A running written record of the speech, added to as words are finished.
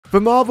The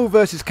Marvel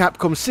vs.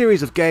 Capcom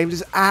series of games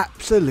is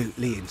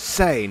absolutely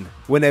insane.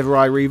 Whenever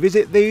I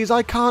revisit these,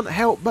 I can't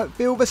help but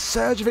feel the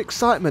surge of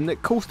excitement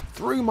that coursed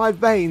through my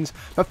veins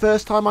the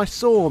first time I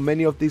saw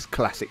many of these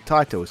classic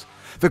titles.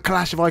 The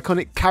clash of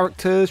iconic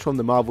characters from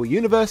the Marvel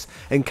Universe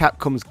and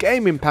Capcom's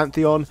gaming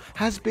pantheon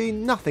has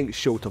been nothing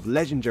short of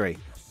legendary.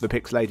 The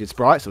pixelated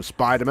sprites of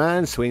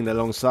Spider-Man swinging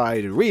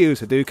alongside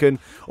Ryu's Hadouken,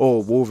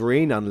 or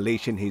Wolverine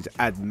unleashing his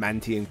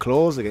adamantium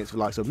claws against the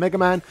likes of Mega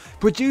Man,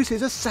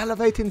 produces a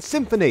salivating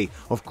symphony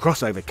of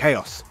crossover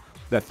chaos.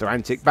 The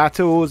frantic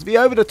battles, the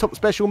over-the-top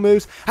special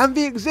moves, and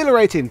the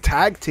exhilarating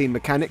tag team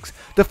mechanics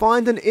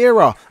defined an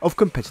era of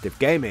competitive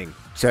gaming.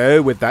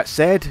 So with that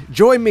said,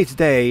 join me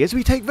today as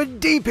we take the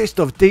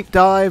deepest of deep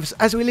dives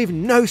as we leave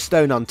no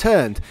stone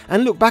unturned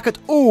and look back at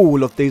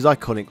all of these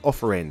iconic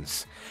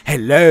offerings.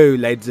 Hello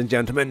ladies and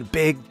gentlemen,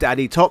 Big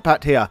Daddy Top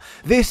Hat here.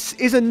 This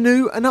is a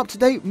new and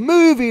up-to-date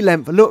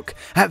movie-length look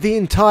at the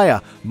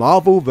entire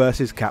Marvel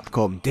vs.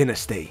 Capcom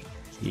dynasty.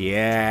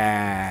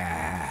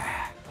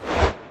 Yeah!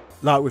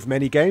 Like with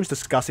many games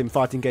discussing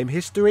fighting game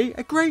history,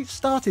 a great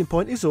starting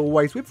point is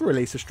always with the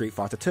release of Street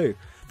Fighter 2,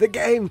 the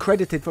game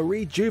credited for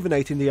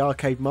rejuvenating the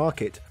arcade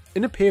market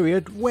in a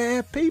period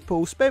where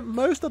people spent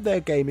most of their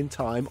gaming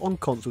time on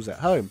consoles at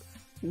home.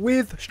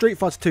 With Street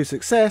Fighter 2's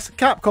success,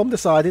 Capcom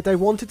decided they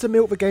wanted to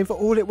milk the game for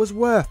all it was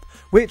worth,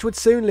 which would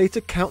soon lead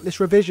to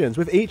countless revisions,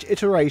 with each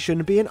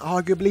iteration being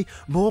arguably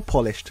more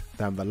polished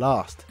than the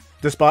last.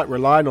 Despite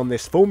relying on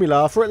this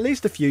formula for at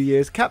least a few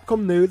years,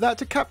 Capcom knew that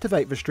to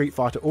captivate the Street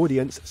Fighter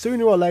audience,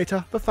 sooner or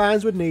later the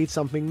fans would need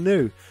something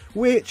new,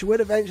 which would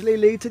eventually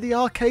lead to the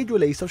arcade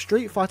release of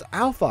Street Fighter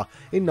Alpha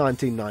in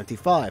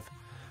 1995.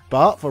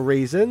 But for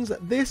reasons,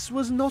 this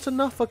was not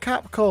enough for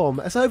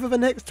Capcom, as over the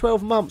next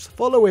 12 months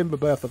following the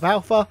birth of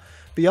Alpha,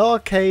 the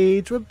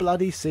arcades would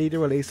bloody see the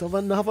release of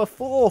another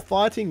 4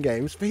 fighting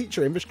games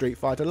featuring the Street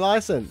Fighter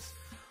license.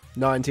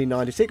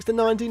 1996 to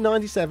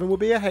 1997 would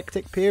be a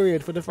hectic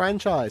period for the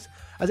franchise,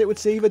 as it would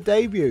see the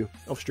debut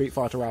of Street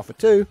Fighter Alpha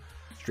 2,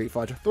 Street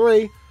Fighter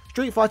 3,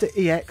 Street Fighter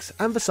EX,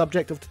 and the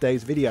subject of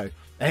today's video,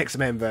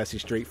 X-Men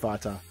vs Street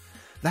Fighter.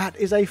 That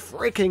is a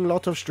freaking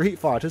lot of Street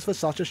Fighters for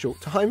such a short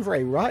time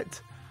frame,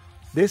 right?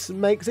 This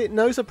makes it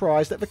no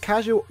surprise that the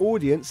casual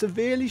audience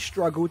severely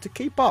struggled to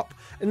keep up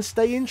and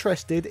stay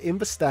interested in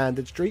the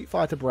standard Street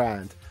Fighter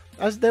brand,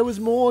 as there was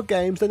more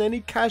games than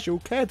any casual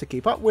cared to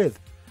keep up with.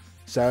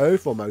 So,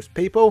 for most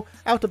people,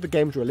 out of the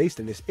games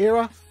released in this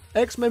era,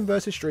 X-Men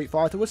vs Street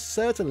Fighter was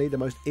certainly the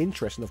most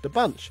interesting of the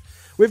bunch,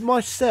 with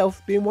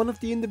myself being one of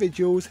the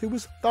individuals who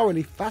was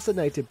thoroughly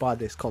fascinated by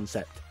this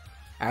concept,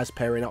 as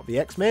pairing up the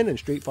X-Men and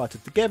Street Fighter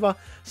together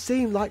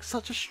seemed like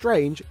such a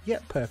strange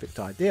yet perfect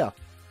idea.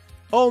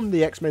 On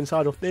the X-Men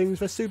side of things,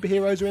 the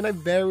superheroes are in a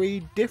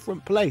very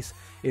different place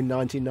in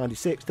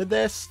 1996 to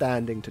their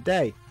standing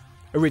today.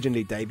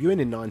 Originally debuting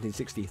in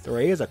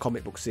 1963 as a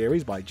comic book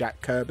series by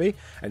Jack Kirby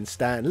and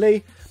Stan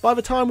Lee, by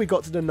the time we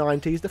got to the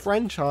 90s the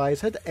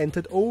franchise had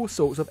entered all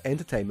sorts of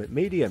entertainment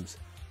mediums.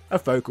 A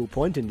focal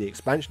point in the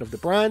expansion of the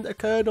brand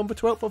occurred on the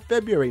 12th of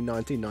February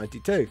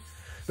 1992.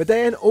 The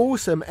day an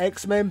awesome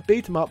X-Men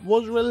beat-em-up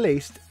was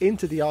released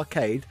into the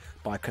arcade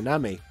by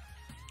Konami.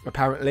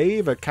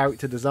 Apparently, the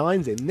character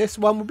designs in this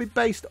one will be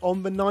based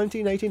on the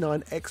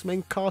 1989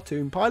 X-Men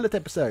cartoon pilot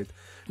episode,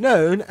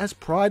 known as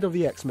Pride of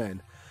the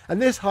X-Men,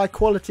 and this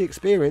high-quality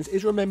experience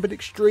is remembered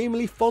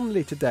extremely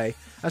fondly today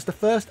as the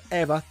first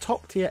ever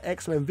top-tier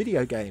X-Men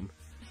video game.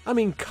 I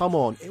mean, come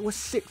on, it was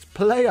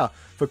 6-player,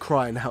 for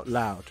crying out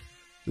loud.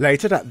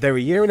 Later that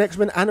very year, an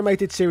X-Men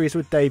animated series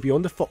would debut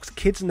on the Fox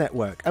Kids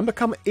network and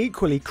become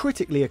equally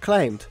critically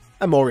acclaimed,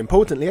 and more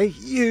importantly, a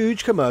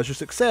huge commercial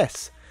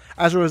success.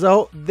 As a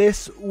result,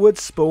 this would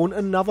spawn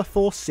another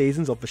 4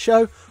 seasons of the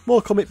show,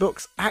 more comic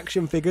books,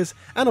 action figures,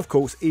 and of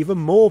course even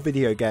more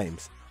video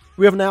games.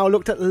 We have now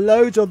looked at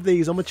loads of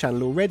these on the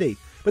channel already,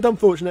 but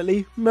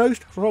unfortunately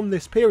most from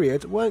this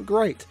period weren't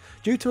great,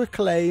 due to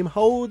Acclaim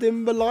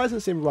holding the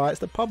licensing rights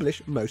to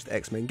publish most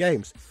X-Men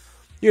games.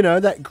 You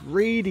know, that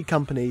greedy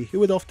company who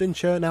would often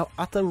churn out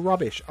utter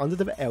rubbish under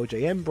the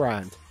LJN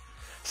brand.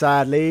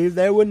 Sadly,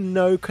 there were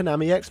no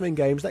Konami X-Men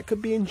games that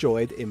could be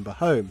enjoyed in the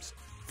homes.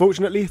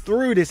 Fortunately,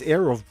 through this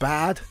era of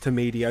bad to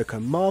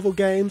mediocre Marvel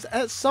games,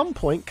 at some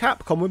point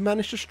Capcom would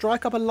manage to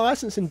strike up a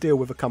licensing deal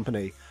with the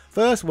company,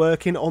 first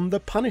working on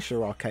the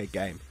Punisher arcade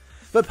game.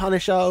 The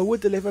Punisher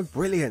would deliver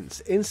brilliance,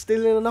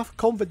 instilling enough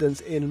confidence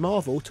in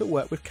Marvel to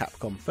work with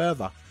Capcom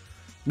further.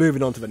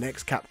 Moving on to the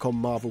next Capcom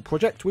Marvel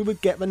project, we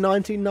would get the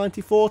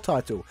 1994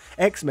 title,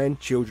 X-Men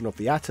Children of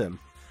the Atom.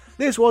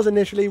 This was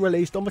initially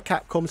released on the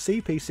Capcom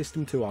CP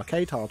System 2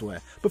 arcade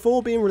hardware,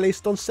 before being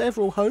released on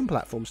several home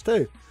platforms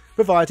too.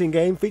 The fighting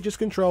game features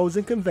controls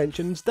and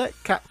conventions that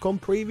Capcom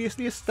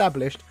previously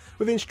established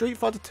within Street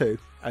Fighter 2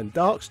 and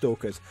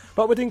Darkstalkers,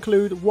 but would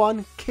include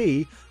one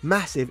key,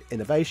 massive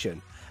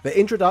innovation: the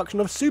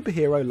introduction of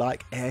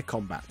superhero-like air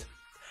combat.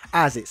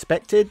 As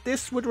expected,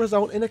 this would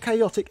result in a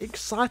chaotic,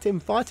 exciting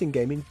fighting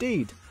game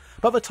indeed,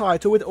 but the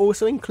title would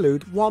also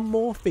include one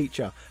more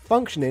feature,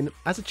 functioning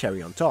as a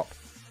cherry on top.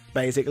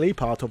 Basically,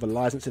 part of a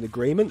licensing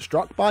agreement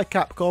struck by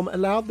Capcom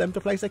allowed them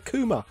to place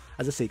Akuma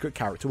as a secret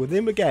character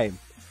within the game.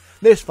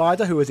 This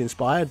fighter, who was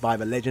inspired by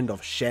the legend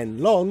of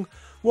Shenlong,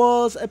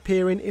 was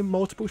appearing in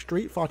multiple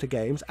Street Fighter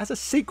games as a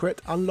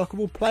secret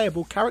unlockable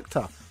playable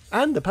character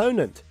and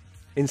opponent.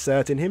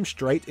 Inserting him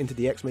straight into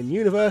the X-Men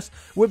universe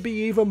would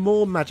be even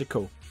more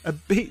magical, a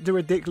beat the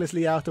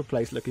ridiculously out of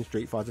place looking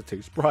Street Fighter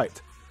 2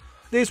 sprite.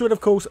 This would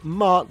of course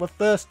mark the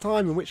first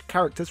time in which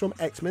characters from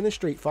X-Men and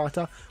Street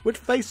Fighter would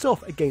face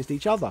off against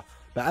each other,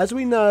 but as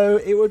we know,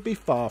 it would be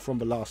far from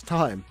the last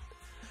time.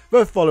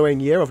 The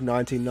following year of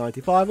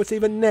 1995 would see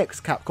the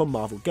next Capcom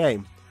Marvel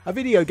game, a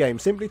video game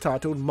simply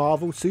titled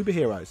Marvel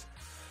Superheroes.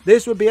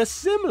 This would be a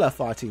similar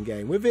fighting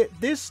game, with it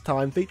this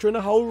time featuring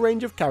a whole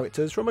range of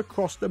characters from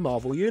across the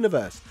Marvel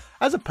universe,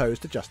 as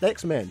opposed to just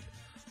X-Men.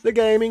 The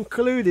game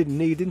included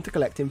needing to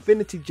collect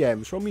Infinity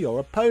Gems from your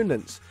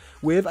opponents,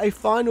 with a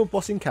final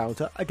boss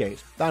encounter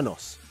against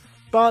Thanos.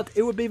 But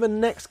it would be the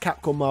next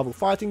Capcom Marvel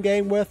fighting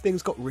game where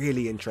things got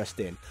really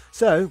interesting,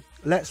 so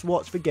let's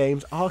watch the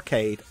game's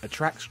arcade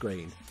attract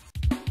screen.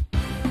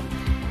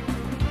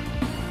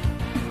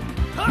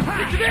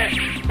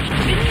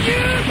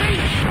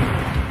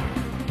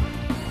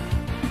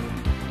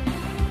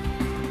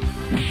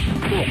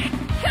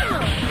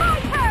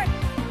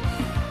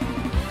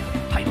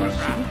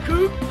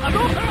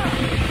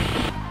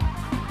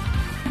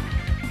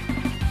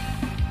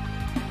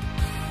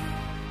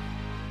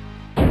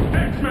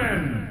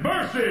 X-Men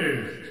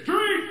vs.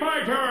 Street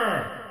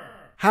Fighter!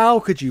 How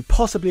could you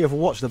possibly have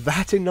watched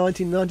that in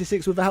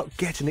 1996 without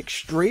getting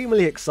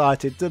extremely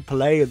excited to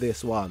play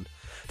this one?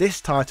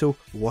 This title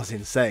was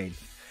insane.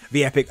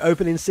 The epic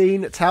opening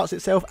scene touts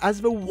itself as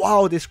the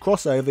wildest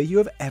crossover you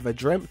have ever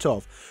dreamt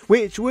of,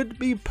 which would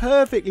be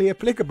perfectly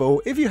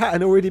applicable if you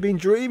hadn't already been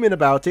dreaming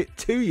about it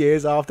 2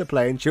 years after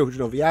playing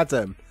Children of the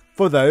Atom.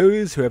 For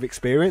those who have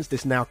experienced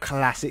this now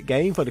classic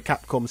game for the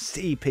Capcom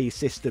CP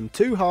System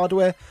 2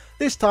 hardware,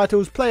 this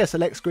title's player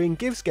select screen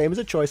gives gamers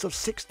a choice of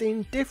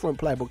 16 different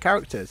playable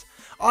characters,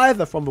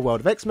 either from the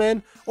world of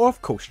X-Men or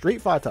of course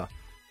Street Fighter.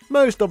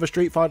 Most of the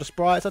Street Fighter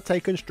sprites are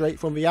taken straight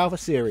from the Alpha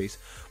series,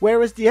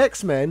 whereas the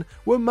X-Men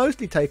were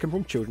mostly taken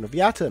from Children of the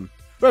Atom.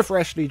 The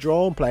freshly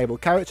drawn playable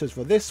characters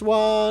for this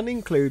one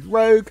include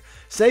Rogue,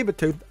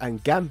 Sabretooth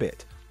and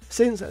Gambit,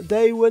 since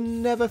they were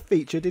never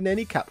featured in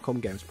any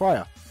Capcom games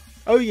prior.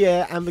 Oh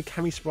yeah, and the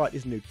Cammy sprite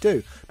is new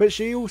too, but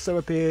she also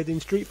appeared in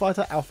Street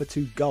Fighter Alpha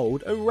 2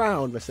 Gold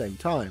around the same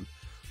time.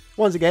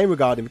 Once again,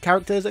 regarding the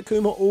characters,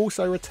 Akuma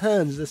also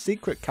returns as a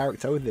secret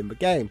character within the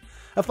game,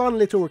 a fun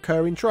little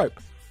recurring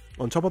trope.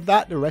 On top of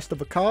that, the rest of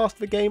the cast,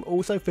 the game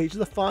also features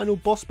a final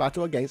boss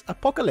battle against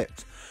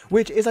Apocalypse,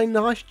 which is a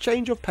nice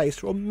change of pace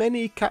from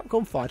many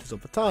Capcom fighters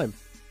of the time.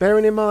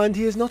 Bearing in mind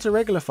he is not a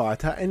regular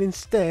fighter and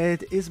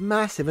instead is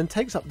massive and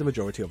takes up the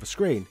majority of the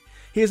screen.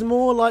 He is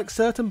more like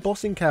certain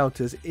boss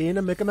encounters in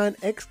a Mega Man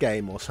X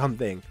game or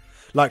something.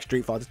 Like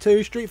Street Fighter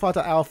 2, Street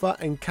Fighter Alpha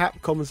and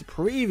Capcom's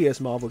previous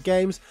Marvel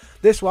games,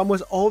 this one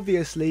was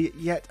obviously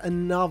yet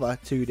another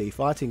 2D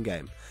fighting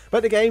game.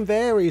 But the game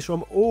varies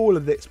from all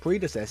of its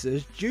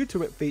predecessors due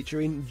to it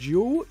featuring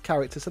dual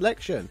character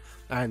selection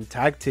and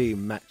tag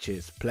team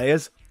matches.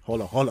 Players,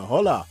 holla holla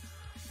holla.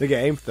 The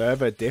game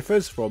further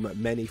differs from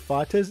many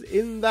fighters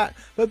in that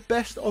the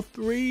best of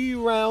 3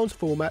 rounds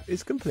format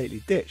is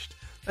completely ditched,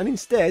 and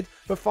instead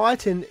the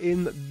fighting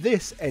in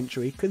this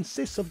entry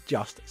consists of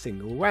just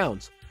single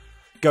rounds.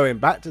 Going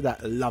back to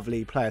that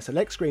lovely player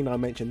select screen I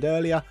mentioned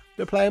earlier,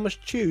 the player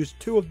must choose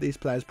 2 of these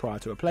players prior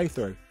to a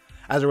playthrough.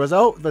 As a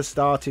result, the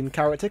starting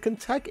character can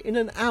tag in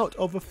and out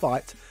of a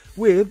fight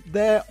with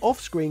their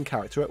off-screen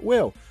character at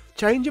will,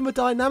 changing the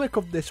dynamic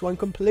of this one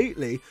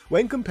completely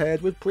when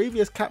compared with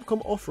previous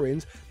Capcom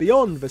offerings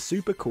beyond the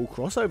super cool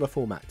crossover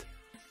format.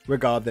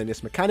 Regarding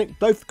this mechanic,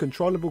 both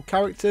controllable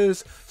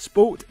characters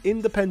sport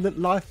independent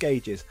life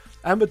gauges,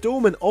 and the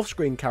dormant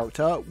off-screen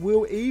character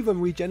will even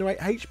regenerate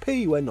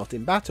HP when not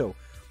in battle.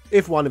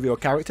 If one of your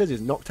characters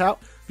is knocked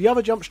out, the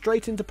other jumps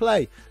straight into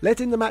play,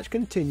 letting the match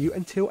continue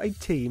until a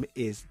team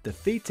is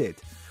defeated.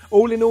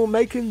 All in all,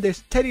 making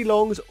this Teddy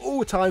Long's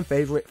all-time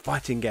favourite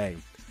fighting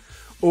game.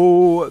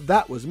 All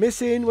that was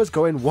missing was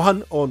going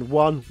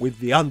one-on-one with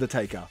The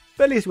Undertaker,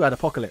 but at least we had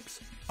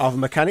Apocalypse. Other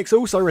mechanics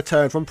also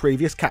returned from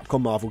previous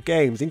Capcom Marvel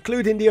games,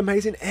 including the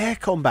amazing air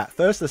combat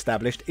first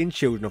established in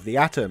Children of the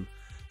Atom.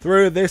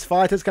 Through this,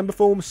 fighters can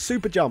perform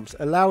super jumps,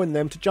 allowing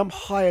them to jump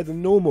higher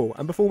than normal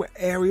and perform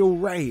aerial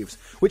raves,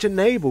 which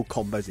enable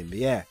combos in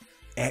the air.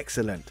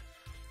 Excellent.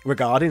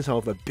 Regarding some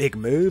of the big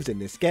moves in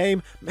this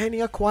game,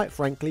 many are quite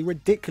frankly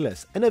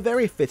ridiculous and are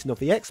very fitting of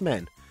the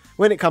X-Men.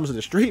 When it comes to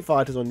the Street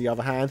Fighters on the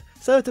other hand,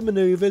 certain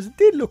maneuvers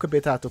did look a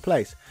bit out of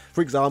place.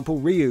 For example,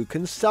 Ryu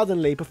can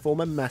suddenly perform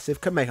a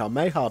massive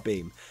Kamehameha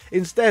beam,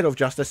 instead of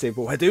just a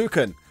simple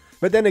Hadouken.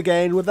 But then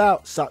again,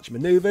 without such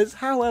maneuvers,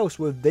 how else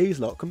would these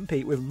lot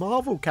compete with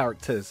Marvel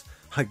characters,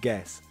 I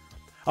guess?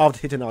 After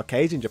hitting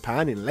arcades in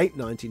Japan in late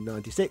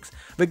 1996,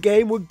 the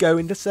game would go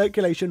into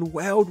circulation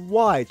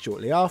worldwide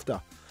shortly after.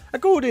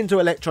 According to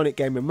Electronic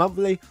Gaming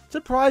Monthly,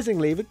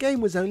 surprisingly the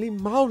game was only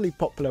mildly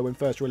popular when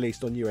first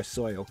released on US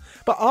soil,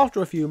 but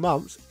after a few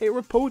months it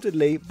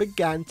reportedly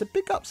began to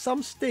pick up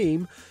some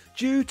steam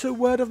due to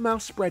word of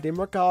mouth spreading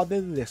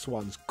regarding this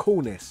one's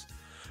coolness.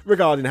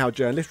 Regarding how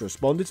journalists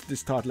responded to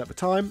this title at the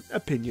time,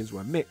 opinions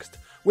were mixed,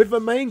 with the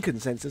main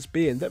consensus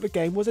being that the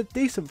game was a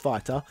decent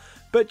fighter,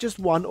 but just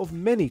one of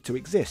many to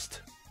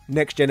exist.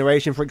 Next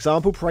Generation, for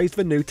example, praised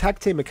the new tag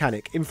team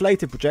mechanic,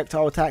 inflated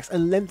projectile attacks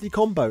and lengthy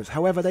combos.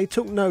 However, they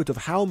took note of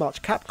how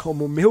much Capcom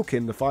were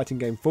milking the fighting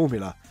game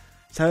formula.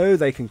 So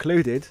they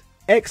concluded,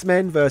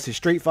 X-Men vs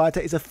Street Fighter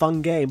is a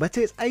fun game, but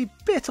it's a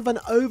bit of an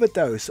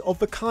overdose of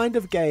the kind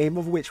of game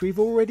of which we've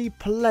already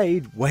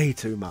played way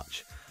too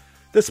much.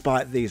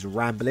 Despite these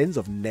ramblings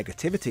of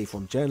negativity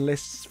from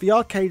journalists, the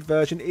arcade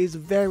version is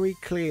very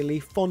clearly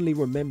fondly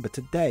remembered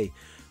today,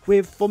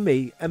 with, for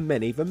me and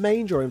many, the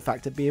main drawing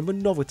factor being the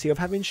novelty of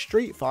having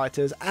Street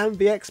Fighters and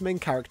the X-Men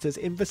characters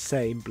in the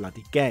same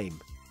bloody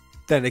game.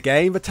 Then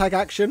again, the tag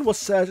action was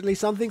certainly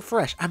something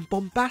fresh and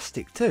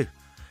bombastic too,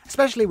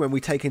 especially when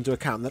we take into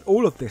account that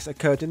all of this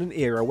occurred in an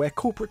era where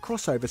corporate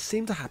crossovers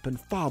seemed to happen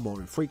far more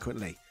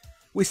infrequently.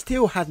 We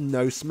still had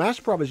no Smash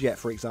Brothers yet,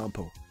 for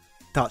example.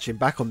 Touching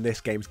back on this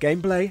game's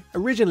gameplay,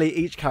 originally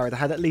each character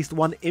had at least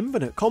one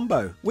infinite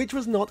combo, which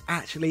was not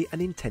actually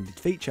an intended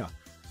feature.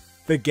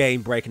 The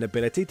game-breaking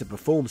ability to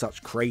perform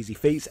such crazy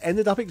feats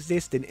ended up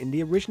existing in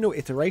the original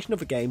iteration of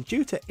the game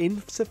due to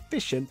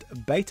insufficient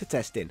beta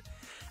testing.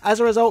 As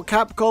a result,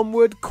 Capcom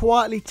would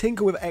quietly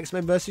tinker with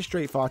X-Men vs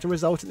Street Fighter,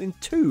 resulting in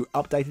two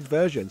updated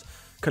versions,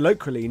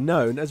 colloquially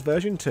known as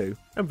version 2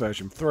 and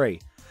version 3.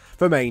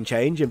 The main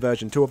change in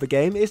version 2 of the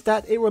game is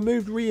that it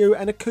removed Ryu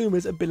and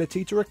Akuma's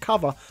ability to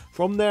recover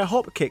from their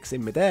hop kicks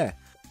in midair.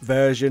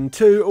 Version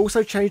 2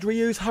 also changed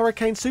Ryu's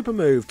Hurricane super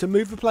move to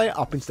move the player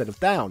up instead of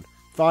down.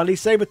 Finally,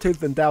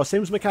 Sabretooth and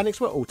Dhalsim's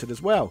mechanics were altered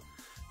as well.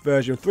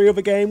 Version 3 of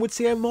the game would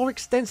see a more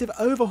extensive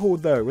overhaul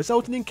though,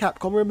 resulting in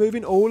Capcom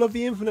removing all of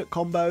the infinite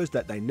combos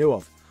that they knew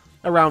of.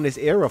 Around this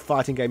era of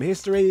fighting game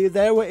history,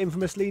 there were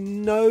infamously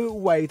no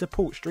way to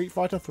port Street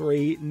Fighter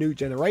 3 New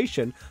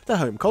Generation to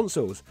home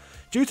consoles,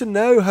 due to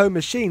no home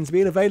machines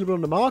being available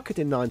on the market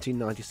in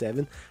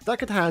 1997 that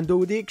could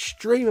handle the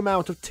extreme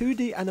amount of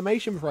 2D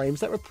animation frames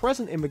that were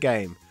present in the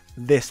game.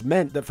 This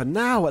meant that for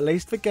now at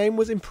least the game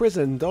was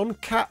imprisoned on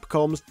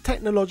Capcom's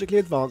technologically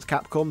advanced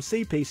Capcom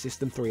CP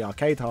System 3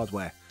 arcade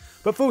hardware.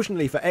 But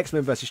fortunately for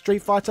X-Men vs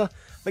Street Fighter,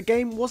 the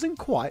game wasn't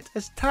quite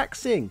as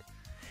taxing.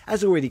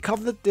 As already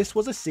covered, this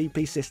was a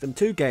CP System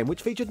 2 game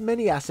which featured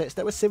many assets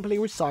that were simply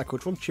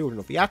recycled from Children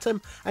of the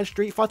Atom and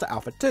Street Fighter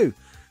Alpha 2,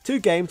 two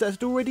games that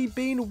had already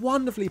been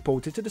wonderfully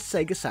ported to the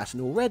Sega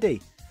Saturn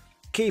already.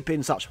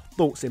 Keeping such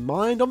thoughts in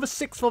mind, on the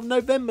 6th of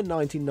November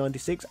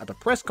 1996 at a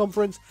press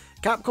conference,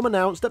 Capcom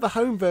announced that the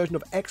home version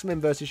of X-Men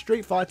vs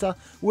Street Fighter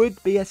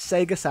would be a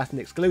Sega Saturn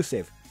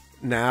exclusive.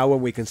 Now, when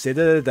we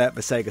consider that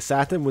the Sega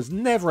Saturn was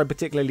never a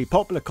particularly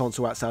popular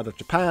console outside of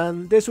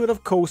Japan, this would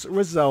of course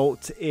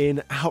result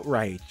in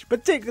outrage,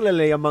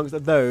 particularly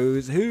amongst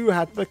those who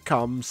had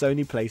become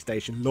Sony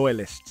PlayStation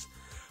loyalists.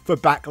 The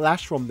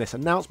backlash from this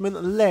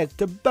announcement led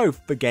to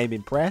both the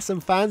gaming press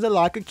and fans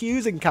alike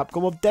accusing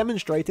Capcom of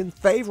demonstrating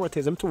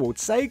favouritism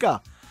towards Sega,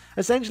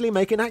 essentially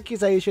making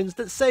accusations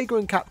that Sega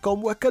and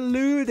Capcom were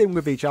colluding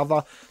with each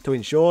other to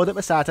ensure that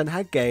the Saturn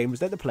had games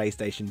that the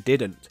PlayStation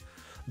didn't.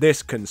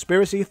 This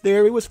conspiracy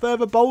theory was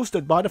further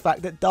bolstered by the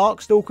fact that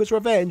Darkstalkers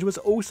Revenge was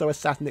also a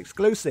Saturn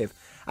exclusive,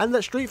 and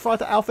that Street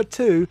Fighter Alpha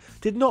 2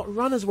 did not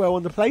run as well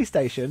on the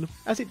PlayStation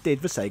as it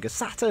did the Sega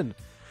Saturn.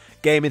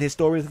 Gaming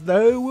historians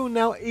though will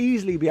now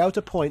easily be able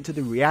to point to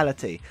the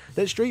reality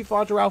that Street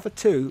Fighter Alpha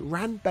 2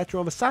 ran better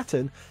on the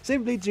Saturn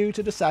simply due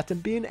to the Saturn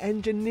being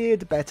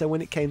engineered better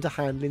when it came to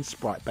handling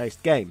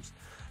sprite-based games.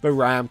 The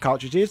RAM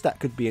cartridges that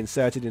could be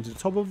inserted into the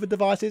top of the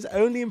devices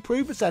only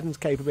improved the Saturn's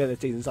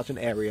capabilities in such an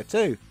area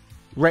too.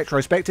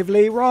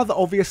 Retrospectively, rather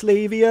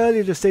obviously, the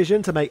earlier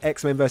decision to make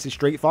X-Men vs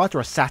Street Fighter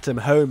a Saturn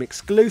home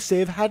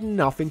exclusive had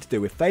nothing to do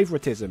with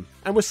favouritism,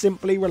 and was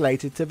simply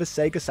related to the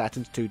Sega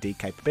Saturn's 2D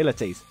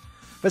capabilities.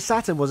 The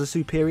Saturn was a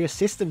superior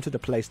system to the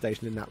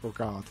PlayStation in that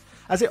regard,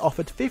 as it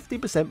offered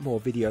 50% more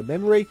video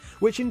memory,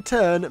 which in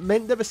turn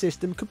meant that the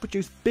system could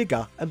produce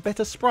bigger and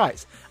better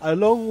sprites,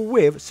 along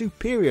with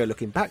superior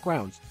looking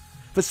backgrounds.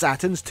 The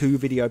Saturn's two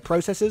video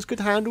processors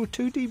could handle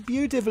 2D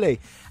beautifully,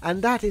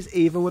 and that is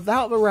even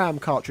without the RAM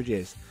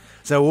cartridges.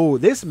 So all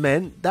this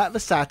meant that the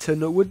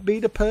Saturn would be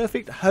the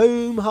perfect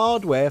home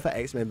hardware for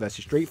X-Men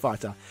vs Street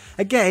Fighter,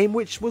 a game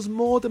which was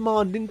more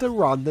demanding to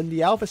run than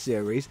the Alpha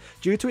series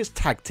due to its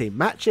tag team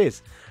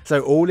matches.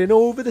 So all in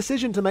all, the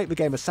decision to make the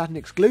game a Saturn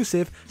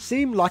exclusive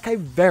seemed like a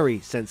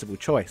very sensible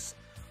choice.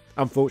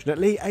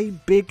 Unfortunately, a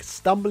big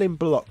stumbling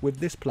block with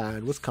this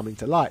plan was coming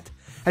to light,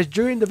 as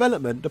during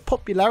development the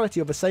popularity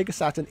of the Sega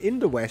Saturn in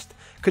the West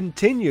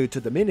continued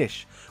to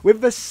diminish,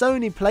 with the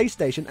Sony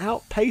PlayStation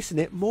outpacing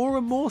it more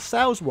and more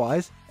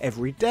sales-wise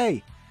every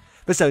day.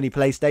 The Sony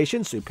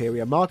PlayStation's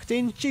superior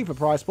marketing, cheaper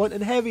price point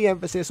and heavy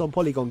emphasis on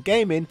polygon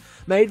gaming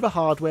made the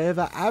hardware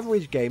the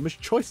average gamer's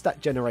choice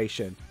that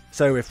generation.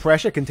 So with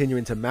pressure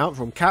continuing to mount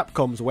from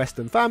Capcom's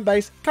Western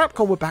fanbase,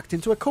 Capcom were backed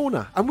into a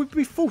corner and would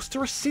be forced to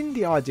rescind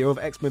the idea of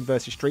X-Men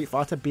vs Street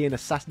Fighter being a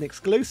Saturn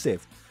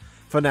exclusive.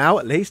 For now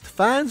at least,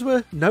 fans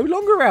were no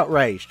longer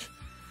outraged.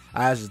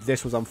 As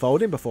this was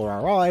unfolding before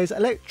our eyes,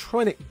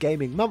 Electronic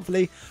Gaming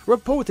Monthly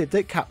reported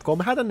that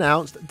Capcom had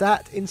announced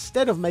that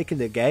instead of making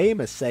the game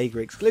a Sega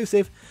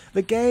exclusive,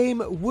 the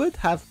game would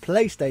have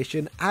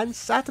PlayStation and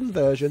Saturn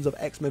versions of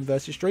X-Men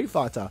vs Street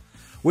Fighter,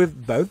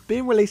 with both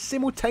being released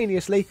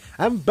simultaneously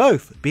and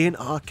both being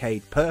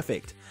arcade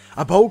perfect.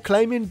 A bold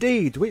claim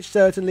indeed, which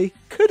certainly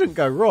couldn't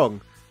go wrong,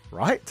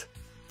 right?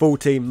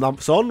 14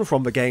 months on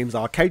from the game's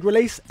arcade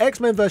release,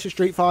 X-Men vs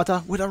Street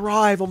Fighter would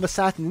arrive on the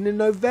Saturn in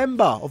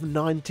November of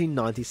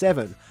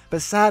 1997,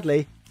 but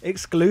sadly,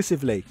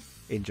 exclusively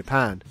in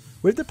Japan,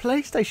 with the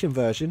PlayStation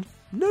version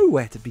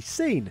nowhere to be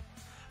seen.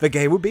 The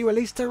game would be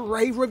released to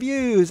rave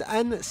reviews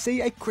and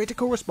see a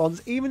critical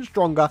response even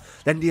stronger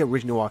than the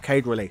original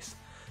arcade release.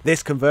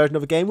 This conversion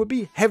of the game would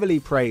be heavily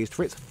praised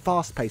for its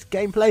fast-paced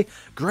gameplay,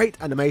 great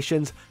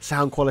animations,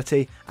 sound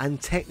quality,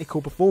 and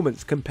technical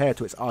performance compared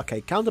to its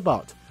arcade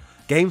counterpart.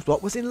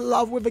 GameSpot was in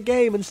love with the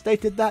game and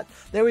stated that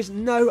there is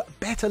no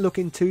better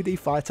looking 2D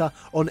fighter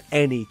on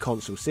any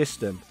console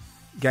system.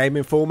 Game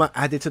Informer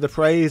added to the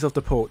praise of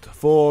the port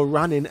for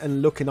running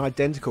and looking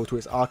identical to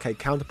its arcade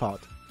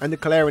counterpart, and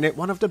declaring it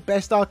one of the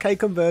best arcade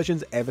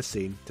conversions ever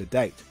seen to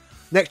date.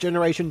 Next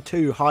Generation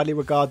 2 highly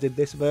regarded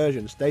this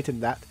version,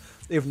 stating that,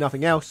 if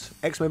nothing else,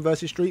 X-Men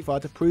vs Street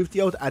Fighter proved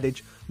the old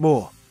adage,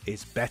 more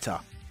is better.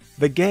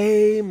 The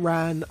game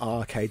ran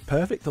arcade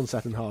perfect on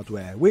Saturn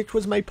hardware, which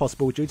was made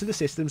possible due to the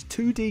system's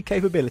 2D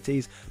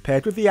capabilities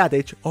paired with the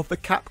adage of the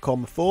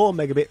Capcom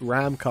 4MB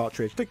RAM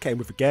cartridge that came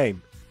with the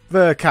game.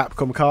 The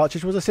Capcom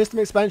cartridge was a system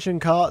expansion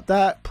cart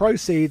that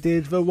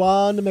preceded the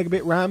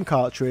 1MB RAM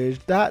cartridge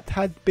that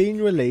had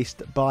been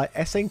released by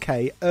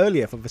SNK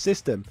earlier for the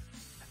system.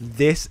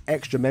 This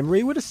extra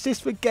memory would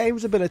assist the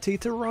game's ability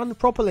to run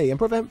properly and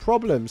prevent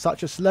problems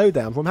such as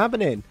slowdown from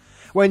happening.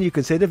 When you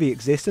consider the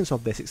existence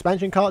of this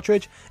expansion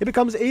cartridge, it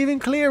becomes even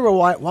clearer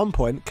why at one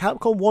point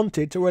Capcom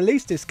wanted to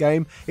release this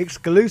game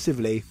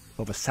exclusively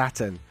for the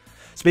Saturn.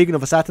 Speaking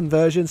of the Saturn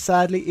version,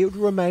 sadly it would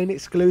remain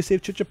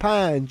exclusive to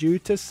Japan due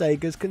to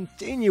Sega's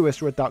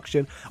continuous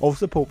reduction of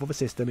support for the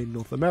system in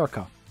North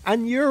America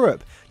and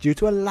Europe due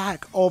to a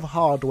lack of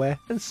hardware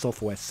and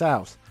software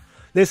sales.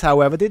 This,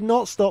 however, did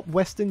not stop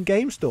Western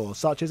game stores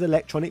such as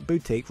Electronic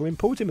Boutique from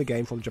importing the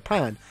game from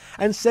Japan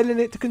and selling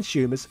it to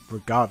consumers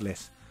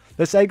regardless.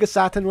 The Sega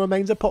Saturn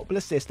remains a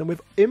popular system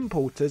with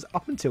importers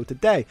up until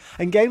today,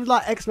 and games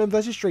like X-Men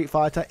vs Street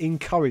Fighter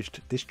encouraged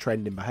this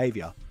trend in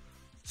behaviour.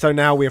 So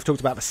now we have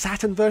talked about the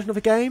Saturn version of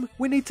the game,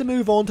 we need to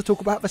move on to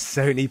talk about the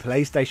Sony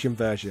PlayStation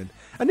version,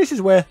 and this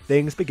is where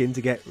things begin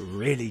to get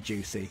really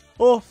juicy,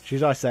 or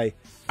should I say,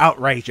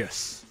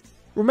 outrageous.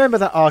 Remember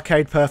that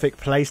arcade perfect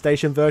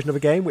PlayStation version of the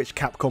game which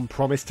Capcom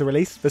promised to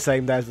release the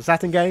same day as the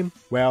Saturn game?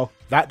 Well,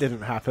 that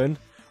didn't happen,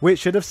 which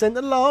should have sent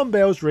alarm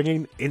bells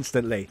ringing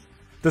instantly.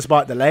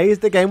 Despite delays,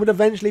 the game would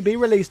eventually be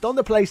released on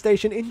the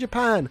PlayStation in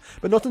Japan,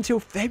 but not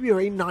until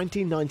February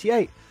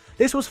 1998.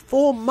 This was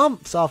 4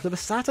 months after the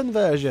Saturn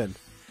version.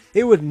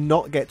 It would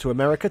not get to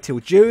America till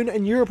June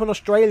and Europe and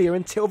Australia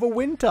until the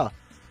winter.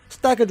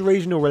 Staggered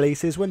regional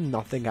releases were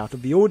nothing out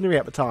of the ordinary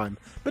at the time,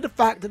 but the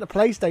fact that the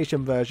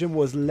PlayStation version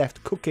was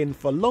left cooking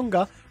for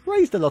longer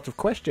raised a lot of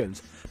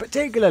questions,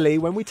 particularly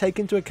when we take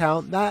into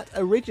account that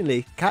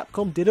originally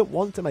Capcom didn't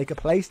want to make a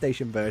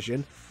PlayStation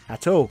version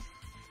at all.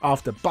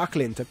 After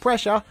buckling to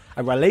pressure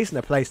and releasing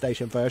a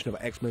PlayStation version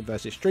of X-Men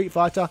vs Street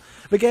Fighter,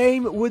 the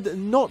game would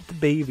not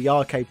be the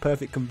arcade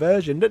perfect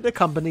conversion that the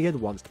company had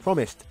once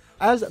promised,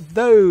 as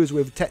those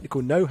with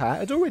technical know-how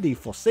had already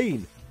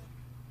foreseen.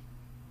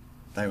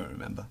 They won't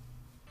remember.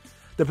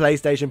 The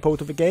PlayStation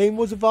port of the game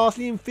was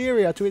vastly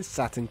inferior to its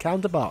Saturn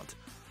counterpart.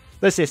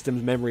 The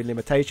system's memory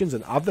limitations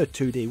and other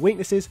 2D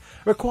weaknesses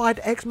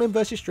required X-Men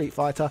vs Street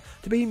Fighter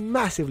to be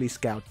massively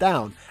scaled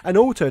down and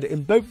altered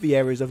in both the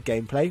areas of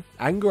gameplay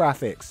and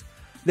graphics.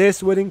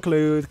 This would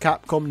include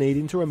Capcom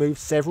needing to remove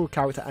several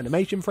character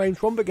animation frames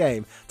from the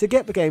game to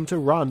get the game to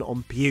run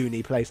on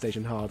puny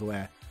PlayStation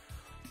hardware.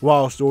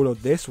 Whilst all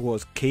of this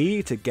was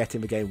key to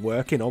getting the game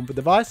working on the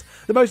device,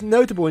 the most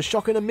notable and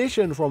shocking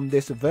omission from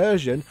this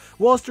version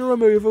was the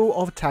removal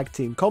of tag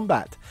team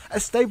combat, a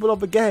staple of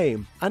the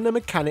game, and a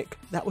mechanic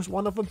that was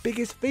one of the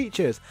biggest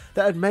features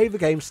that had made the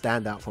game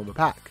stand out from the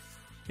pack.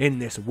 In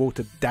this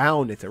watered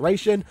down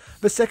iteration,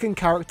 the second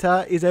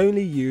character is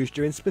only used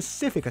during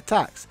specific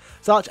attacks,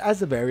 such as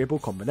the variable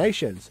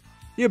combinations.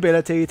 The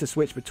ability to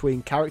switch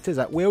between characters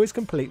at will is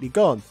completely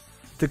gone.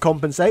 To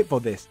compensate for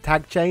this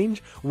tag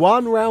change,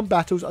 1-round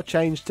battles are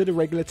changed to the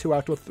regular 2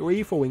 out of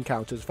 3 full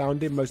encounters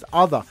found in most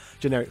other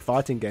generic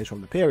fighting games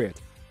from the period.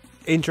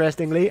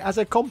 Interestingly, as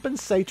a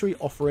compensatory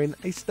offering,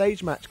 a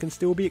stage match can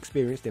still be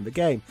experienced in the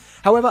game,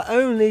 however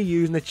only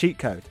using a cheat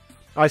code.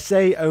 I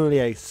say only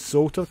a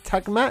sort of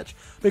tag match,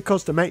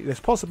 because to make this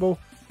possible,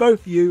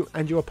 both you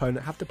and your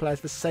opponent have to play as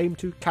the same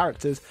two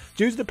characters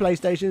due to the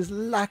PlayStation's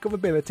lack of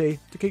ability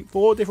to keep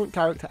 4 different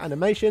character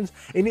animations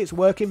in its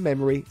working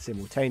memory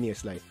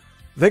simultaneously.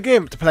 The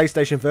gimped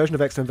PlayStation version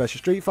of X-Men vs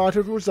Street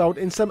Fighter would result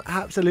in some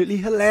absolutely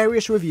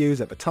hilarious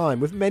reviews at the time,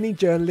 with many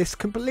journalists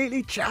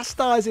completely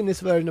chastising this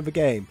version of the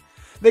game.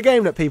 The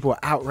game that people were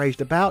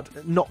outraged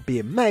about not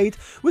being made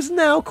was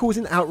now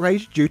causing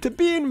outrage due to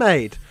being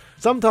made.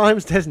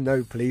 Sometimes there's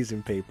no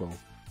pleasing people.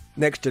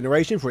 Next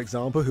Generation, for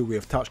example, who we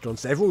have touched on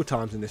several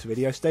times in this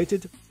video,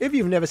 stated, "If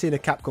you've never seen a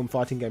Capcom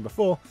fighting game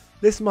before,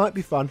 this might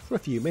be fun for a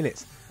few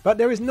minutes. But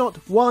there is not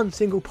one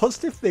single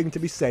positive thing to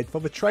be said for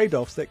the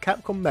trade-offs that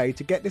Capcom made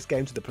to get this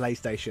game to the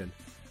PlayStation."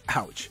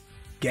 Ouch.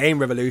 Game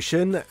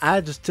Revolution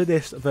adds to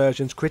this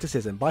version's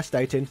criticism by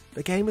stating,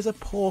 "The game is a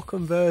poor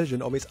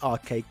conversion of its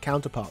arcade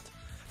counterpart.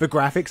 The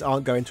graphics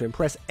aren't going to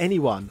impress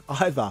anyone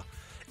either.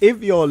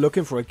 If you're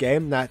looking for a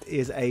game that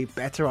is a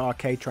better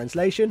arcade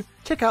translation,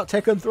 check out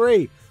Tekken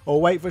 3, or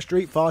wait for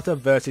Street Fighter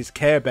vs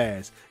Care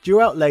Bears,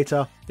 due out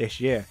later this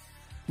year."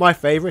 My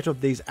favourite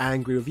of these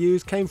angry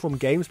reviews came from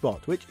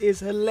GameSpot, which is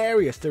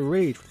hilarious to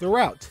read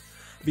throughout.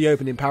 The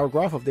opening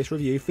paragraph of this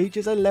review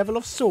features a level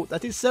of salt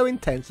that is so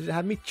intense that it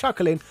had me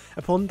chuckling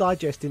upon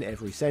digesting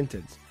every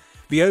sentence.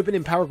 The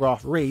opening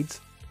paragraph reads,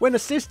 "When a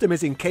system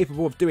is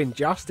incapable of doing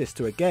justice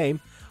to a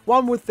game,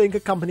 one would think a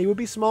company would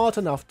be smart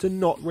enough to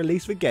not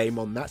release the game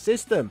on that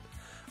system.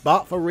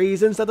 But for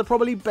reasons that are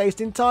probably based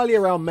entirely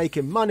around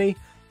making money,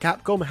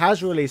 Capcom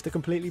has released a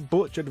completely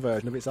butchered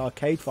version of its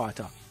arcade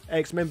fighter,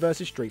 X-Men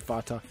vs Street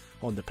Fighter,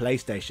 on the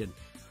PlayStation."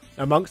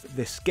 Amongst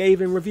this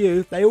scathing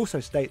review, they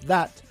also state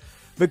that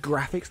the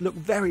graphics look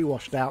very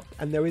washed out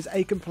and there is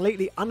a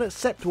completely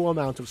unacceptable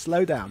amount of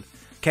slowdown.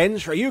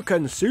 Ken's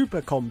Shoryuken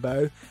Super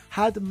Combo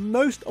had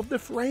most of the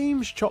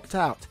frames chopped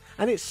out,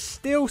 and it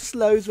still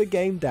slows the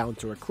game down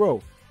to a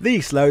crawl. The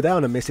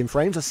slowdown and missing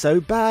frames are so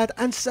bad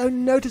and so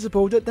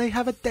noticeable that they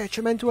have a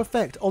detrimental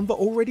effect on the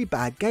already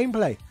bad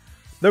gameplay.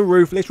 The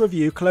ruthless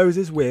review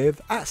closes with,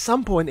 "At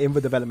some point in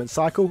the development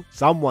cycle,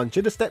 someone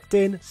should have stepped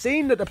in,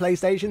 seen that the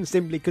PlayStation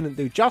simply couldn't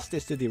do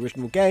justice to the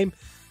original game,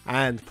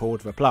 and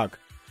pulled the plug.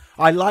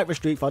 I like the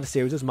Street Fighter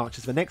series as much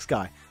as the next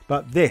guy,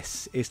 but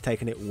this is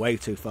taking it way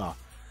too far."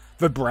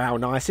 The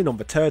brown icing on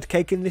the turd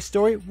cake in this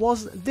story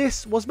was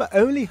this was the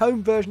only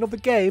home version of the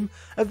game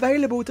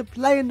available to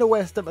play in the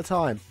West at the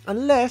time,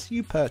 unless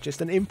you purchased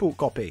an import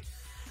copy.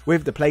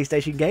 With the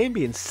PlayStation game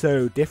being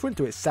so different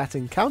to its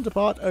Saturn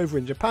counterpart over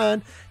in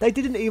Japan, they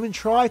didn't even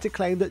try to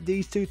claim that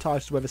these two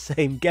titles were the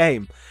same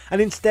game, and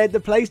instead the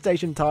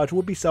PlayStation title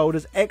would be sold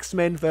as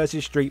X-Men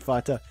vs Street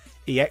Fighter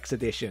EX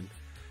Edition.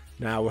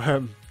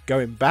 Now,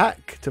 going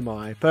back to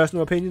my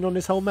personal opinion on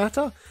this whole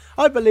matter,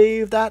 I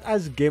believe that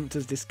as gimped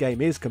as this game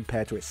is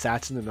compared to its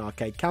Saturn and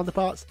arcade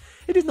counterparts,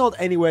 it is not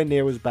anywhere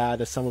near as bad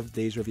as some of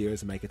these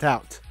reviewers make it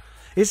out.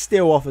 It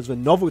still offers the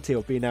novelty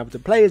of being able to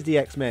play as the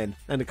X-Men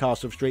and the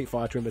cast of Street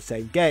Fighter in the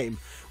same game,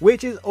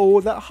 which is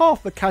all that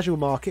half the casual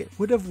market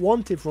would have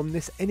wanted from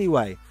this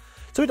anyway.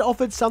 So it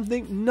offered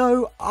something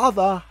no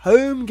other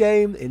home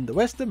game in the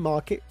Western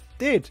market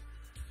did.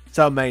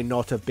 Some may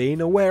not have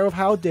been aware of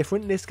how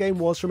different this game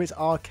was from its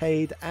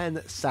arcade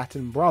and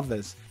Saturn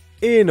brothers.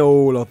 In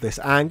all of this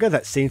anger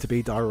that seemed to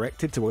be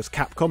directed towards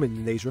Capcom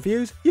in these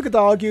reviews, you could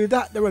argue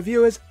that the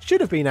reviewers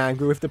should have been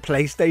angry with the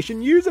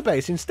PlayStation user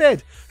base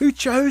instead, who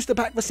chose to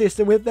back the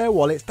system with their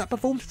wallets that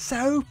performed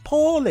so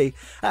poorly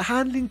at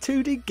handling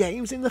 2D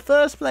games in the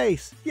first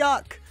place.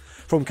 Yuck!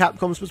 From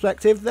Capcom's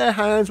perspective, their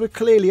hands were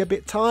clearly a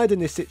bit tied in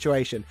this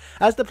situation,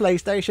 as the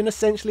PlayStation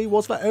essentially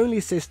was the only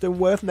system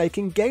worth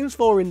making games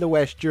for in the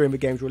West during the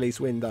game's release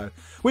window,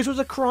 which was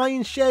a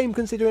crying shame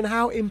considering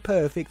how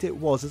imperfect it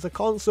was as a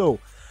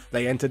console.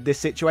 They entered this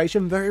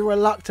situation very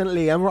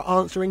reluctantly and were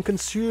answering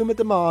consumer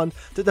demand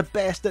to the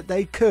best that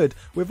they could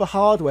with the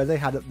hardware they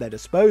had at their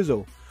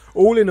disposal.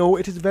 All in all,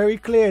 it is very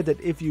clear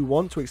that if you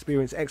want to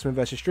experience X-Men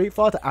vs Street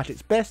Fighter at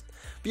its best,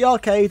 the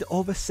arcade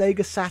or the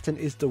Sega Saturn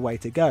is the way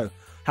to go.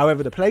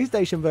 However, the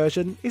PlayStation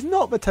version is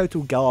not the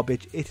total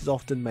garbage it is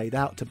often made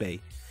out to be.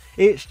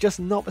 It's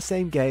just not the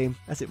same game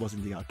as it was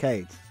in the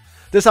arcades.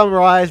 To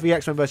summarise, the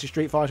X-Men vs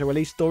Street Fighter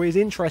release story is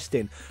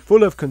interesting,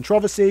 full of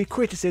controversy,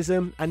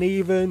 criticism and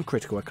even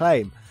critical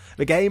acclaim.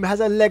 The game has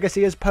a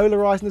legacy as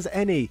polarising as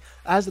any,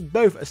 as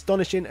both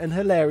astonishing and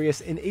hilarious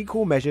in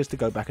equal measures to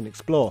go back and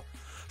explore.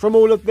 From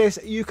all of this,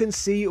 you can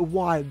see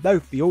why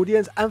both the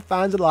audience and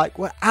fans alike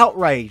were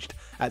outraged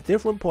at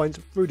different points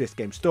through this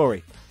game's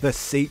story. The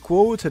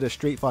sequel to the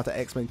Street Fighter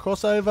X-Men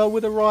crossover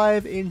would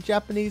arrive in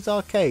Japanese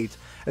arcades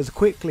as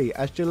quickly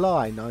as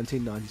July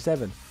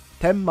 1997.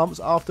 10 months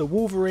after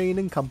Wolverine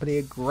and company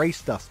had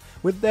graced us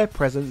with their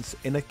presence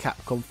in a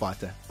Capcom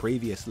fighter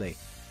previously.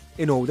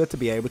 In order to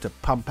be able to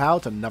pump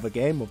out another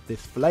game of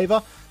this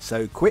flavour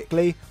so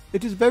quickly,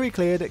 it is very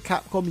clear that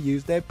Capcom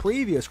used their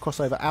previous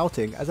crossover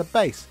outing as a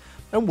base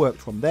and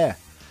worked from there.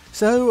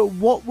 So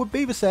what would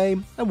be the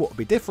same and what would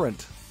be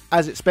different?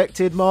 As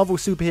expected, Marvel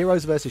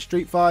Superheroes vs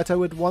Street Fighter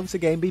would once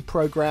again be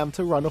programmed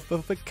to run off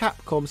of the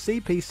Capcom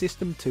CP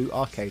System 2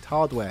 arcade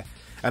hardware,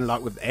 And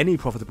like with any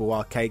profitable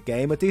arcade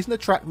game, a decent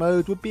attract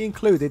mode would be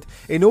included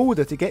in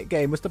order to get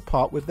gamers to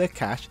part with their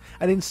cash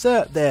and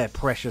insert their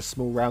precious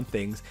small round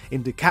things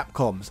into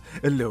Capcom's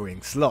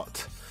alluring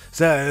slot.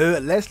 So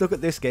let's look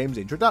at this game's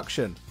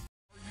introduction.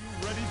 Are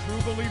you ready,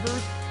 true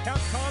believers?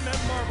 Capcom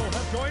and Marvel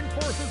have joined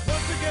forces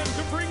once again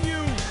to bring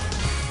you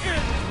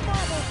in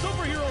Marvel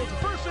Superheroes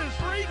vs.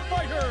 Street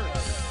Fighter.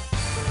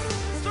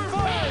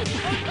 Survive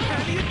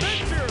uncanny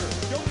adventure.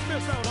 Don't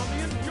miss out on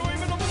the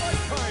enjoyment of a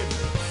lifetime.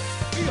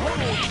 Behold,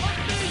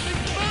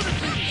 amazing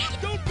fantasy.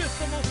 Don't miss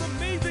the most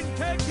amazing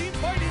tag team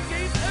fighting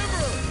game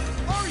ever.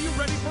 Are you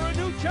ready for a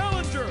new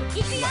challenger?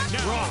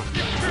 Let's rock.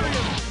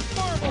 Experience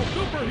Marvel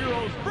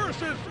Superheroes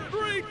vs.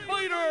 Street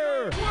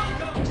Fighter.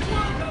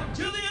 Welcome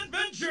to the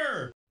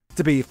adventure.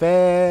 To be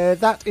fair,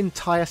 that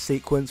entire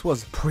sequence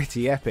was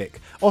pretty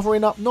epic,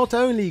 offering up not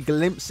only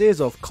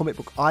glimpses of comic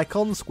book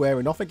icons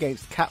squaring off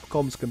against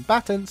Capcom's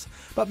combatants,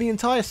 but the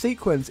entire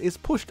sequence is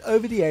pushed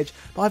over the edge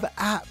by the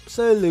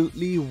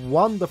absolutely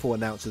wonderful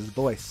announcer's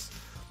voice.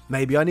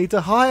 Maybe I need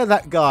to hire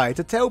that guy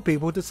to tell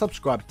people to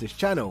subscribe to this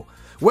channel.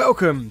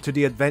 Welcome to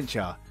the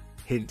adventure.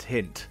 Hint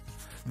hint.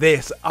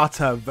 This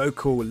utter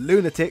vocal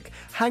lunatic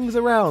hangs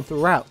around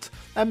throughout,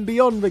 and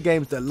beyond the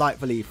game's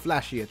delightfully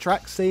flashy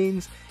attract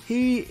scenes,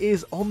 he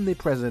is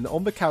omnipresent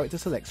on the character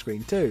select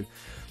screen too,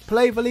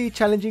 playfully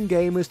challenging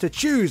gamers to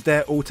choose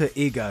their alter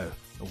ego.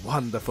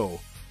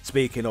 Wonderful.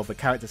 Speaking of the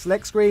character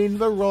select screen,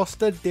 the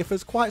roster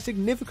differs quite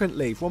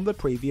significantly from the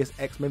previous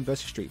X-Men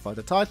vs Street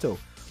Fighter title.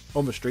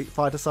 On the Street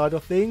Fighter side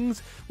of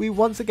things, we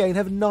once again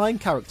have 9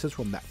 characters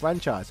from that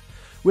franchise,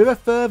 with a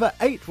further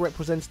 8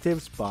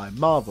 representatives by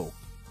Marvel.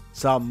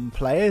 Some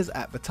players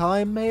at the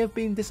time may have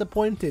been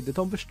disappointed that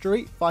on the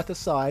Street Fighter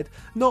side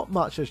not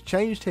much has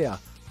changed here,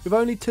 with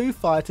only 2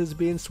 fighters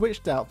being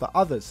switched out for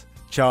others.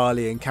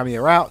 Charlie and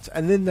Cammy are out,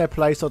 and in their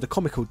place are the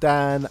comical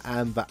Dan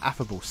and the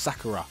affable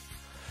Sakura.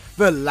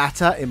 The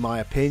latter, in my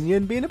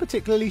opinion, being a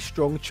particularly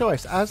strong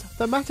choice, as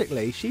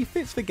thematically she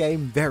fits the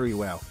game very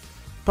well.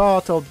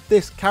 Part of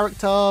this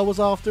character was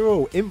after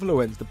all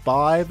influenced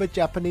by the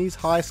Japanese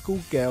high school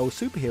girl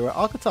superhero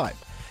archetype,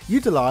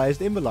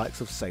 utilised in the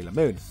likes of Sailor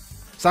Moon.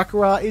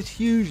 Sakura is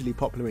hugely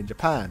popular in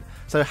Japan,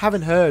 so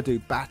having her do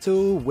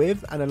battle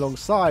with and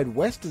alongside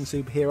Western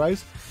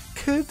superheroes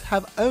could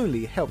have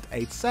only helped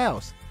aid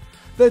sales.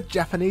 The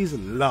Japanese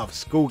love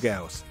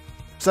schoolgirls.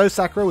 So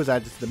Sakura was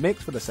added to the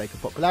mix for the sake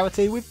of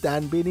popularity, with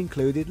Dan being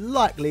included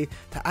likely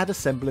to add a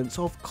semblance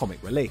of comic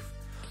relief.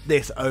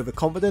 This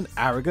overconfident,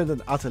 arrogant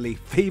and utterly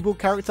feeble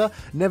character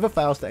never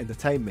fails to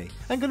entertain me,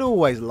 and can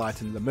always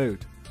lighten the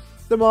mood.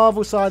 The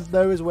Marvel side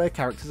though is where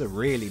characters are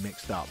really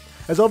mixed up,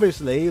 as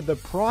obviously the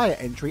prior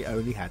entry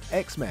only had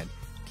X-Men.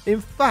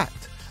 In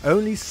fact,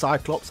 only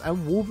Cyclops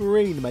and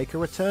Wolverine make a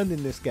return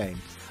in this game,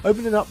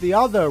 opening up the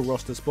other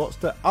roster spots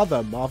to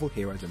other Marvel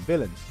heroes and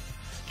villains.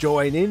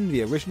 Joining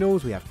the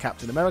originals we have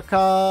Captain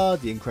America,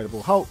 the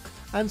Incredible Hulk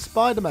and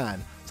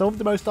Spider-Man, some of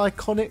the most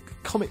iconic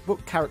comic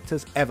book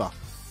characters ever.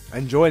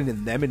 And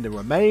joining them in the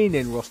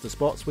remaining roster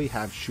spots we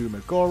have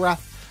Shuma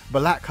Gorath,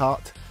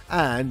 Blackheart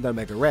and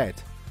Omega Red,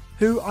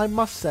 who I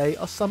must say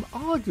are some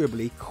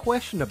arguably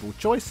questionable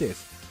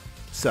choices.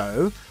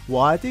 So,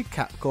 why did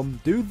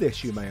Capcom do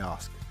this, you may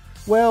ask?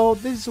 Well,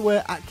 this is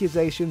where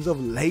accusations of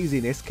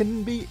laziness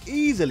can be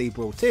easily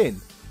brought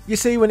in. You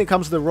see, when it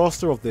comes to the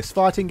roster of this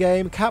fighting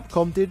game,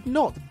 Capcom did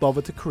not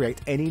bother to create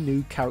any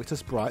new character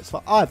sprites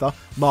for either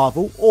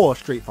Marvel or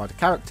Street Fighter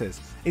characters.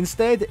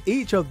 Instead,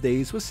 each of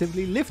these was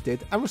simply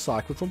lifted and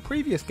recycled from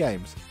previous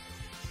games.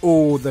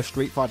 All the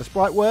Street Fighter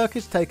sprite work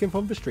is taken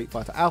from the Street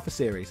Fighter Alpha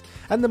series,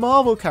 and the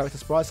Marvel character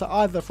sprites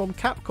are either from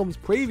Capcom's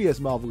previous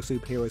Marvel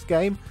Superheroes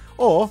game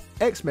or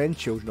X-Men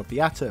Children of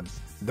the Atom.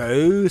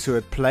 Those who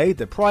had played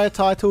the prior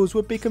titles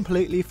would be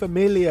completely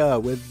familiar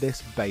with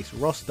this base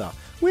roster,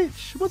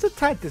 which was a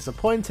tad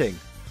disappointing.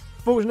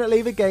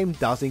 Fortunately, the game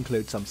does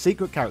include some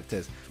secret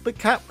characters, but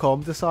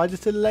Capcom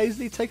decided to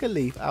lazily take a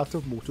leaf out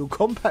of Mortal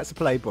Kombat's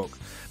playbook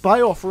by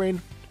offering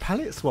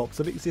palette swaps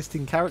of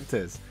existing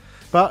characters,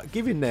 but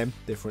giving them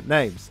different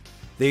names.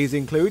 These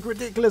include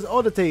ridiculous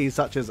oddities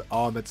such as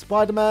Armoured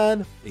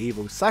Spider-Man,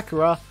 Evil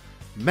Sakura,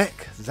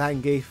 Mech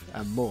Zangief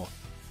and more.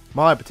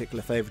 My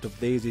particular favourite of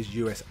these is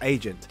US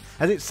Agent,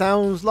 as it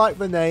sounds like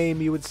the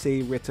name you would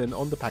see written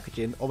on the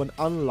packaging of an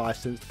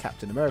unlicensed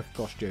Captain America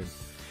costume,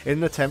 in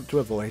an attempt to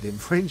avoid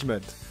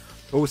infringement.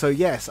 Also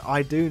yes,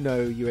 I do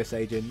know US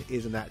Agent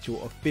is an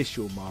actual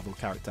official Marvel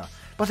character,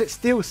 but it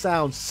still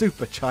sounds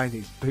super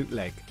Chinese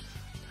bootleg.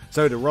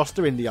 So the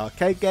roster in the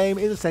arcade game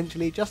is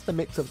essentially just a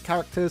mix of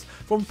characters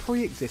from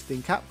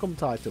pre-existing Capcom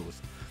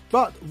titles.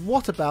 But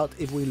what about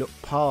if we look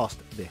past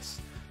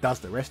this? Does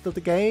the rest of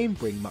the game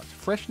bring much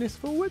freshness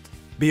forward?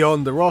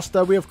 Beyond the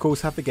roster, we of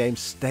course have the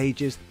game's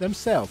stages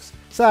themselves.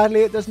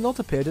 Sadly, it does not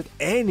appear that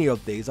any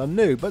of these are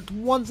new, but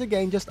once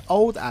again just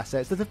old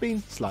assets that have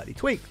been slightly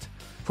tweaked.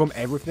 From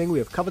everything we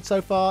have covered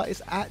so far,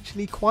 it's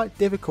actually quite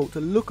difficult to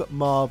look at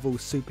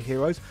Marvel's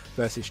Superheroes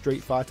vs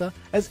Street Fighter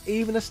as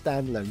even a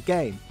standalone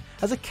game,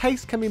 as a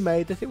case can be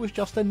made that it was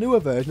just a newer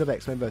version of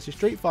X-Men vs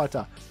Street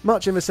Fighter,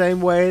 much in the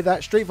same way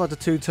that Street Fighter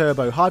 2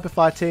 Turbo Hyper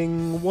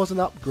Fighting was an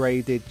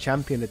upgraded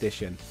Champion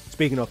Edition.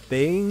 Speaking of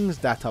things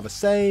that are the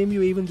same,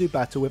 you even do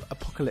battle with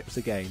Apocalypse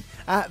again,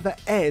 at the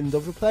end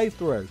of the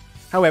playthrough.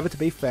 However, to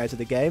be fair to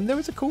the game, there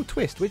is a cool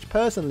twist which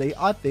personally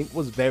I think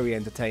was very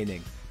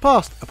entertaining.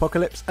 Past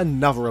Apocalypse,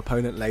 another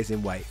opponent lays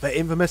in wait, the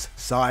infamous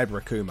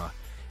Cyber Akuma.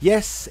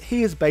 Yes,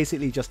 he is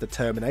basically just a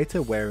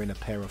Terminator wearing a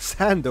pair of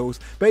sandals,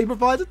 but he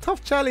provides a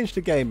tough challenge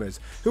to gamers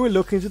who are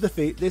looking to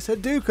defeat this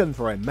Hadouken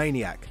throwing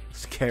maniac.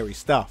 Scary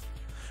stuff.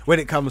 When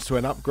it comes to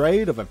an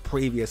upgrade of a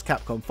previous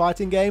Capcom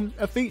fighting game,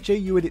 a feature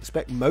you would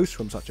expect most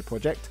from such a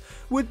project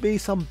would be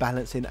some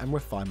balancing and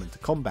refinement to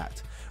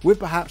combat, with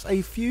perhaps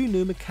a few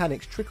new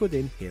mechanics trickled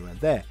in here and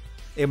there.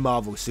 In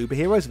Marvel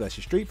Superheroes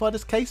vs Street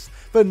Fighter's case,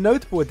 the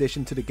notable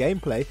addition to the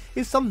gameplay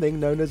is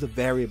something known as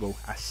variable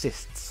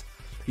assists.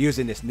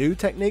 Using this new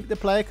technique, the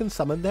player can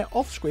summon their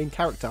off-screen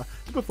character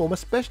to perform a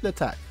special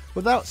attack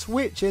without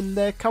switching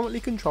their currently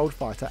controlled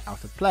fighter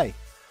out of play.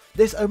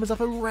 This opens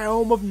up a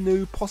realm of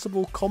new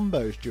possible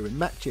combos during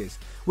matches,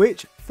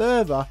 which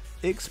further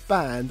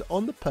expand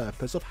on the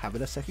purpose of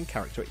having a second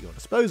character at your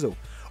disposal.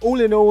 All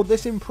in all,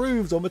 this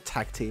improves on the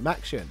tag team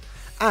action,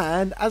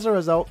 and as a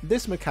result,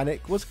 this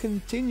mechanic was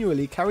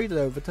continually carried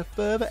over to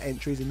further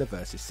entries in the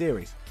Versus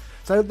series.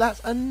 So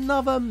that's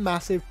another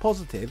massive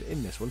positive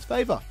in this one's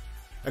favour.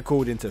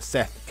 According to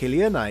Seth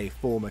Killian, a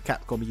former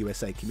Capcom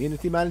USA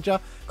community manager,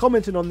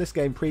 commenting on this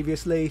game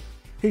previously,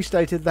 he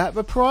stated that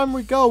the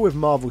primary goal with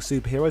Marvel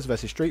Superheroes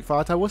vs Street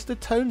Fighter was to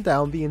tone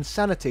down the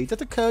insanity that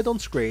occurred on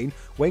screen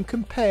when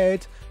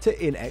compared to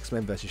in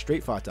X-Men vs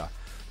Street Fighter.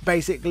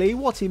 Basically,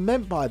 what he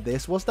meant by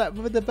this was that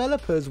the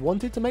developers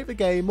wanted to make the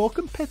game more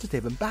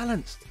competitive and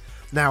balanced.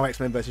 Now,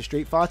 X-Men vs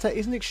Street Fighter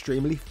is an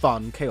extremely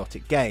fun,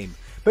 chaotic game,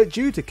 but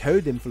due to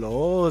coding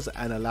flaws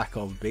and a lack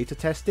of beta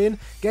testing,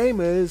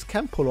 gamers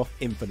can pull off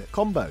infinite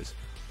combos.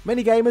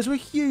 Many gamers were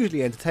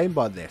hugely entertained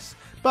by this,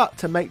 but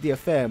to make the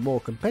affair more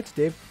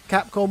competitive,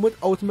 Capcom would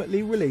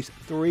ultimately release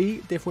 3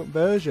 different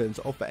versions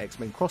of the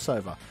X-Men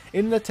crossover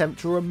in an attempt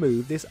to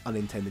remove this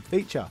unintended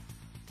feature.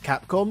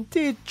 Capcom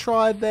did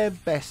try their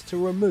best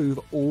to remove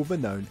all the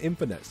known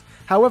infinites,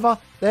 however,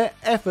 their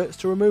efforts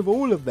to remove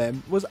all of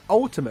them was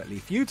ultimately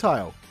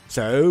futile.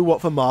 So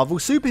what for Marvel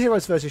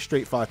Superheroes vs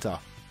Street Fighter?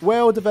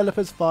 Well,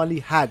 developers finally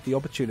had the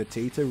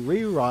opportunity to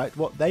rewrite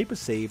what they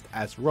perceived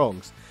as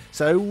wrongs,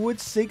 so would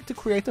seek to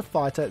create a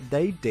fighter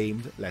they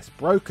deemed less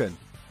broken.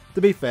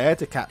 To be fair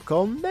to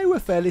Capcom, they were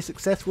fairly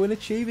successful in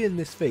achieving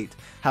this feat.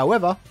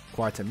 However,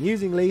 quite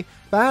amusingly,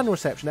 fan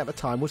reception at the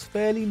time was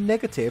fairly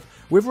negative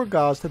with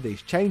regards to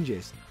these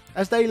changes,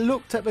 as they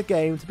looked at the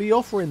game to be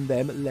offering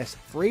them less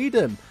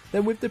freedom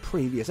than with the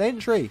previous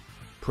entry.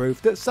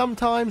 Proof that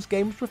sometimes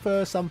games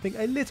prefer something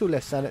a little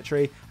less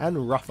sanitary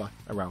and rougher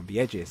around the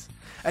edges.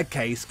 A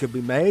case could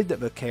be made that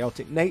the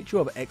chaotic nature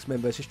of X-Men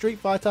vs Street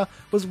Fighter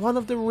was one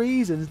of the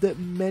reasons that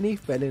many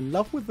fell in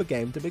love with the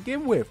game to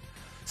begin with.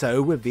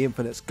 So with the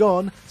infinites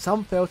gone,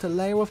 some felt a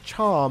layer of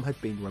charm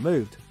had been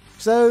removed.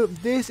 So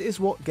this is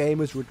what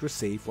gamers would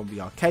receive from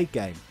the arcade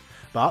game.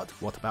 But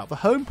what about the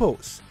home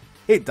ports?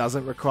 It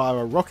doesn't require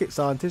a rocket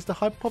scientist to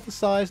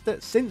hypothesize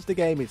that since the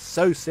game is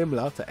so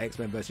similar to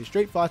X-Men vs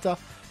Street Fighter,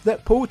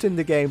 that porting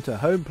the game to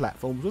home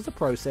platforms was a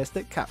process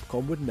that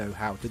Capcom would know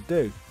how to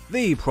do.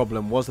 The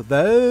problem was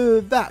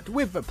though that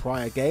with the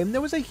prior game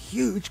there was a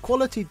huge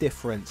quality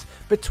difference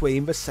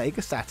between the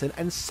Sega Saturn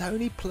and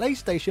Sony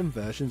PlayStation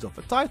versions of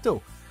the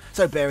title.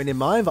 So bearing in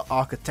mind the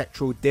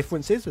architectural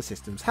differences the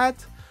systems had,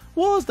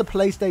 was the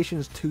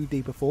PlayStation's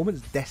 2D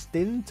performance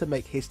destined to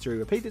make history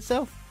repeat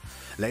itself?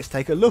 Let's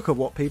take a look at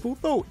what people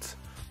thought.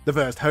 The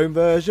first home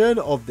version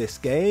of this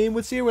game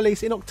would see a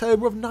release in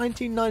October of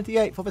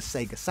 1998 for the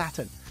Sega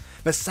Saturn.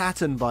 The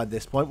Saturn by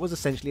this point was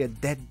essentially a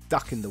dead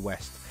duck in the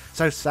West,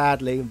 so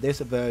sadly this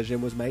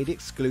version was made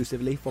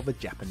exclusively for the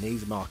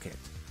Japanese market.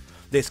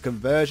 This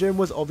conversion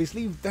was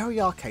obviously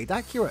very arcade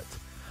accurate.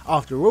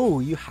 After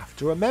all, you have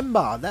to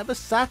remember that the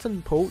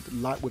Saturn port,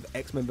 like with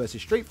X-Men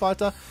vs Street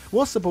Fighter,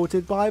 was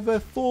supported by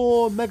the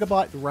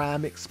 4MB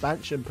RAM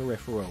expansion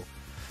peripheral.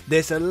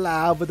 This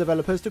allowed the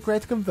developers to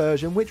create a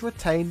conversion which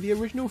retained the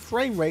original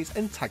frame rates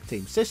and tag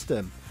team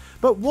system.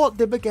 But what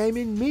did the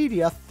gaming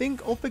media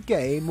think of the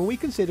game when we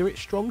consider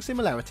its strong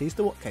similarities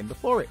to what came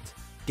before it?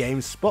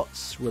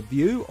 GameSpot's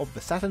review of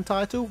the Saturn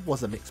title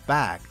was a mixed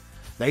bag.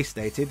 They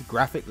stated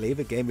graphically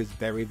the game is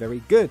very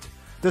good,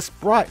 the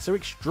sprites are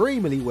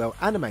extremely well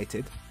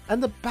animated,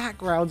 and the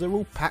backgrounds are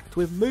all packed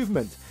with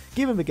movement,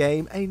 giving the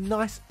game a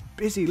nice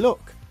busy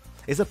look.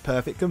 It's a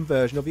perfect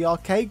conversion of the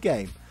arcade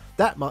game,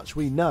 that much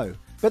we know,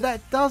 but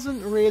that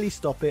doesn't really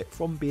stop it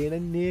from being a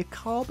near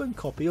carbon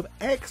copy of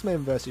X-Men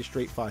vs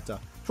Street Fighter.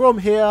 From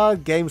here,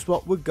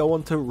 GameSpot would go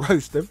on to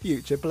roast the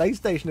future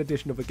PlayStation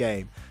edition of the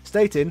game,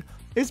 stating,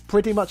 "It's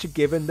pretty much a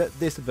given that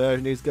this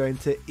version is going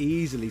to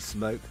easily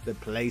smoke the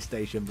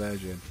PlayStation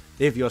version.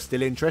 If you're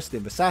still interested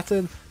in the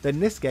Saturn, then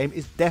this game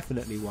is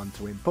definitely one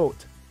to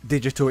import."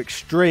 Digital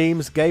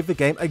Extremes gave the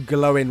game a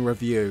glowing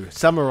review,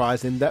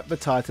 summarising that the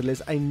title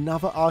is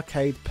another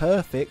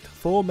arcade-perfect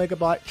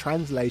 4MB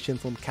translation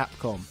from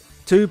Capcom.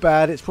 Too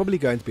bad it's probably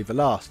going to be the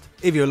last.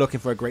 If you're looking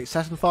for a great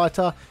Saturn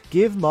fighter,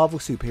 give Marvel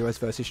Superheroes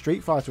vs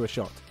Street Fighter a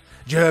shot.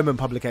 German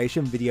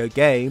publication Video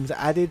Games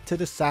added to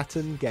the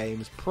Saturn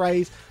game's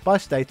praise by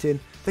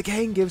stating, "The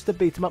game gives the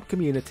beat-em-up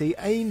community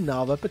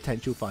another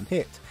potential fun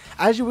hit.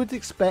 As you would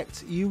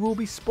expect, you will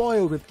be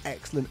spoiled with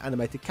excellent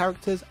animated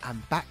characters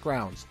and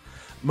backgrounds."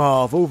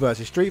 Marvel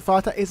vs Street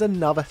Fighter is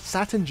another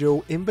Saturn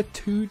jewel in the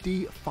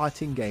 2D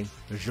fighting game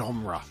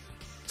genre.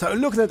 So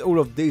looking at all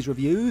of these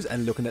reviews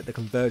and looking at the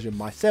conversion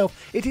myself,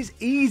 it is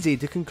easy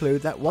to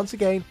conclude that once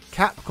again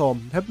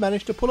Capcom have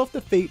managed to pull off the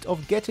feat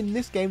of getting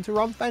this game to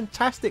run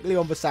fantastically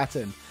on the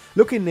Saturn,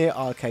 looking near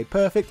arcade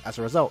perfect as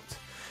a result.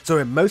 So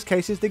in most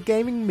cases the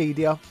gaming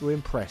media were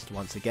impressed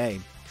once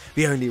again.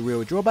 The only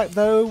real drawback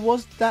though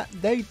was that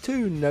they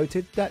too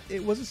noted that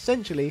it was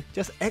essentially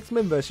just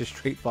X-Men vs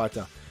Street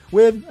Fighter,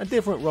 with a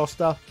different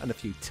roster and a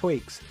few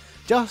tweaks,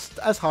 just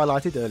as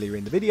highlighted earlier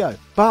in the video.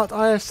 But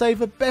I have saved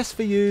the best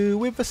for you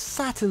with the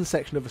Saturn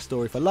section of the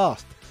story for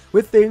last,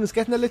 with things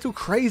getting a little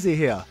crazy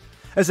here.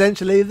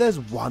 Essentially, there's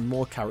one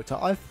more character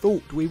I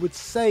thought we would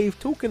save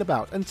talking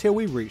about until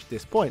we reach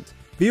this point.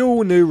 The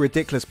all-new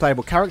ridiculous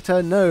playable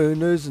character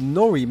known as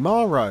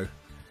Norimaro.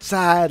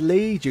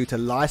 Sadly, due to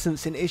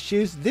licensing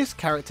issues, this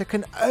character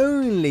can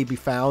only be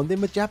found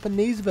in the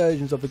Japanese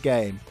versions of the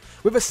game,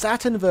 with the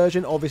Saturn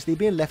version obviously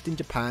being left in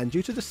Japan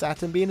due to the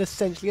Saturn being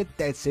essentially a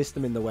dead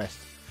system in the West.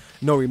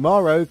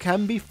 Norimaro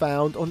can be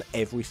found on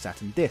every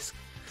Saturn disc.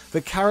 The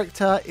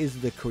character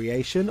is the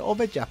creation of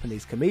a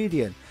Japanese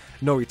comedian,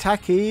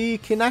 Noritake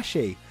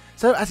Kinashi,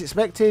 so as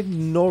expected,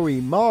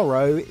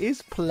 Norimaro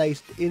is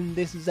placed in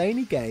this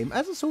zany game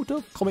as a sort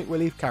of comic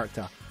relief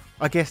character.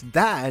 I guess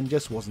Dan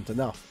just wasn't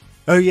enough.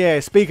 Oh yeah,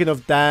 speaking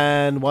of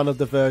Dan, one of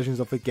the versions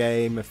of the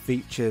game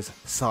features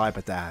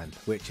Cyber Dan,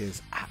 which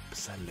is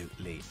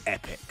absolutely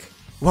epic.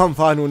 One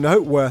final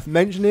note worth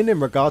mentioning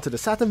in regard to the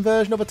Saturn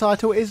version of the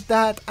title is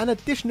that an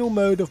additional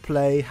mode of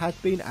play had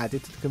been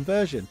added to the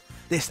conversion.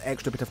 This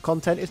extra bit of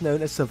content is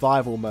known as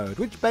Survival Mode,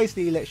 which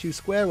basically lets you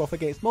square off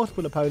against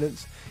multiple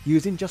opponents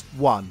using just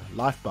one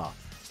life bar.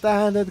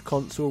 Standard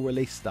console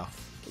release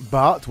stuff.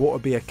 But what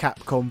would be a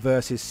Capcom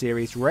vs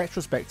Series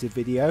retrospective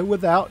video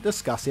without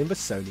discussing the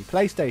Sony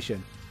PlayStation?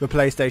 The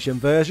PlayStation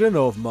version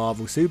of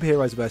Marvel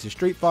Superheroes vs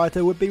Street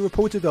Fighter would be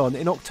reported on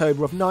in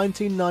October of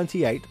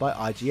 1998 by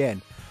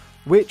IGN,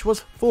 which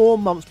was 4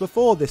 months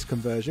before this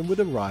conversion would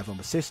arrive on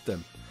the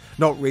system,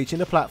 not reaching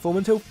the platform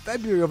until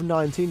February of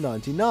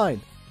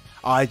 1999.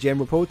 IGN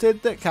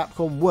reported that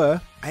Capcom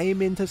were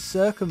aiming to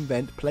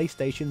circumvent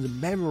PlayStation's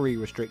memory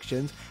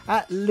restrictions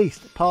at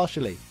least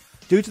partially,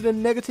 due to the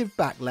negative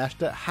backlash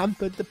that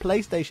hampered the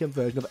PlayStation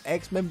version of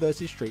X-Men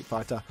vs Street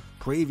Fighter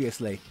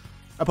previously.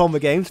 Upon the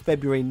game's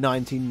February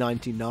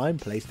 1999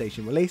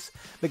 PlayStation release,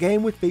 the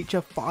game would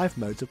feature 5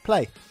 modes of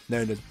play,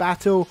 known as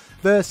Battle,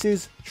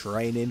 Versus,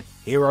 Training,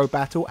 Hero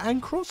Battle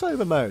and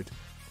Crossover Mode.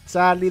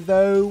 Sadly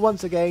though,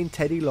 once again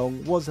Teddy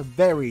Long was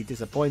very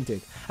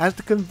disappointed, as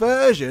the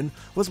conversion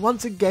was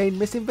once again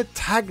missing the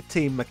tag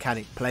team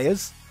mechanic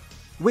players,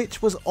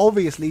 which was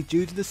obviously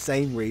due to the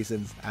same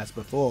reasons as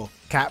before.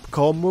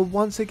 Capcom were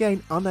once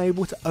again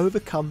unable to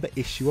overcome the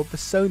issue of the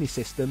Sony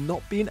system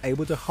not being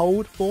able to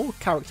hold 4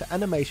 character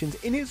animations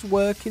in its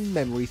working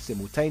memory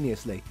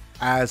simultaneously.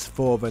 As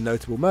for the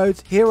notable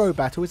modes, Hero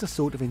Battle is a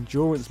sort of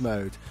endurance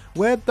mode,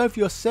 where both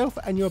yourself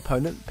and your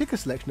opponent pick a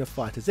selection of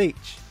fighters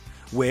each,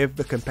 with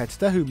the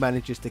competitor who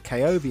manages to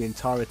KO the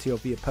entirety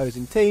of the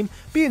opposing team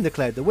being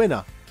declared the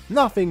winner.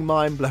 Nothing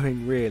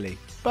mind-blowing really,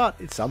 but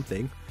it's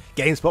something.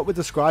 GameSpot would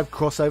describe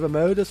crossover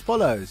mode as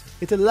follows.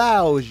 It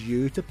allows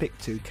you to pick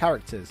 2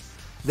 characters.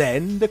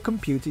 Then the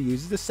computer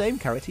uses the same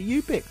character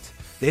you picked.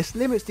 This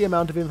limits the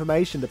amount of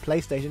information the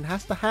PlayStation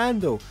has to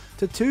handle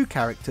to 2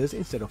 characters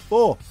instead of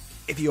 4.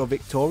 If you are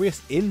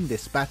victorious in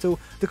this battle,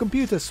 the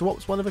computer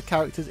swaps one of the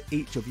characters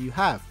each of you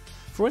have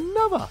for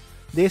another.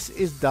 This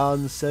is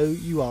done so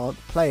you aren't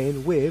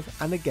playing with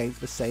and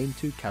against the same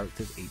 2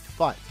 characters each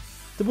fight.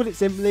 To put it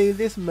simply,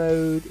 this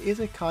mode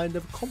is a kind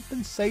of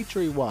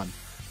compensatory one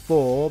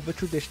for the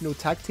traditional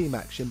tag team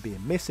action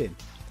being missing.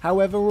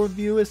 However,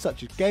 reviewers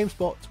such as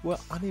GameSpot were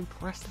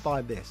unimpressed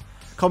by this,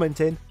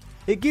 commenting,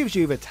 "It gives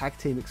you the tag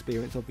team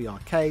experience of the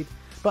arcade,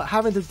 but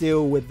having to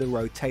deal with the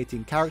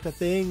rotating character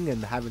thing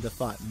and having to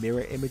fight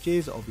mirror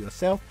images of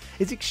yourself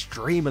is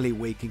extremely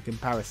weak in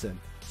comparison."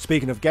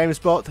 Speaking of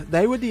GameSpot,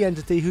 they were the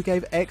entity who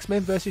gave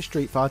X-Men vs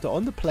Street Fighter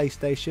on the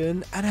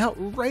PlayStation an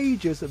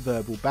outrageous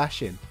verbal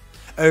bashing.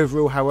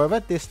 Overall, however,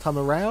 this time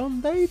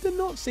around, they did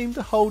not seem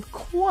to hold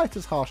quite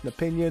as harsh an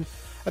opinion,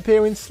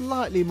 appearing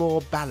slightly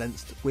more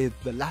balanced with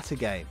the latter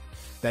game.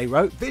 They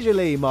wrote,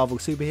 "Visually, Marvel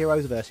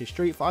Superheroes vs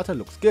Street Fighter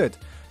looks good,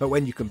 but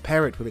when you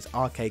compare it with its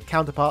arcade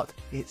counterpart,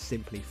 it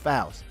simply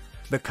fails.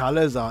 The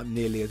colours aren't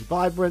nearly as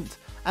vibrant,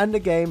 and the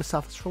game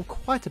suffers from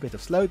quite a bit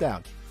of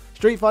slowdown.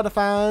 Street Fighter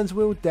fans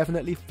will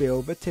definitely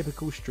feel the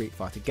typical Street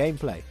Fighter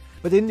gameplay,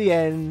 but in the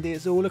end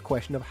it's all a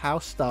question of how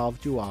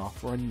starved you are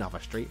for another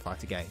Street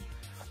Fighter game.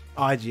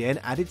 IGN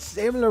added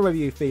similar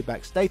review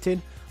feedback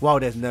stating, while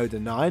there's no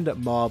denying that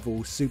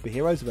Marvel's Super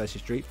Heroes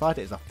vs Street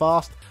Fighter is a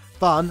fast,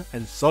 fun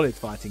and solid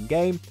fighting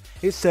game,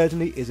 it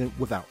certainly isn't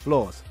without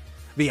flaws.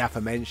 The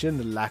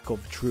aforementioned lack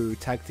of true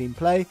tag team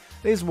play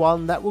is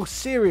one that will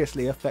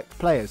seriously affect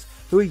players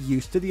who are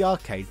used to the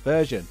arcade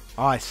version.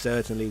 I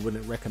certainly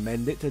wouldn't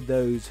recommend it to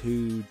those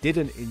who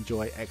didn't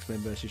enjoy X-Men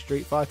vs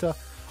Street Fighter,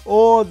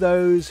 or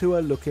those who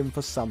are looking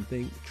for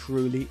something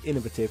truly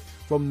innovative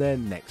from their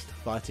next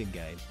fighting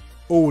game.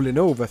 All in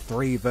all, the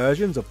three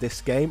versions of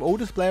this game all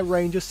display a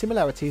range of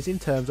similarities in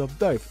terms of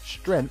both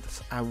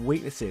strengths and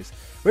weaknesses,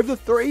 with the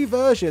three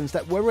versions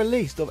that were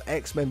released of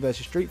X-Men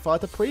vs Street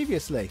Fighter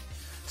previously.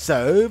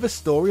 So the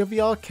story of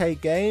the arcade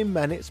game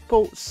and its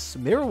ports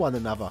mirror one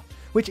another,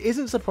 which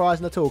isn't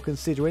surprising at all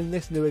considering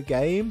this newer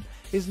game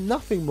is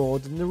nothing more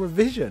than a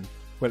revision,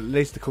 well at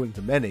least according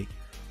to many.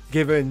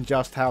 Given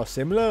just how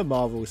similar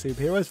Marvel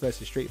Super Heroes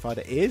vs Street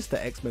Fighter is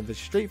to X-Men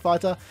vs Street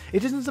Fighter,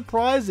 it isn't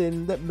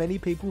surprising that many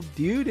people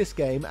view this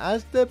game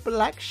as the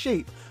black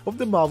sheep of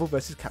the Marvel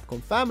vs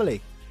Capcom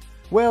family.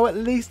 Well, at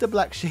least the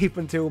black sheep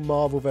until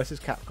Marvel vs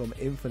Capcom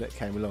Infinite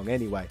came along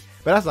anyway,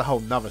 but that's a whole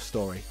nother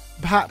story.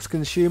 Perhaps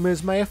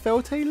consumers may have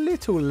felt a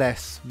little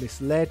less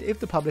misled if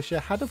the publisher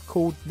had have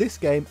called this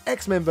game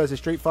X-Men vs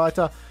Street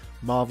Fighter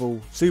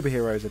Marvel Super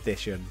Heroes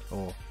Edition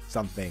or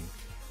something,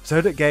 so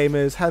that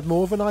gamers had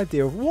more of an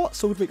idea of what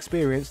sort of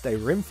experience they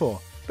were in for.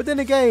 But then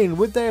again,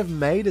 would they have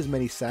made as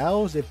many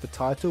sales if the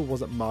title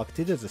wasn't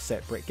marketed as a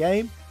separate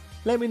game?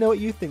 Let me know what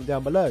you think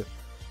down below.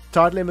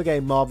 Titling the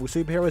game Marvel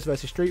Super Heroes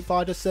vs Street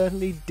Fighter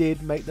certainly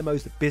did make the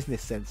most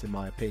business sense in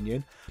my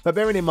opinion, but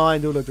bearing in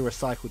mind all of the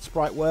recycled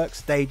sprite work,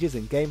 stages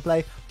and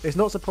gameplay, it's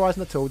not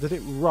surprising at all that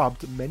it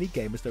rubbed many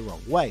gamers the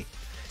wrong way.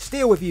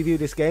 Still, if you view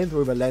this game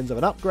through the lens of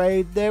an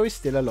upgrade, there is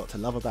still a lot to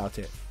love about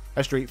it.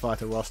 A Street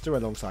Fighter roster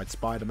alongside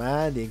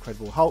Spider-Man, the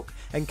Incredible Hulk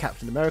and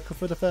Captain America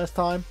for the first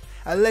time,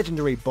 a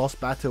legendary boss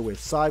battle with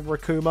Cyber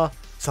Akuma,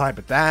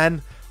 Cyber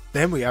Dan,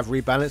 then we have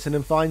rebalancing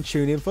and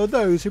fine-tuning for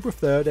those who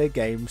prefer their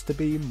games to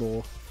be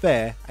more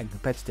fair and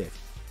competitive.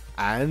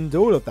 And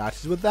all of that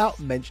is without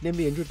mentioning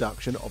the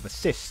introduction of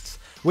assists,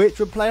 which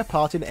would play a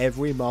part in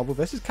every Marvel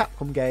vs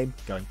Capcom game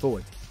going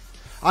forward.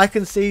 I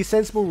can see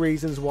sensible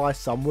reasons why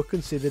some would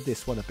consider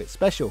this one a bit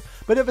special,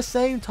 but at the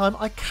same time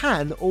I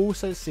can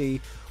also see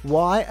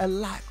why a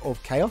lack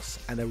of chaos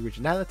and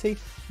originality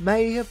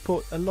may have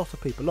put a lot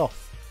of people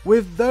off,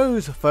 with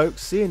those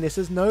folks seeing this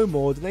as no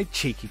more than a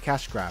cheeky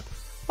cash grab.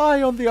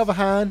 I, on the other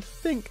hand,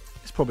 think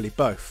it's probably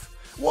both.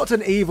 What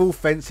an evil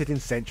fence-sitting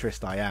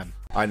centrist I am.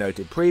 I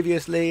noted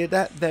previously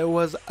that there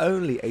was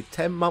only a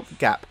 10-month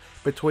gap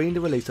between the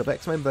release of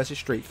X-Men vs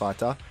Street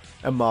Fighter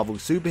and Marvel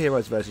Super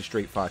Heroes vs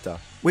Street Fighter,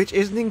 which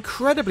is an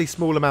incredibly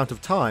small amount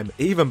of time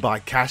even by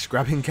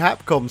cash-grabbing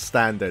Capcom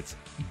standards.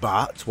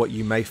 But what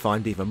you may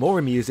find even more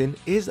amusing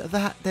is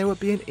that there would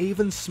be an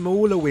even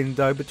smaller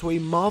window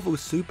between Marvel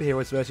Super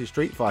Heroes vs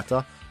Street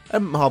Fighter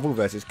and Marvel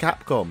vs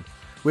Capcom,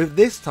 with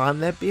this time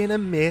there being a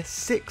mere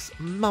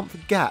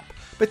 6-month gap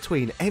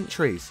between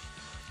entries,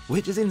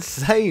 which is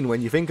insane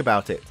when you think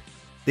about it.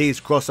 These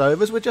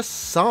crossovers were just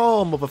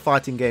some of the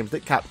fighting games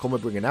that Capcom were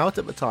bringing out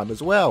at the time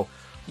as well,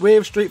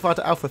 with Street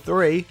Fighter Alpha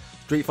 3,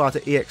 Street Fighter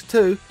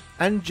EX2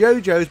 and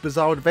JoJo's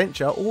Bizarre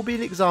Adventure all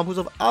being examples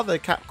of other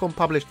Capcom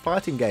published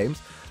fighting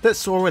games that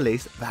saw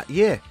release that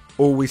year.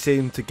 All we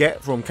seem to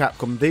get from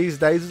Capcom these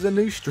days is a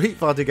new Street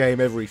Fighter game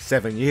every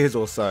 7 years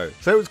or so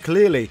it was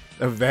clearly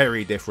a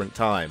very different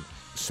time.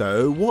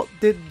 So what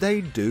did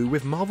they do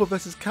with Marvel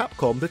vs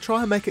Capcom to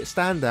try and make it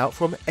stand out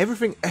from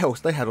everything else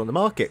they had on the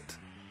market?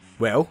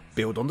 Well,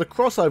 build on the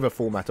crossover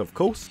format of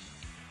course.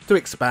 To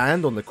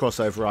expand on the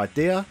crossover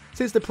idea,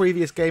 since the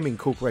previous game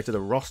incorporated a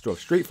roster of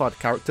Street Fighter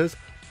characters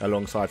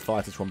alongside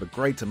fighters from the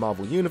greater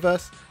Marvel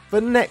universe, the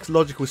next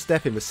logical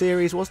step in the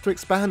series was to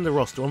expand the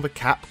roster on the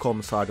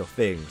Capcom side of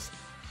things.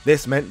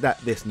 This meant that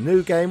this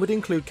new game would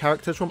include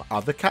characters from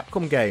other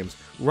Capcom games,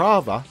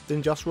 rather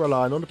than just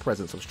relying on the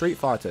presence of Street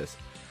Fighters.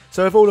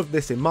 So with all of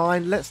this in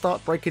mind, let's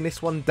start breaking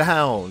this one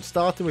down,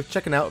 starting with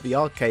checking out the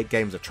arcade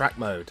game's attract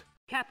mode.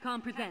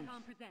 Capcom presents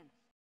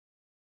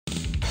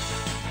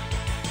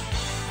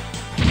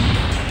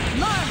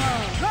Marvel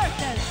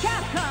vs.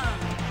 Capcom!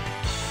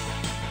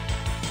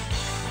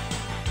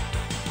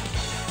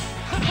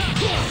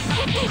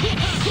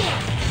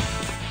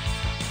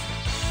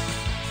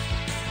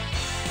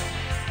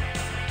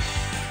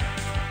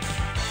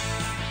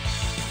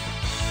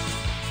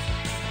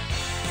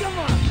 Come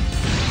on!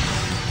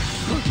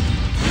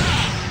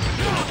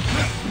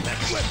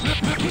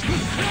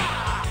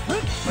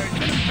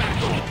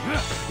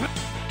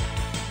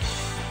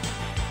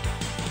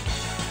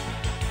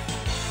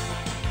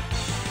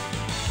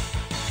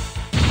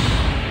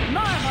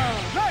 Marvel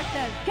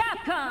vs.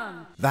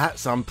 Capcom!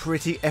 That's some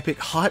pretty epic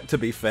hype to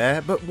be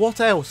fair, but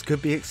what else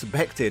could be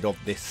expected of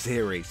this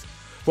series?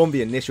 From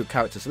the initial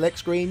character select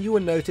screen, you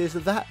will notice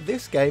that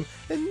this game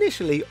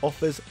initially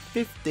offers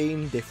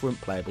 15 different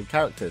playable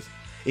characters,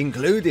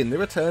 including the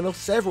return of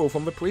several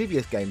from the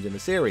previous games in the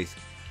series.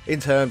 In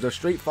terms of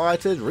Street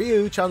Fighters,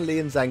 Ryu, Chun-Li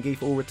and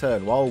Zangief all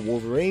return, while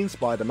Wolverine,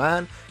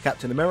 Spider-Man,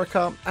 Captain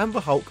America and the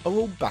Hulk are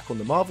all back on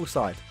the Marvel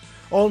side.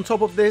 On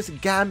top of this,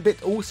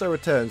 Gambit also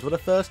returns for the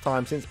first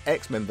time since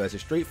X-Men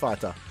vs Street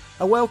Fighter,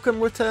 a welcome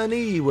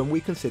returnee when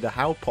we consider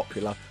how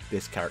popular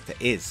this character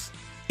is.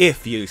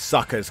 If you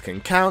suckers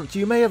can count,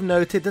 you may have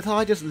noted that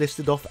I just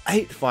listed off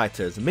 8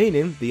 fighters,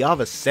 meaning the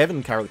other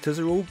 7 characters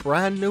are all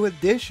brand new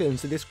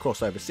additions to this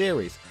crossover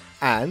series,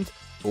 and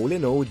all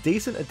in all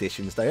decent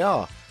additions they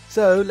are.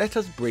 So let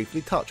us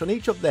briefly touch on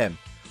each of them.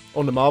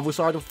 On the Marvel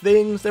side of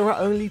things, there are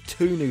only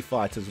 2 new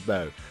fighters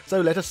though, so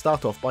let us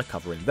start off by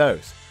covering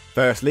those.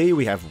 Firstly,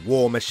 we have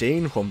War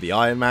Machine from the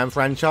Iron Man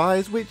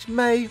franchise, which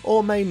may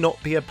or may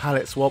not be a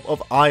palette swap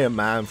of Iron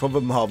Man from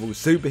the Marvel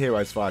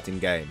superheroes fighting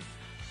game.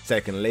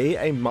 Secondly,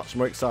 a much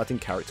more exciting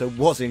character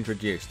was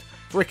introduced,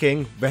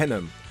 fricking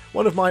Venom,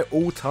 one of my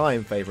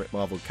all-time favourite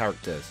Marvel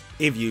characters.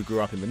 If you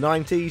grew up in the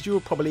 90s, you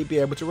will probably be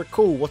able to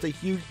recall what a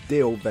huge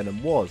deal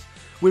Venom was,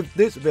 with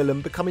this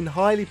villain becoming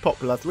highly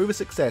popular through the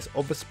success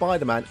of the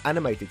Spider-Man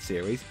animated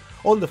series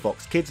on the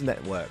Fox Kids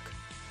network.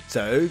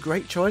 So,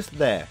 great choice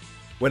there.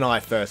 When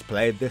I first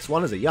played this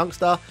one as a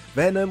youngster,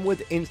 Venom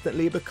would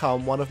instantly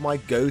become one of my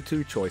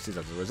go-to choices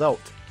as a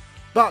result.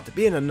 But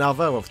being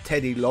another of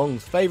Teddy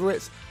Long's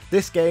favourites,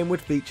 this game would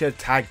feature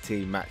tag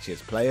team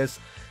matches players,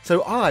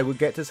 so I would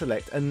get to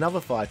select another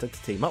fighter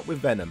to team up with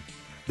Venom.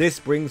 This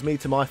brings me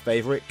to my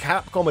favourite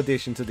Capcom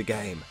addition to the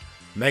game,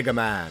 Mega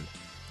Man.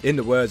 In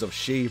the words of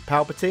She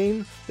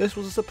Palpatine, this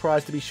was a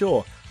surprise to be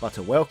sure, but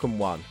a welcome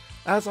one,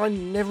 as I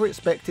never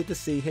expected to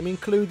see him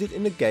included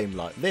in a game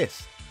like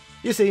this.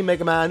 You see,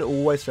 Mega Man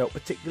always felt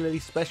particularly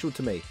special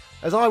to me,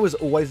 as I was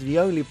always the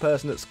only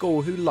person at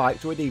school who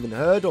liked or had even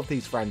heard of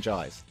these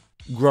franchise.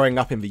 Growing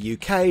up in the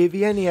UK,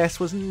 the NES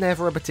was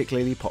never a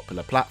particularly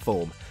popular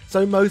platform,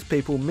 so most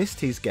people missed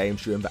his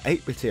games during the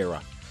 8-bit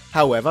era.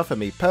 However, for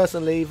me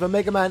personally, the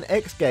Mega Man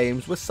X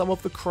games were some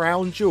of the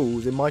crown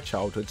jewels in my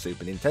childhood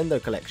Super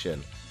Nintendo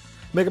collection.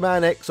 Mega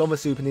Man X on the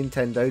Super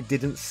Nintendo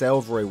didn't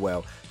sell very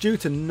well, due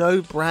to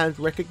no brand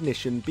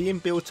recognition being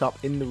built up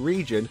in the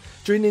region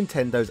during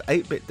Nintendo's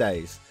 8-bit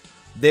days.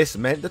 This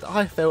meant that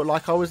I felt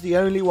like I was the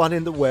only one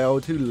in the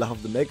world who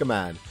loved the Mega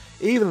Man,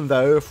 even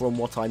though, from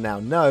what I now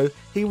know,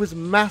 he was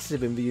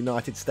massive in the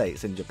United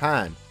States and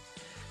Japan.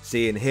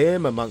 Seeing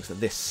him amongst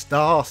this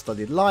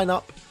star-studded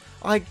lineup,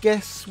 I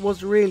guess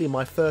was really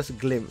my first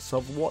glimpse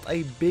of what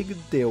a big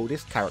deal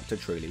this character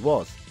truly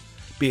was.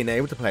 Being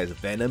able to play as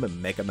Venom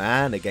and Mega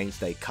Man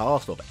against a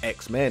cast of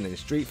X-Men and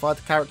Street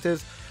Fighter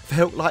characters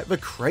felt like the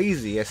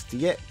craziest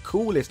yet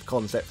coolest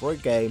concept for a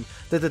game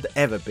that had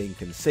ever been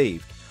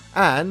conceived.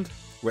 And,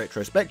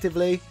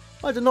 retrospectively,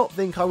 I do not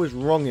think I was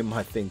wrong in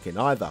my thinking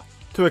either.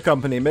 To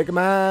accompany Mega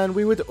Man,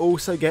 we would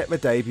also get the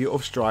debut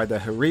of Strider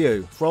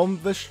Hiryu from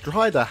the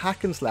Strider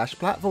hack-and-slash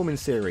platforming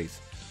series,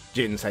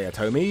 Jin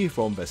Sayatomi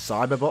from the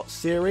Cyberbots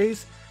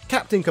series,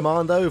 Captain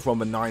Commando from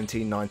the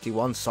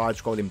 1991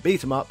 side-scrolling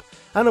beat-em-up,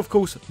 and of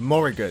course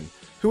Morrigan,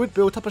 who had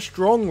built up a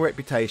strong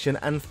reputation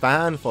and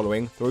fan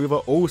following through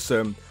the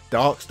awesome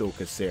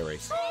Darkstalkers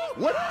series.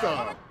 What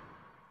the?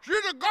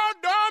 She's a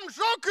goddamn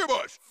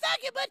succubus!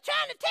 Succubus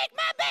trying to take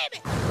my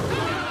baby!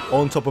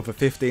 On top of the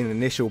 15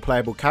 initial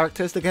playable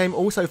characters, the game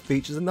also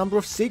features a number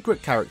of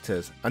secret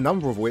characters, a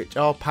number of which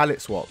are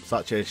palette swaps,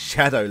 such as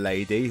Shadow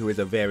Lady, who is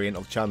a variant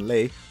of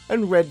Chun-Li,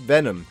 and Red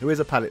Venom, who is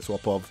a palette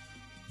swap of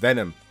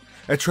Venom,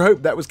 a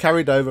trope that was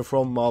carried over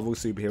from Marvel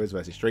Superheroes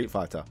vs Street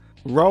Fighter.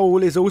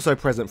 Roll is also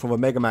present from the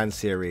Mega Man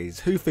series,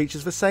 who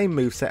features the same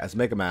moveset as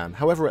Mega Man,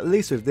 however at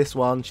least with this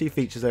one she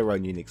features her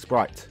own unique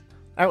sprite.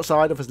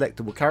 Outside of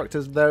selectable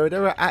characters though,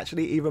 there are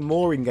actually even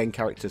more in-game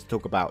characters to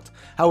talk about,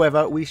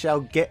 however we shall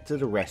get to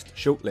the rest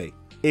shortly.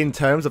 In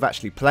terms of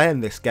actually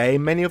playing this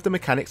game, many of the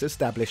mechanics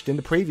established in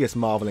the previous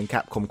Marvel and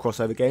Capcom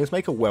crossover games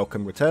make a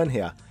welcome return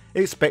here.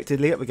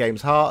 Expectedly at the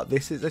game's heart,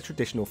 this is a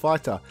traditional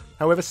fighter,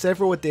 however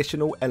several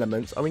additional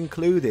elements are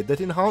included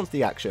that enhance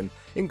the action,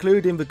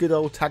 including the good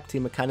old tag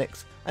team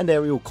mechanics and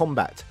aerial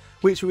combat,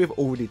 which we have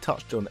already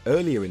touched on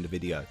earlier in the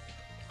video.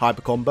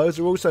 Hyper combos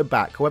are also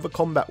back, however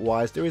combat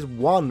wise there is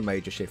one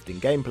major shift in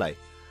gameplay.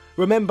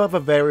 Remember the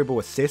variable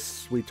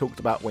assists we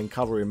talked about when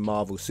covering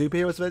Marvel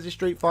Superheroes vs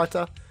Street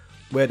Fighter,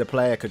 where the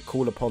player could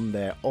call upon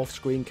their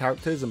off-screen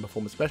characters and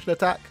perform a special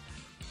attack?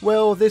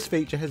 Well, this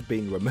feature has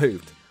been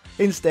removed.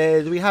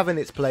 Instead, we have in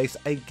its place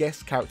a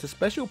guest character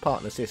special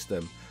partner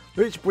system,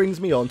 which brings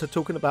me on to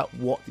talking about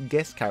what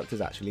guest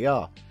characters actually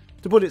are.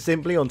 To put it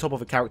simply, on top of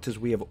the characters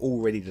we have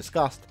already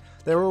discussed,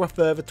 there are a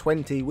further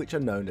 20 which are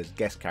known as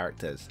guest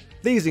characters.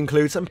 These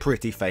include some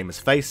pretty famous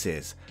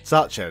faces,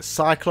 such as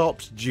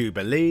Cyclops,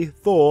 Jubilee,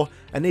 Thor,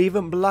 and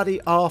even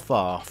bloody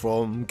Arthur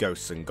from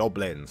Ghosts and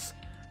Goblins.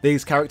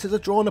 These characters are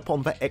drawn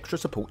upon for extra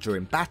support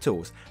during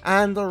battles,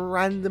 and are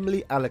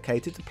randomly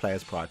allocated to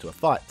players prior to a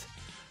fight.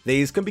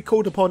 These can be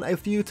called upon a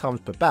few times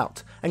per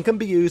bout, and can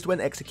be used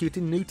when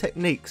executing new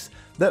techniques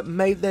that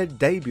made their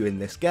debut in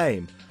this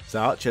game,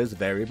 such as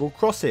variable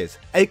crosses,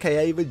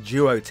 aka the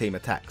duo team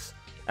attacks,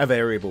 A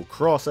variable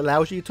cross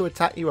allows you to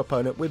attack your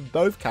opponent with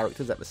both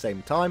characters at the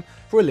same time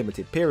for a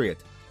limited period,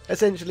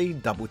 essentially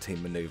double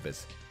team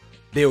maneuvers.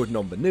 Building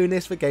on the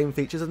newness, the game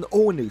features an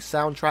all-new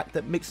soundtrack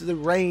that mixes a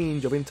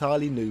range of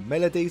entirely new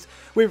melodies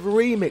with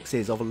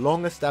remixes of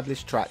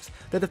long-established tracks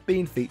that have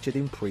been featured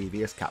in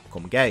previous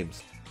Capcom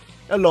games.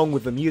 Along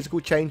with the musical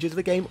changes,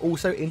 the game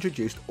also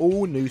introduced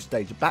all new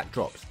stage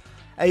backdrops,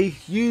 a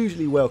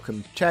hugely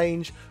welcome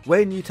change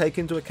when you take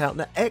into account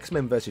that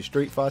X-Men vs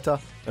Street Fighter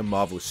and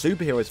Marvel's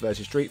Superheroes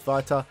vs Street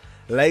Fighter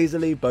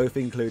lazily both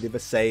included the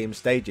same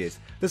stages,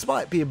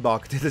 despite being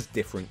marketed as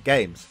different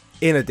games.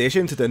 In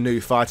addition to the new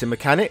fighting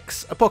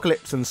mechanics,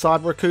 Apocalypse and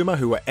Cyber Akuma,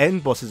 who were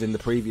end bosses in the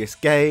previous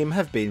game,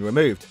 have been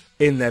removed.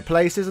 In their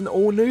place is an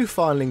all-new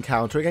final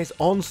encounter against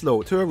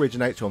Onslaught, who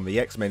originates from the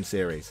X-Men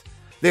series.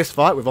 This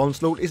fight with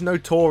Onslaught is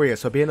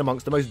notorious for being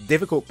amongst the most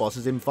difficult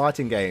bosses in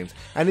fighting games,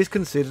 and is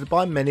considered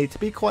by many to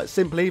be quite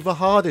simply the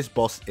hardest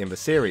boss in the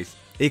series.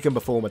 He can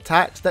perform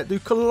attacks that do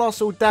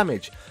colossal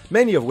damage,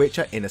 many of which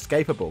are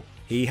inescapable.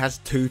 He has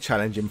two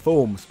challenging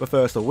forms, the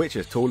first of which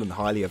is tall and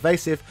highly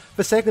evasive,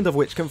 the second of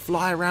which can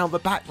fly around the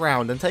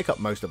background and take up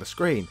most of the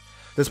screen.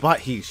 Despite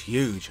his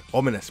huge,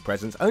 ominous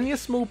presence, only a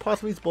small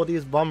part of his body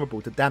is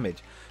vulnerable to damage,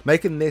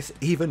 making this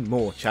even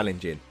more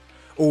challenging.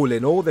 All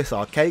in all, this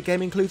arcade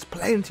game includes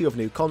plenty of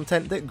new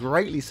content that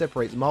greatly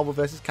separates Marvel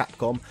vs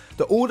Capcom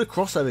to all the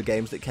crossover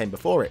games that came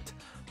before it.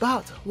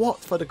 But what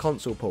for the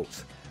console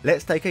ports?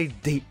 Let's take a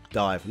deep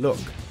dive look.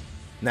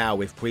 Now,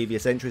 with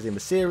previous entries in the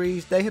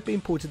series, they have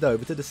been ported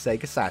over to the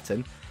Sega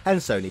Saturn and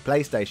Sony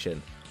PlayStation,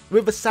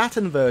 with the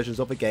Saturn versions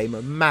of the game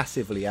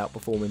massively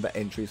outperforming the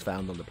entries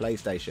found on the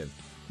PlayStation.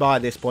 By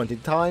this point in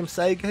time,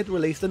 Sega had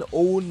released an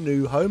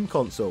all-new home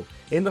console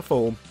in the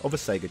form of a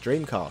Sega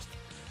Dreamcast.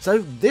 So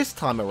this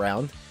time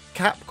around,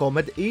 Capcom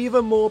had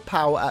even more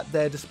power at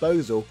their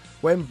disposal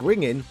when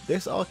bringing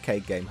this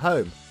arcade game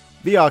home.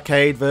 The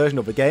arcade version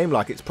of the game,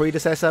 like its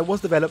predecessor, was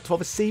developed for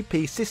the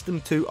CP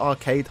System 2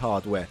 arcade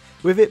hardware,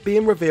 with it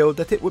being revealed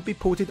that it would be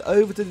ported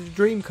over to the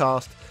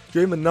Dreamcast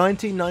during the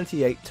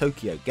 1998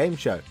 Tokyo Game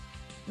Show.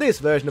 This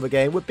version of the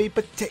game would be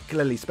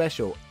particularly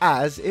special,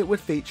 as it would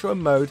feature a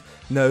mode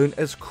known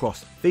as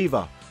Cross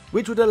Fever,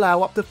 which would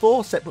allow up to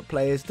 4 separate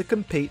players to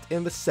compete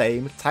in the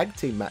same tag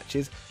team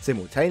matches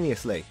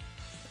simultaneously.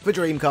 The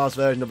Dreamcast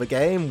version of the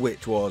game,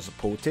 which was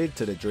ported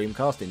to the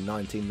Dreamcast in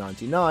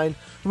 1999,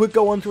 would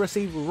go on to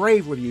receive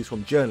rave reviews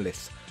from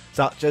journalists,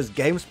 such as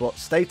GameSpot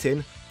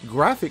stating,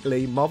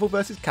 "Graphically, Marvel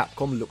vs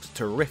Capcom looks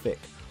terrific,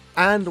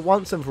 and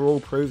once and for all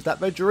proves that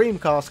the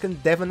Dreamcast can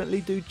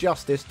definitely do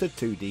justice to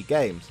 2D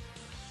games.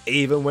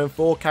 Even when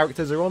 4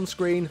 characters are on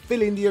screen,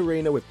 filling the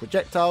arena with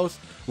projectiles,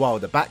 while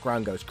the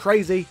background goes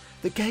crazy,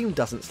 the game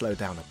doesn't slow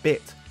down a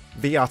bit.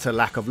 The utter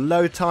lack of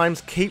load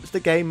times keeps the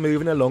game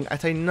moving along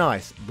at a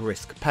nice,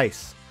 brisk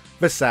pace.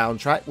 The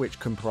soundtrack, which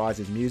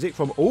comprises music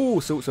from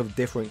all sorts of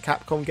different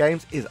Capcom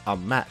games, is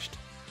unmatched.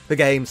 The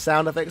game's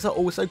sound effects are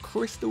also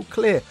crystal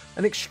clear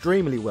and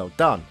extremely well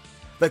done.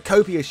 The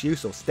copious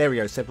use of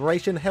stereo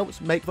separation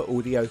helps make the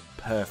audio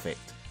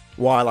perfect.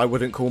 While I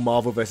wouldn't call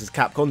Marvel vs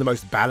Capcom the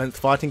most balanced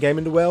fighting game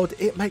in the world,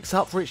 it makes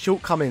up for its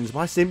shortcomings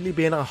by simply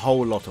being a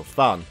whole lot of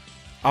fun.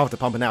 After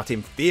pumping out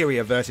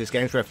inferior versus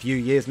games for a few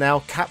years now,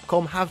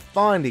 Capcom have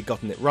finally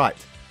gotten it right.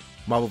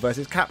 Marvel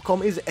vs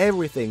Capcom is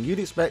everything you'd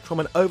expect from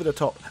an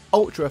over-the-top,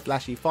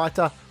 ultra-flashy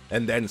fighter,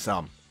 and then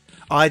some.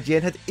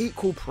 IGN had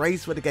equal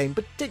praise for the game,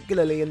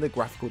 particularly in the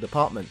graphical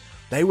department.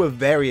 They were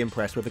very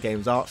impressed with the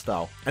game's art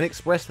style, and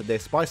expressed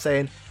this by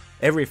saying,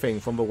 "Everything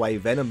from the way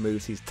Venom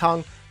moves his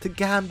tongue to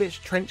Gambit's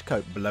trench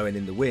coat blowing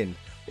in the wind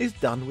is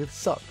done with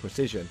such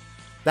precision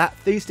that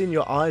feasting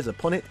your eyes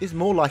upon it is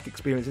more like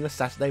experiencing a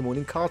Saturday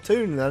morning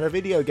cartoon than a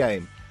video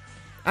game."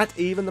 At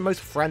even the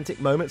most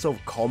frantic moments of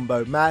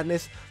combo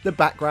madness, the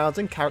backgrounds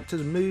and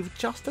characters move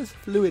just as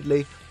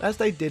fluidly as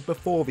they did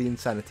before the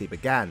insanity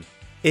began.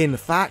 In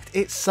fact,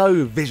 it's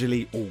so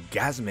visually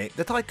orgasmic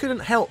that I couldn't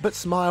help but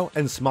smile,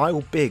 and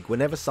smile big,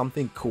 whenever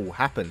something cool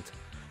happened.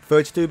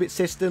 32-bit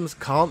systems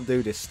can't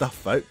do this stuff,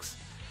 folks.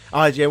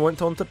 IGN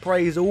went on to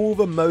praise all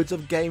the modes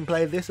of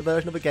gameplay this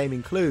version of the game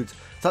includes,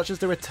 such as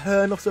the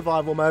return of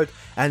survival mode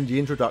and the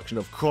introduction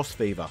of Cross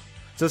Fever.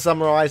 To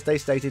summarise, they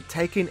stated,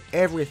 taking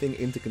everything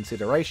into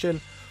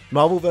consideration,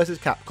 Marvel vs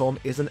Capcom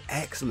is an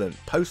excellent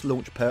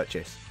post-launch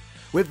purchase.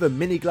 With the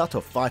mini glut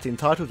of fighting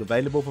titles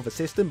available for the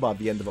system by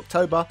the end of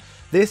October,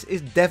 this is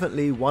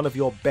definitely one of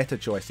your better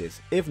choices,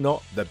 if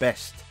not the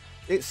best.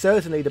 It's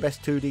certainly the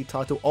best 2D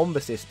title on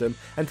the system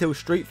until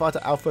Street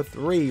Fighter Alpha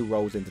 3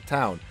 rolls into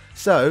town,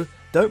 so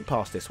don't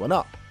pass this one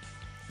up.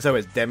 So,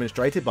 as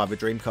demonstrated by the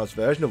Dreamcast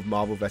version of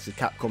Marvel vs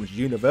Capcom's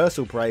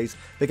universal praise,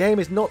 the game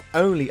is not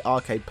only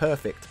arcade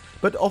perfect,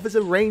 but offers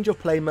a range of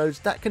play modes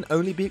that can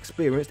only be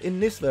experienced in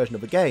this version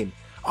of the game,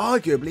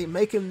 arguably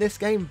making this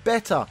game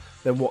better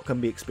than what can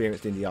be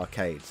experienced in the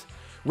arcades,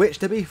 which,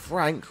 to be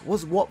frank,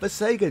 was what the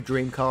Sega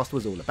Dreamcast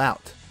was all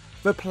about.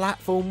 The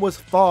platform was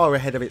far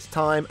ahead of its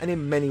time and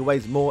in many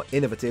ways more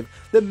innovative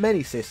than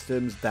many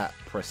systems that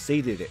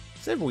preceded it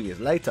several years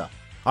later.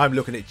 I'm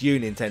looking at you,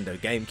 Nintendo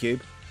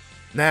GameCube.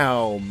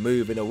 Now,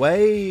 moving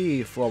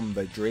away from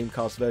the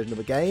Dreamcast version of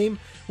a game,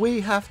 we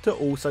have to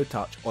also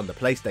touch on the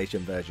PlayStation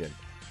version.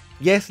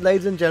 Yes,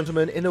 ladies and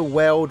gentlemen, in a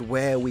world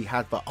where we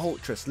had the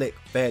ultra slick,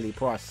 fairly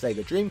priced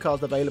Sega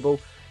Dreamcast available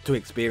to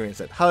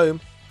experience at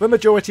home, the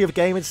majority of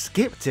gamers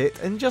skipped it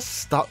and just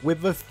stuck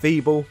with the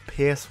feeble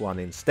PS1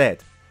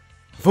 instead.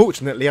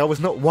 Fortunately, I was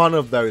not one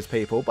of those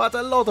people, but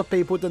a lot of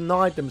people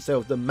denied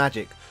themselves the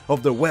magic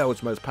of the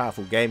world's most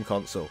powerful game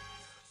console.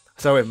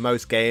 So with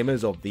most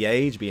gamers of the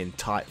age being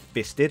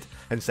tight-fisted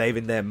and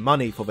saving their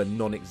money for the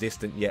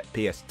non-existent yet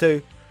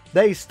PS2,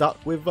 they stuck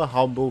with the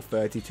humble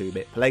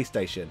 32-bit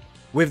PlayStation.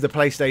 With the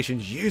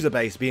PlayStation's user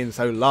base being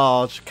so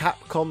large,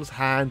 Capcom's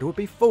hand would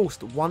be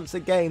forced once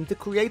again to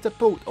create a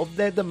port of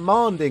their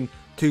demanding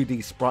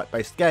 2D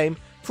sprite-based game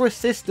for a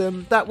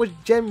system that was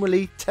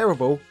generally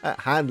terrible at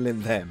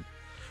handling them.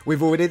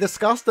 We've already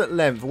discussed at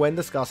length when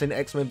discussing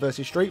X-Men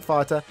vs Street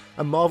Fighter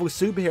and Marvel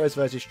Superheroes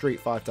vs Street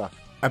Fighter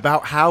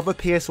about how the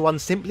PS1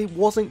 simply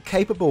wasn't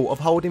capable of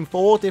holding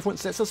 4 different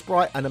sets of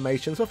sprite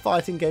animations for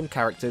fighting game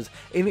characters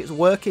in its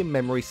working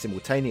memory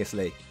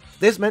simultaneously.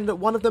 This meant that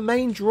one of the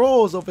main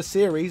draws of the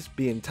series,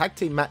 being tag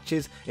team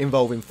matches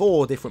involving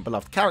 4 different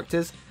beloved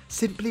characters,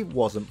 simply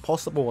wasn't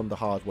possible on the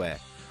hardware.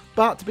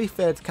 But to be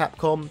fair to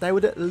Capcom, they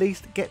would at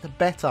least get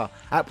better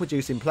at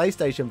producing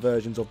PlayStation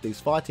versions of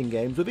these fighting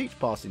games with each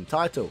passing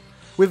title,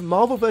 with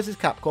Marvel vs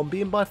Capcom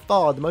being by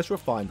far the most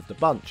refined of the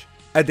bunch.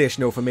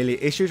 Additional familiar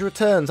issues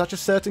return, such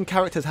as certain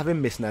characters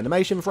having missing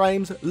animation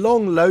frames,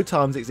 long load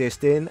times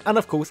existing, and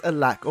of course a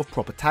lack of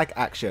proper tag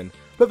action,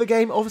 but the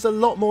game offers a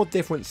lot more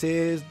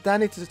differences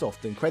than it is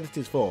often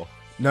credited for.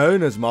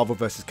 Known as Marvel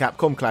vs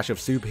Capcom Clash of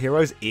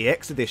Superheroes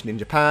EX Edition in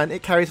Japan,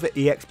 it carries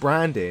the EX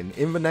branding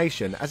in the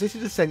nation, as it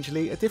is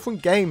essentially a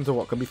different game to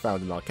what can be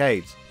found in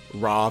arcades.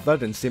 Rather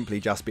than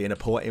simply just being a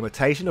poor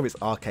imitation of its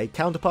arcade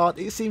counterpart,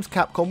 it seems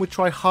Capcom would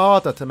try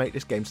harder to make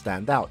this game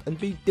stand out and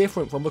be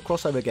different from the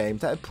crossover games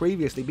that had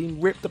previously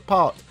been ripped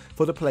apart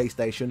for the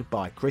PlayStation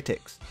by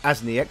critics.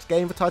 As an EX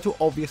game, the title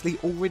obviously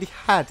already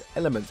had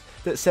elements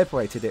that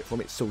separated it from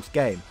its source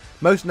game,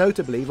 most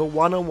notably the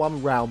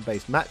one-on-one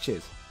round-based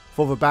matches.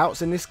 For the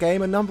bouts in this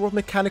game, a number of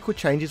mechanical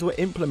changes were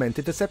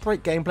implemented to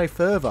separate gameplay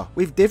further,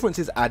 with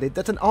differences added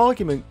that an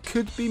argument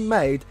could be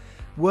made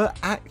were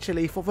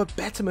actually for the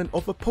betterment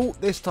of the port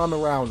this time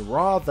around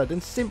rather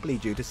than simply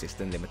due to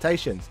system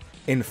limitations.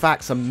 In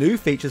fact, some new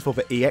features for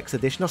the EX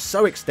edition are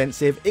so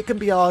extensive it can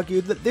be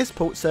argued that this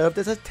port served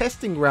as a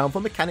testing ground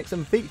for mechanics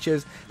and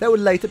features that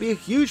would later be a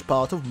huge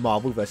part of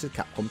Marvel vs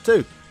Capcom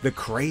 2. The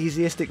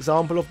craziest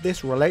example of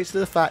this relates to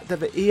the fact that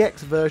the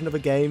EX version of a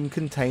game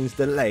contains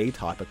delayed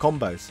hyper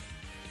combos.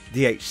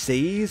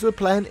 DHCs would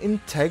play an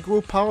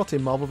integral part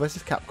in Marvel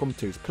vs Capcom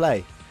 2's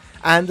play,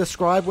 and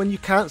describe when you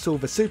cancel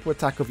the super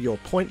attack of your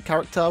point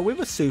character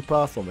with a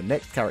super from the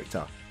next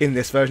character. In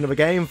this version of the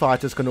game,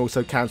 fighters can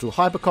also cancel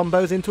hyper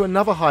combos into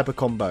another hyper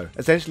combo,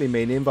 essentially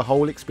meaning the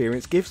whole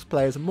experience gives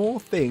players more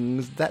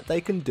things that they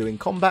can do in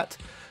combat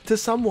to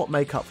somewhat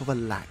make up for the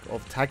lack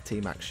of tag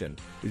team action.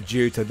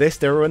 Due to this,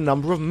 there are a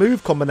number of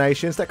move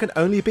combinations that can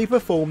only be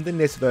performed in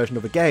this version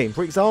of the game.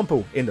 For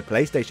example, in the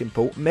PlayStation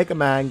port, Mega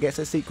Man gets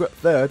a secret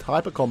third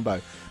hyper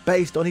combo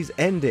based on his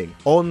ending,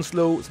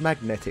 Onslaught's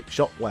Magnetic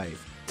Shockwave.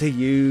 To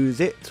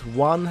use it,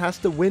 one has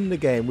to win the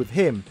game with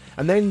him,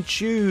 and then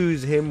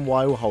choose him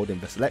while holding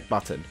the select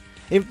button.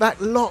 In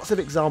fact, lots of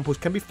examples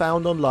can be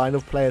found online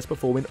of players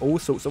performing all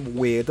sorts of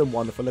weird and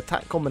wonderful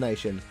attack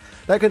combinations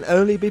that can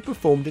only be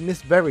performed in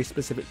this very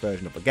specific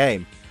version of the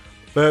game.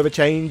 Further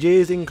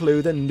changes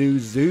include a new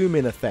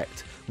zoom-in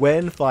effect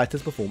when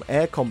fighters perform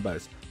air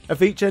combos, a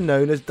feature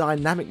known as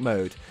dynamic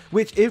mode,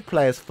 which if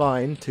players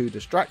find too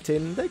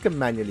distracting, they can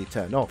manually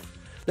turn off.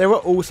 There are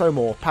also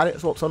more palette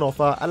swaps on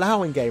offer,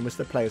 allowing gamers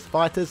to play as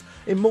fighters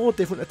in more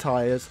different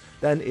attires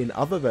than in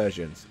other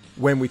versions.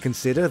 When we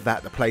consider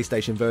that the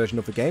PlayStation version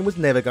of the game was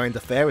never going to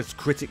fare as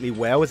critically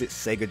well as its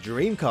Sega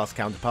Dreamcast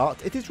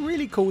counterpart, it is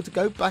really cool to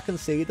go back and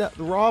see that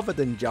rather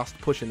than just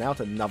pushing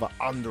out another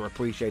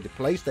underappreciated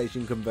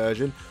PlayStation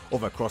conversion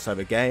of a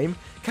crossover game,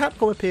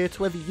 Capcom appear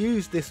to have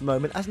used this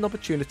moment as an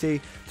opportunity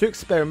to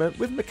experiment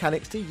with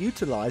mechanics to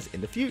utilise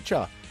in the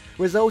future,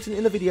 resulting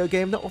in a video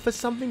game that offers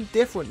something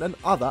different than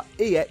other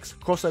EX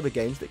crossover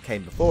games that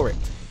came before it.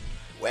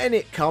 When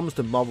it comes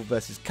to Marvel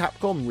vs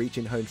Capcom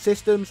reaching home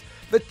systems,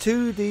 the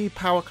 2D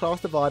power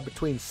class divide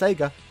between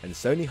Sega and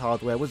Sony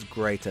hardware was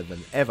greater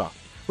than ever,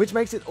 which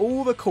makes it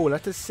all the cooler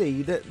to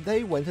see that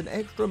they went an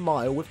extra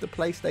mile with the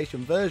PlayStation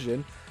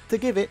version to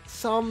give it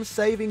some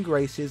saving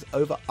graces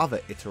over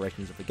other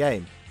iterations of the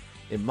game.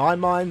 In my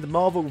mind,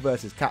 Marvel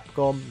vs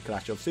Capcom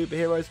Clash of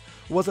Superheroes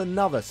was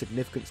another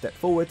significant step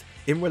forward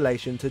in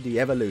relation to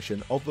the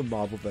evolution of the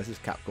Marvel vs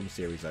Capcom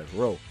series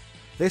overall.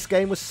 This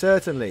game was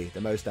certainly the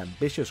most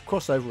ambitious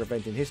crossover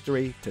event in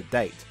history to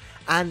date,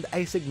 and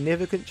a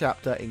significant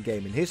chapter in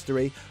gaming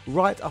history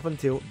right up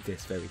until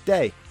this very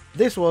day.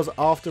 This was,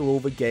 after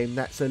all, the game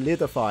that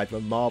solidified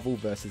the Marvel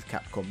vs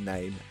Capcom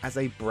name as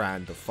a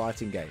brand of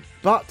fighting game.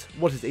 But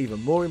what is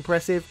even more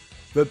impressive,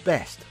 the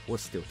best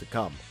was still to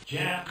come.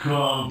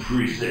 Capcom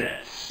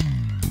presents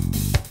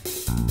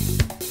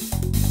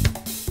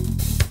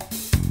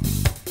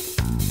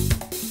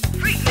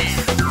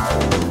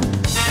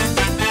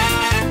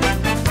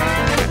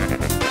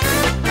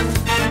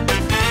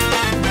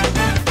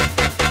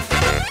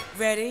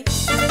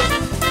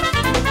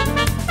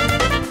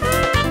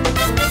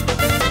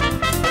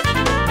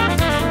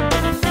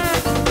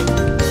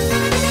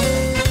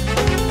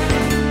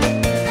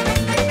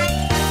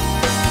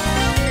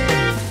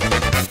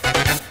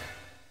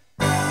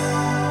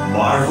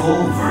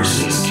Marvel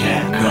vs.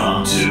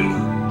 Capcom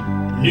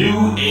 2.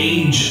 New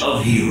Age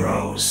of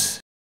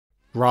Heroes.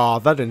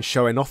 Rather than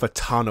showing off a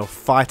ton of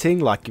fighting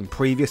like in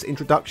previous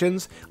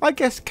introductions, I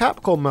guess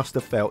Capcom must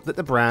have felt that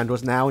the brand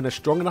was now in a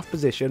strong enough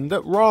position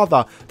that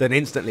rather than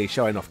instantly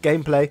showing off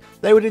gameplay,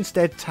 they would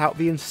instead tout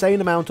the insane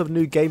amount of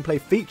new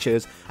gameplay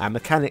features and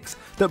mechanics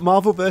that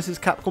Marvel vs.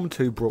 Capcom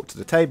 2 brought to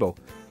the table.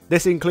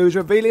 This includes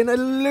revealing a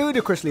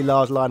ludicrously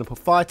large lineup of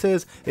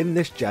fighters in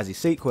this jazzy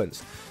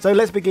sequence, so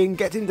let's begin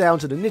getting down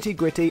to the nitty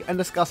gritty and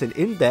discussing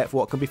in depth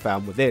what can be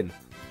found within.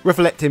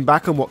 Reflecting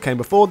back on what came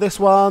before this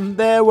one,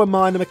 there were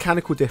minor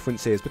mechanical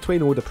differences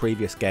between all the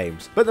previous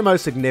games, but the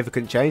most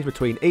significant change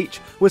between each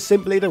was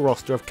simply the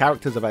roster of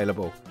characters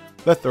available.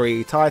 The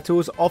 3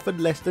 titles offered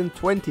less than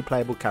 20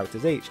 playable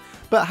characters each,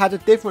 but had a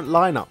different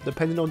lineup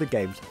depending on the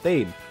game's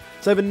theme,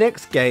 so the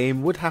next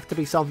game would have to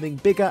be something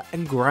bigger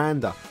and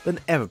grander than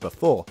ever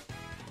before.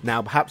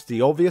 Now perhaps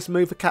the obvious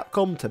move for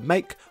Capcom to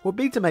make would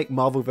be to make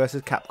Marvel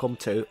vs. Capcom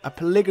 2 a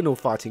polygonal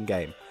fighting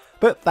game,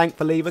 but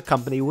thankfully the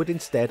company would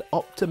instead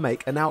opt to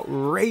make an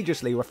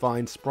outrageously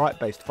refined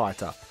sprite-based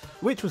fighter,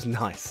 which was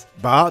nice.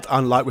 But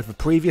unlike with the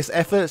previous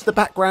efforts, the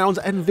backgrounds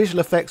and visual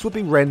effects would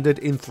be rendered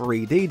in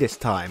 3D this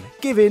time,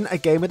 giving a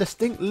game a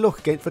distinct look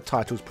against the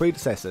title's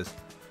predecessors.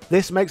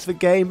 This makes the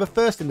game the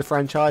first in the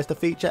franchise to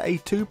feature a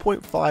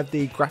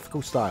 2.5D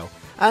graphical style,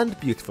 and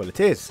beautiful it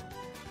is.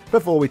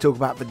 Before we talk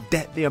about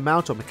the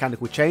amount of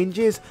mechanical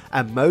changes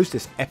and most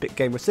this epic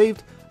game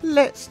received,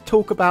 let's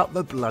talk about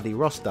the bloody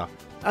roster,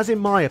 as in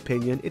my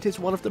opinion it is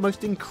one of the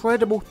most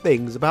incredible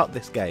things about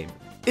this game,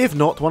 if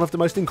not one of the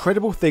most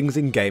incredible things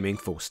in gaming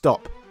full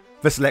stop.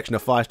 The selection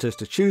of fighters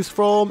to choose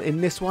from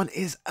in this one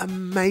is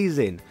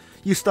amazing.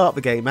 You start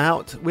the game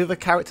out with a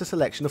character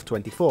selection of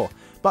 24,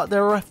 but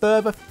there are a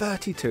further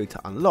 32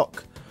 to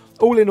unlock,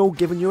 all in all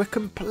giving you a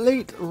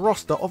complete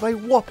roster of a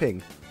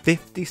whopping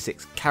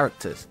 56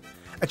 characters.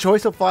 A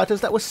choice of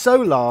fighters that was so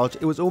large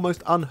it was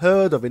almost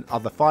unheard of in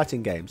other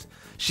fighting games.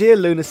 Sheer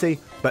lunacy,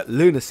 but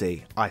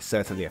lunacy I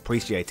certainly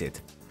appreciated.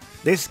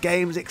 This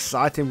game's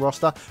exciting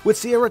roster would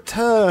see a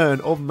return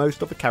of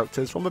most of the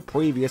characters from the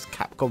previous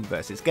Capcom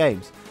vs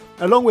games,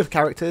 along with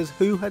characters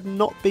who had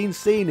not been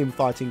seen in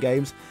fighting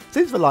games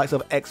since the likes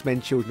of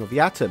X-Men Children of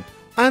the Atom,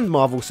 and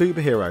Marvel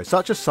superheroes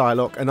such as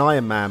Psylocke and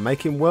Iron Man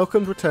making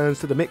welcomed returns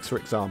to the mix for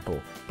example.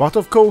 But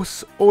of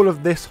course, all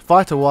of this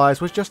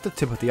fighter-wise was just the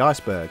tip of the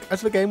iceberg,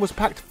 as the game was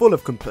packed full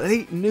of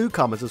complete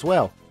newcomers as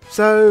well.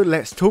 So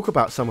let's talk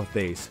about some of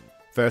these.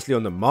 Firstly,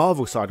 on the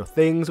Marvel side of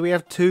things, we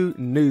have 2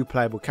 new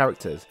playable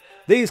characters.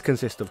 These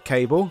consist of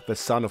Cable, the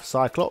son of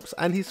Cyclops,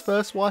 and his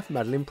first wife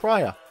Madeline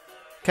Pryor.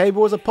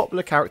 Cable was a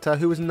popular character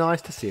who was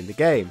nice to see in the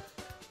game.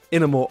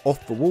 In a more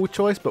off-the-wall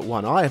choice, but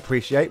one I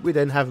appreciate, we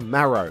then have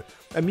Marrow,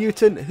 a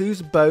mutant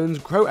whose bones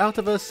grow out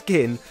of her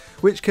skin,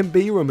 which can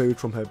be removed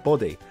from her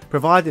body,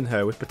 providing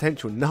her with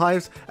potential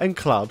knives and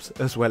clubs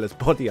as well as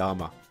body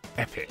armour.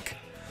 Epic.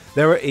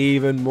 There are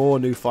even more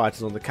new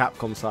fighters on the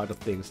Capcom side of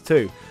things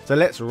too, so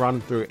let's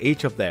run through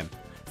each of them.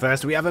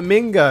 First we have a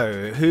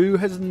Mingo, who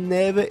has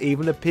never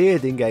even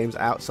appeared in games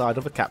outside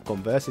of the Capcom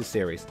vs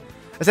series.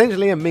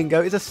 Essentially, a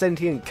Mingo is a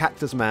sentient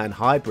cactus man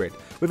hybrid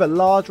with a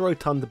large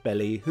rotund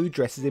belly who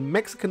dresses in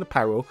Mexican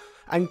apparel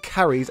and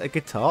carries a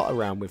guitar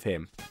around with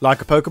him.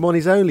 Like a Pokemon,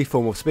 his only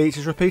form of speech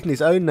is repeating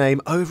his own name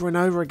over and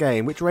over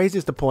again, which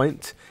raises the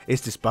point,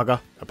 is this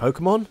bugger a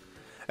Pokemon?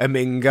 A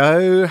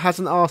Mingo has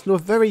an arsenal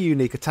of very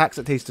unique attacks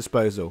at his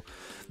disposal.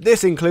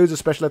 This includes a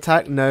special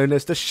attack known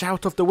as the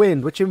Shout of the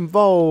Wind, which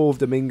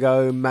involved a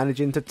Mingo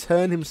managing to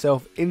turn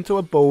himself into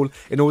a ball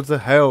in order to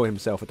hurl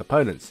himself at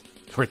opponents.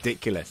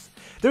 Ridiculous.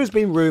 There has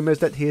been rumours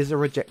that he is a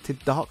rejected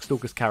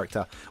Darkstalkers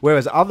character,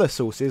 whereas other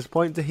sources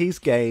point to his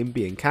game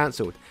being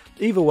cancelled.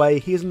 Either way,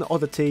 he is an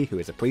oddity who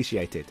is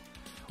appreciated.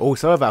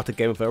 Also, about a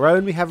game of her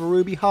own, we have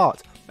Ruby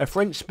Hart, a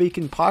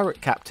French-speaking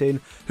pirate captain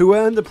who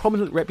earned a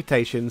prominent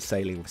reputation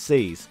sailing the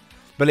seas.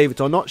 Believe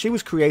it or not, she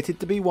was created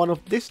to be one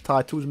of this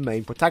title's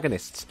main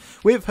protagonists,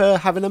 with her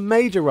having a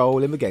major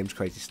role in the game's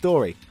crazy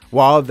story.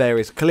 While there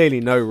is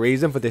clearly no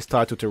reason for this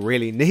title to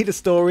really need a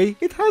story,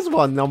 it has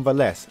one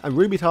nonetheless, and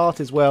Ruby Hart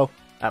is, well,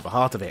 at the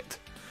heart of it.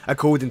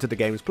 According to the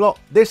game's plot,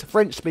 this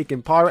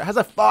French-speaking pirate has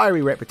a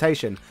fiery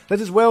reputation that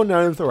is well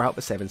known throughout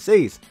the Seven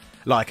Seas.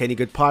 Like any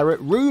good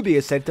pirate, Ruby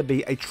is said to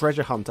be a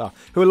treasure hunter,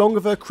 who along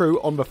with her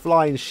crew on the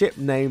flying ship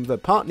named the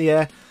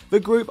Partnier, the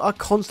group are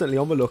constantly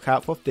on the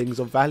lookout for things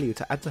of value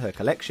to add to her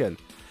collection.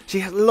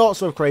 She has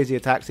lots of crazy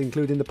attacks,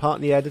 including the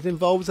Partnier that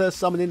involves her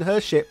summoning her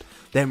ship,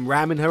 then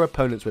ramming her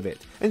opponents with it,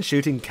 and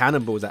shooting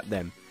cannonballs at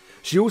them.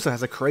 She also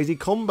has a crazy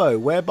combo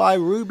whereby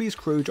Ruby's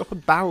crew drop a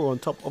barrel on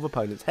top of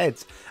opponents'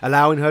 heads,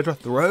 allowing her to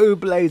throw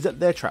blades at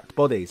their trapped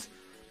bodies.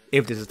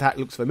 If this attack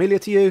looks familiar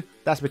to you,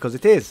 that's because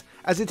it is,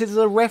 as it is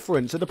a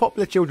reference to the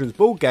popular children's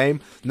board game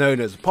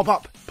known as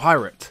Pop-Up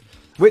Pirate,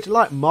 which,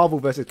 like Marvel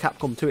vs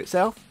Capcom 2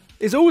 itself,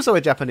 is also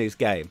a Japanese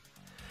game.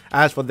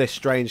 As for this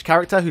strange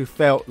character who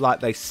felt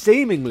like they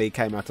seemingly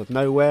came out of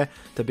nowhere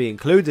to be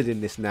included in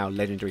this now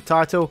legendary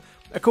title,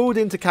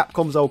 According to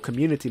Capcom's old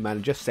community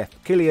manager Seth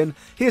Killian,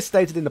 he has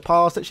stated in the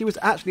past that she was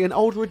actually an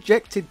old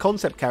rejected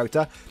concept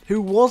character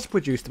who was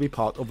produced to be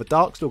part of the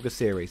Darkstalkers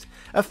series,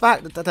 a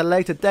fact that at a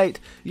later date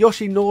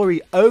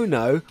Yoshinori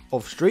Ono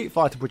of Street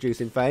Fighter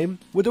producing fame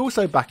would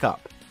also back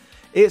up.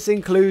 It's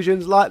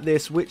inclusions like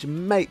this which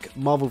make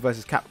Marvel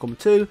vs. Capcom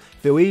 2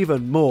 feel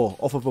even more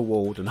off of the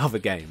wall than other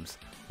games.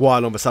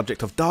 While on the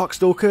subject of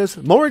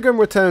Darkstalkers, Morrigan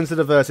returns to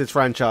the Versus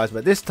franchise,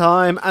 but this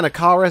time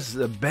Anakara's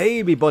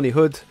baby Bonnie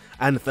Hood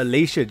and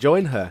Felicia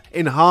join her,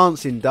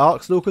 enhancing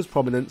Darkstalkers'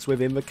 prominence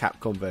within the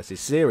Capcom vs.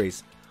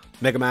 series.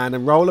 Mega Man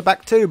and Roll are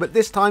back too, but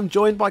this time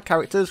joined by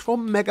characters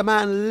from Mega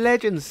Man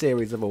Legends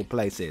series of all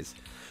places,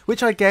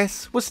 which I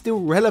guess was still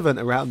relevant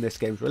around this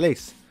game's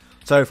release.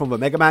 So from the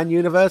Mega Man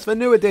universe, the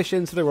new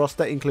additions to the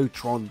roster include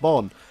Tron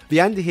Bonne, the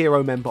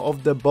anti-hero member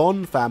of the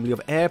Bonne family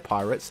of air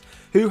pirates,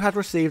 who had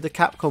received a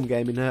Capcom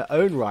game in her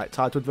own right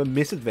titled The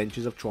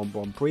Misadventures of Tron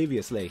Bonne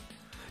previously.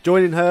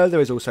 Joining her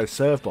there is also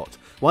Servbot,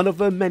 one of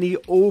the many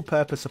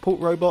all-purpose support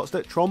robots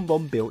that Tron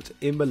Bonne built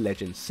in the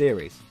Legends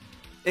series.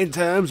 In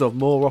terms of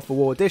more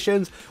off-the-wall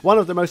additions, one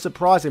of the most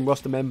surprising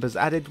roster members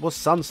added was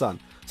Sun Sun.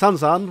 Sun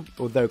Sun,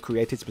 although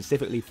created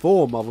specifically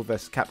for Marvel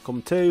vs.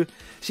 Capcom 2,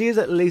 she is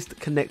at least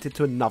connected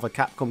to another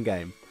Capcom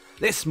game.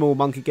 This small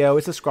monkey girl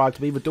is described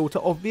to be the daughter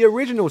of the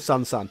original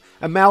Sun Sun,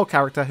 a male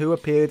character who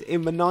appeared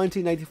in the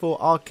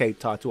 1984 arcade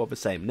title of the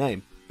same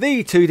name.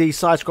 The 2D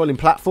side-scrolling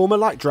platformer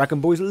like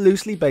Dragon Ball is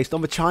loosely based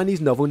on the Chinese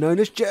novel known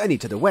as Journey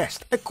to the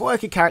West, a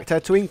quirky character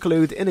to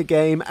include in a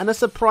game and a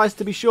surprise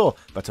to be sure,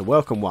 but a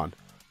welcome one.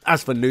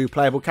 As for new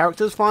playable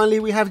characters, finally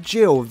we have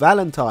Jill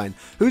Valentine,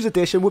 whose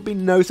addition would be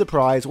no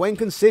surprise when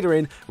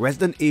considering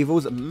Resident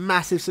Evil's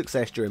massive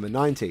success during the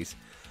 90s.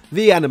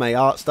 The anime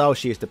art style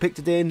she is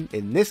depicted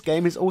in this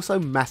game is also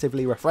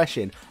massively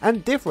refreshing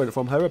and different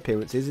from her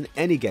appearances in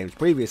any games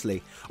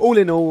previously, all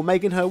in all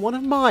making her one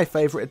of my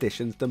favourite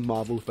additions to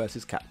Marvel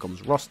vs.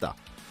 Capcom's roster.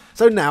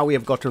 So now we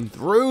have gotten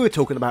through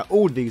talking about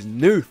all these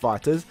new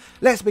fighters,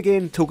 let's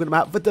begin talking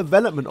about the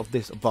development of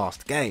this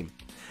vast game.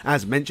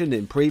 As mentioned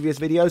in previous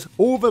videos,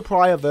 all the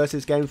prior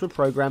Versus games were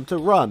programmed to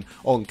run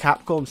on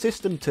Capcom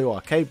System 2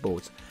 arcade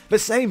boards, the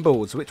same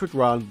boards which would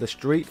run the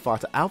Street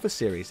Fighter Alpha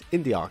series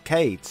in the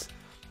arcades.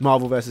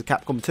 Marvel vs.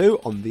 Capcom 2,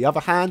 on the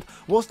other hand,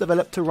 was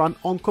developed to run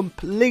on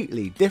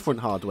completely different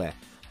hardware.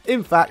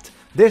 In fact,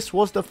 this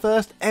was the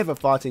first ever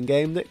fighting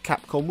game that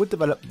Capcom would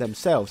develop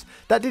themselves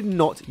that did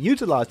not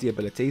utilise the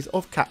abilities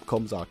of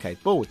Capcom's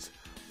arcade boards.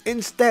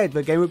 Instead,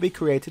 the game would be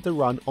created to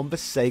run on the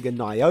Sega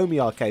Naomi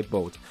arcade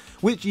board,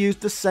 which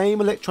used the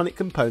same electronic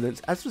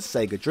components as the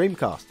Sega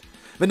Dreamcast.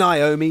 The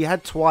Naomi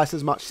had twice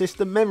as much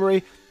system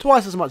memory,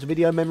 twice as much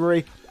video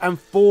memory, and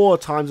 4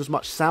 times as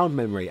much sound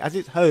memory as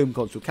its home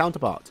console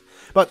counterpart.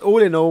 But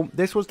all in all,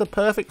 this was the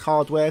perfect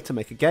hardware to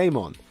make a game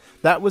on,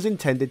 that was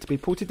intended to be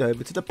ported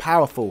over to the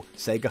powerful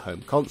Sega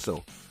home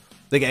console.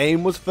 The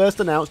game was first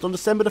announced on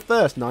December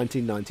 1st,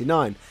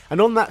 1999, and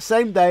on that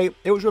same day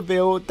it was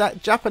revealed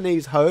that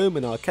Japanese home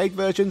and arcade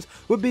versions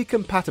would be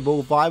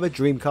compatible via the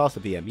Dreamcast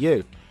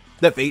VMU.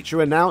 The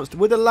feature announced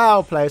would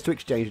allow players to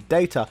exchange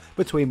data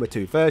between the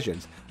two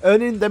versions,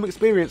 earning them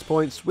experience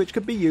points which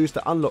could be used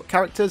to unlock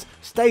characters,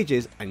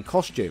 stages and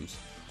costumes.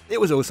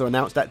 It was also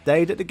announced that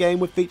day that the game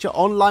would feature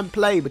online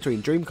play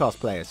between Dreamcast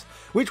players,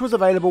 which was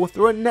available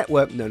through a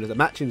network known as a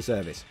matching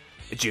service.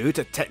 Due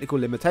to technical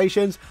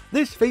limitations,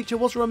 this feature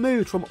was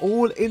removed from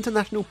all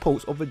international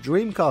ports of the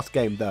Dreamcast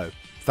game though.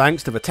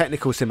 Thanks to the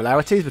technical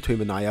similarities between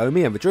the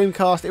Naomi and the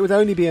Dreamcast, it would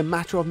only be a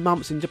matter of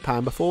months in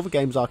Japan before the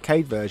game's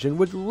arcade version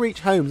would reach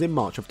homes in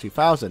March of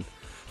 2000.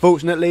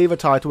 Fortunately, the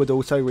title would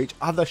also reach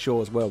other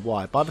shores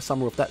worldwide by the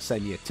summer of that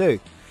same year too,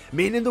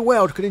 meaning the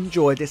world could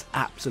enjoy this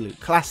absolute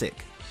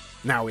classic.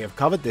 Now we have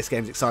covered this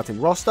game's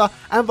exciting roster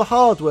and the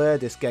hardware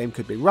this game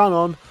could be run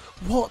on,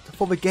 what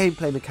for the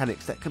gameplay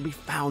mechanics that can be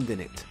found in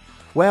it?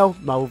 Well,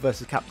 Marvel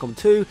vs. Capcom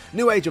 2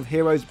 New Age of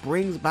Heroes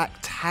brings back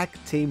tag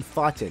team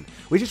fighting,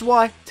 which is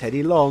why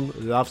Teddy Long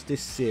loves this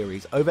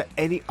series over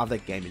any other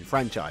gaming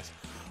franchise.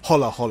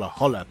 Holla holla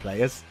holla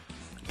players!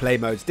 Play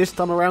modes this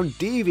time around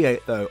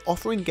deviate though,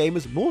 offering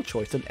gamers more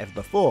choice than ever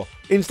before.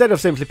 Instead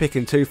of simply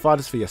picking 2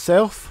 fighters for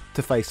yourself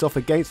to face off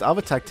against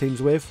other tag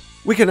teams with,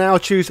 we can now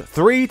choose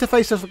 3 to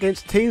face off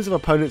against teams of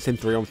opponents in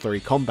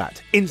 3-on-3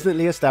 combat,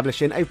 instantly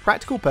establishing a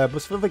practical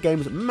purpose for the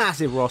game's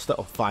massive roster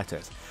of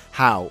fighters.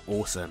 How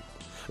awesome!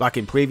 Like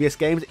in previous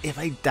games, if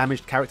a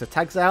damaged character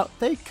tags out,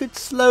 they could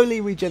slowly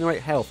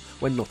regenerate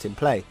health when not in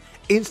play,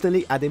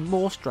 instantly adding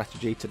more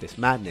strategy to this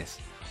madness.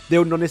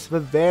 The notice of a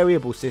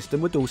variable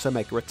system would also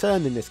make a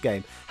return in this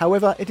game,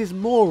 however it is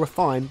more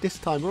refined this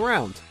time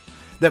around.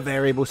 The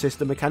variable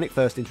system mechanic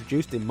first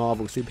introduced in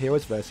Marvel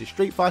Superheroes vs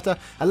Street Fighter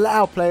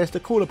allow players to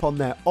call upon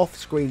their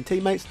off-screen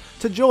teammates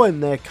to join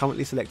their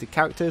currently selected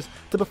characters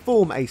to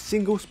perform a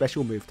single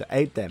special move to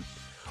aid them.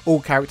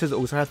 All characters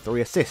also have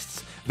 3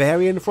 assists,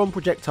 varying from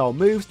projectile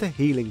moves to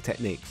healing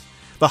techniques.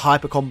 The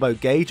hyper combo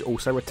gauge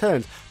also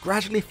returns,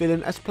 gradually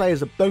filling as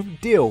players both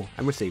deal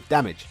and receive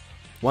damage.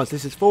 Once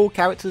this is full,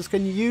 characters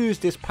can use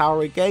this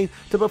power again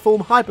to perform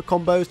hyper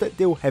combos that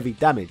deal heavy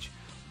damage.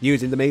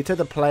 Using the meter,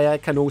 the player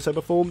can also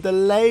perform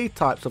delay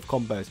types of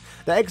combos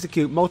that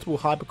execute multiple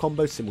hyper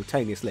combos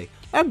simultaneously,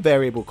 and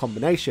variable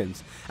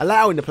combinations,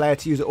 allowing the player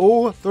to use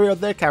all 3 of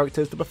their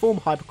characters to perform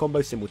hyper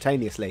combos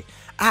simultaneously.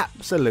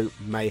 Absolute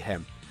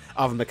mayhem.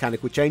 Other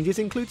mechanical changes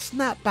include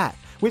snapback,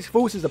 which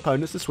forces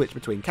opponents to switch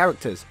between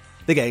characters.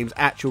 The game's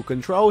actual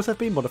controls have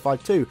been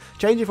modified too,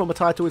 changing from a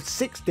title with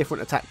 6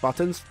 different attack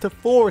buttons to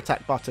 4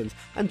 attack buttons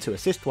and 2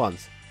 assist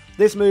ones.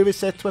 This move is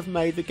said to have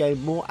made the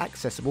game more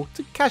accessible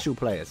to casual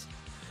players.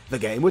 The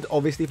game would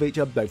obviously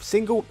feature both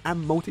single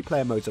and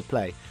multiplayer modes of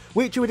play,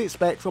 which you would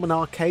expect from an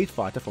arcade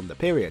fighter from the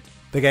period.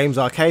 The game's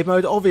arcade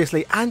mode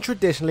obviously and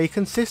traditionally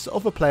consists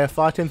of a player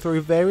fighting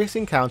through various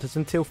encounters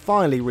until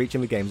finally reaching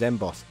the game's end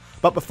boss.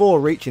 But before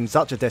reaching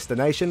such a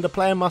destination, the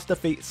player must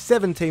defeat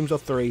 7 teams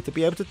of 3 to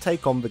be able to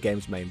take on the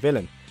game's main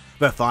villain.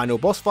 The final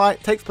boss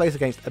fight takes place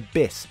against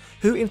Abyss,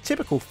 who in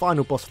typical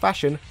final boss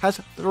fashion has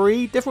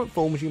 3 different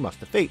forms you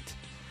must defeat.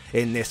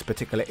 In this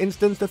particular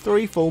instance, the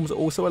 3 forms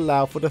also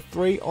allow for the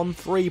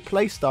 3-on-3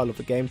 playstyle of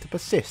the game to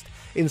persist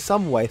in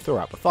some way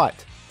throughout the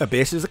fight.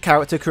 Abyss is a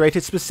character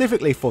created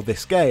specifically for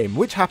this game,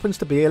 which happens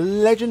to be a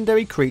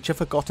legendary creature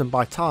forgotten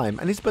by time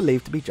and is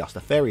believed to be just a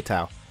fairy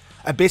tale.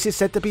 Abyss is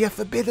said to be a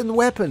forbidden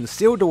weapon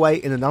sealed away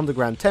in an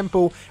underground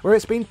temple where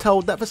it's been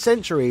told that for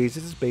centuries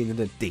it has been in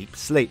a deep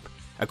sleep.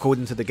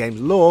 According to the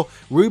game's lore,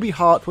 Ruby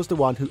Hart was the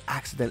one who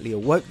accidentally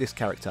awoke this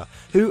character,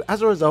 who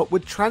as a result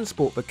would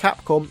transport the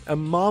Capcom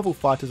and Marvel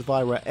fighters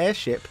via her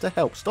airship to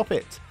help stop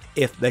it.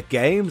 If the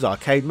game's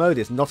arcade mode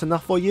is not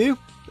enough for you,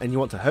 and you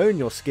want to hone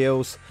your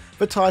skills,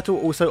 the title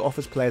also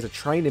offers players a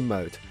training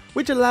mode,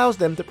 which allows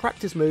them to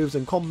practice moves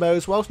and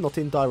combos whilst not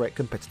in direct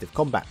competitive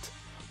combat.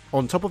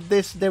 On top of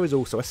this, there is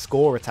also a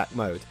score attack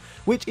mode,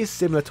 which is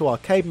similar to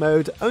arcade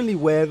mode, only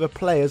where the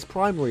player's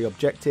primary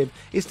objective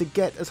is to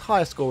get as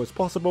high a score as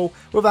possible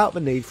without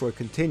the need for a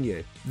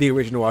continue. The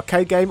original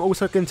arcade game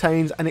also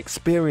contains an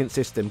experience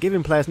system,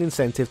 giving players an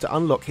incentive to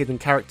unlock hidden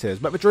characters,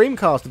 but the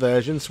Dreamcast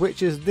version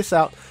switches this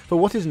out for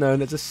what is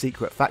known as a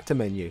secret factor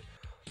menu.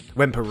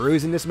 When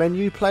perusing this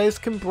menu, players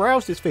can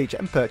browse this feature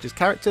and purchase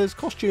characters,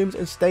 costumes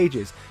and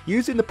stages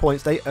using the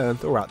points they earn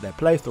throughout their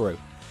playthrough.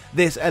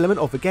 This element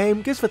of the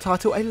game gives the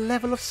title a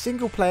level of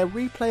single player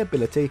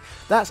replayability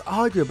that's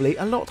arguably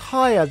a lot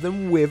higher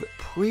than with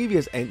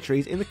previous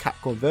entries in the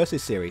Capcom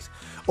vs series,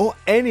 or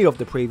any of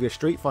the previous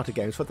Street Fighter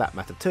games for that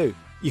matter too.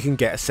 You can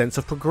get a sense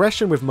of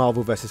progression with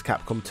Marvel vs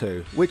Capcom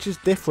 2, which is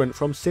different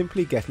from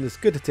simply getting as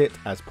good at it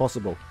as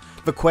possible.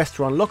 The quest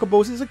for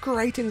unlockables is a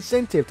great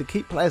incentive to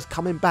keep players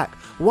coming back,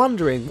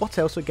 wondering what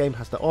else the game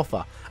has to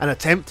offer, and a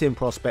tempting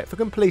prospect for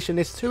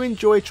completionists who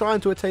enjoy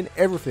trying to attain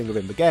everything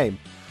within the game.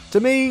 To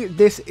me,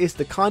 this is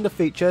the kind of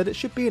feature that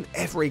should be in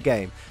every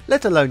game,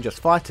 let alone just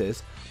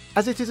fighters,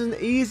 as it is an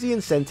easy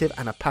incentive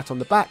and a pat on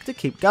the back to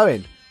keep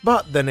going.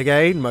 But then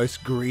again,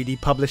 most greedy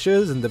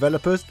publishers and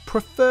developers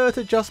prefer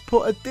to just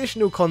put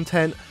additional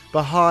content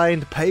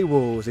behind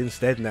paywalls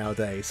instead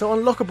nowadays, so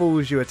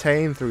unlockables you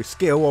attain through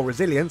skill or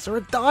resilience are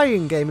a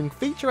dying gaming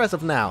feature as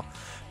of now.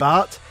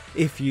 But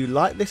if you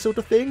like this sort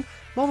of thing,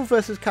 Marvel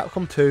vs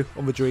Capcom 2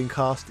 on the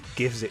Dreamcast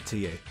gives it to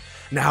you.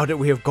 Now that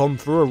we have gone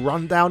through a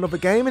rundown of the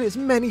game and its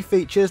many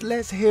features,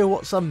 let's hear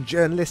what some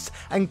journalists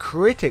and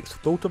critics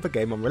thought of the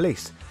game on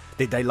release.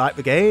 Did they like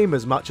the game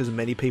as much as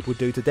many people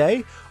do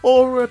today,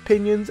 or were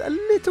opinions a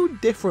little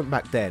different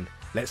back then?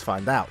 Let's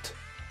find out.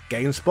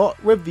 GameSpot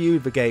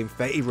reviewed the game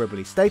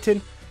favourably,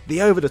 stating,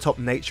 "The over-the-top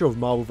nature of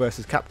Marvel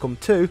vs Capcom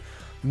 2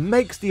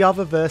 makes the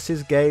other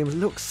Versus games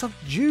look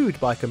subdued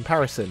by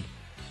comparison.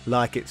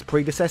 Like its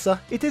predecessor,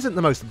 it isn't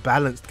the most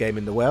balanced game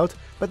in the world,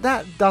 but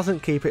that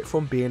doesn't keep it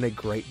from being a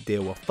great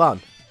deal of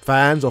fun.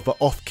 Fans of the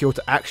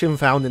off-kilter action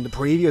found in the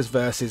previous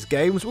Versus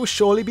games will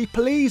surely be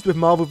pleased with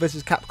Marvel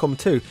vs Capcom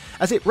 2,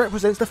 as it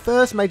represents the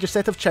first major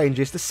set of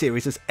changes the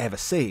series has ever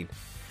seen."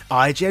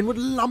 IGN would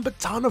lump a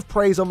ton of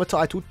praise on the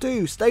title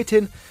too,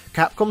 stating,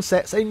 "Capcom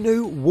sets a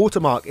new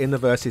watermark in the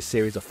Versus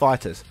series of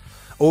fighters.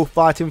 All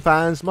fighting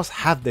fans must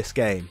have this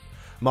game.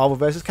 Marvel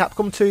vs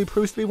Capcom 2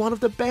 proves to be one of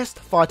the best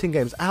fighting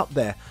games out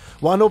there,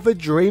 one of the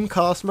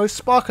Dreamcast's most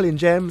sparkling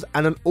gems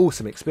and an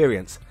awesome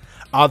experience."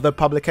 Other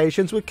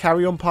publications would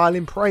carry on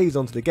piling praise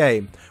onto the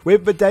game,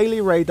 with the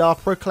Daily Radar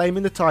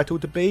proclaiming the title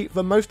to be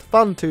the most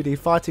fun 2D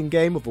fighting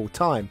game of all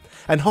time,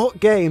 and Hot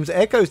Games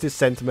echoes this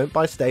sentiment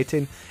by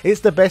stating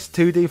it's the best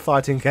 2D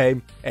fighting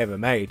game ever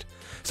made.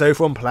 So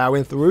from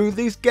ploughing through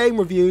these game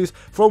reviews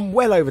from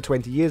well over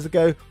 20 years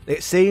ago,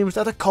 it seems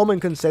that a common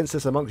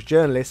consensus amongst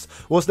journalists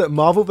was that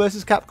Marvel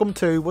vs Capcom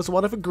 2 was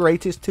one of the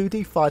greatest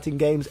 2D fighting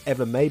games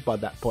ever made by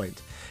that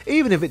point,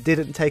 even if it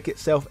didn't take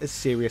itself as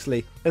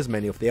seriously as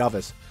many of the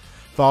others.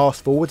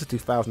 Fast forward to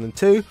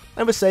 2002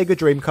 and the Sega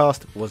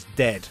Dreamcast was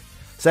dead.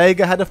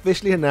 Sega had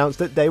officially announced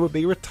that they would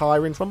be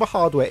retiring from the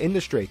hardware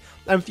industry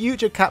and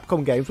future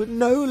Capcom games would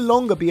no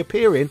longer be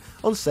appearing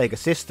on Sega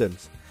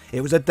systems.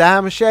 It was a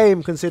damn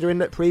shame considering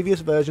that previous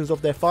versions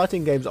of their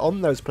fighting games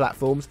on those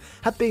platforms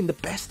had been the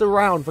best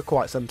around for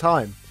quite some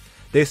time.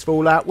 This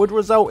fallout would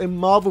result in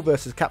Marvel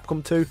vs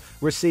Capcom 2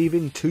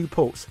 receiving 2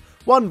 ports,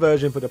 one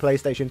version for the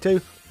PlayStation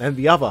 2 and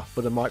the other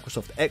for the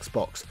Microsoft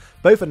Xbox,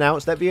 both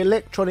announced at the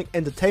Electronic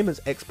Entertainment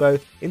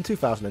Expo in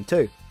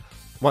 2002.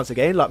 Once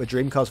again, like the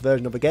Dreamcast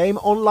version of the game,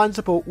 online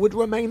support would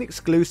remain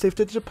exclusive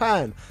to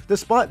Japan,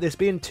 despite this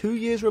being 2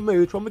 years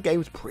removed from the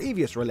game's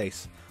previous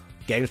release.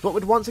 GameSpot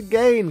would once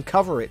again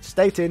cover it,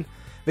 stating,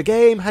 "The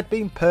game had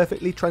been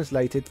perfectly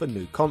translated for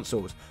new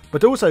consoles,"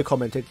 but also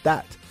commented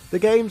that the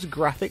game's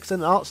graphics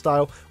and art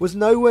style was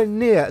nowhere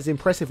near as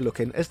impressive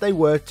looking as they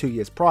were 2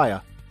 years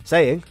prior,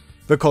 saying,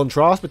 "The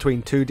contrast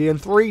between 2D and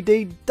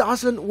 3D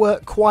doesn't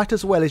work quite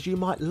as well as you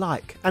might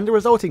like, and the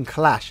resulting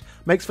clash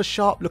makes for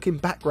sharp looking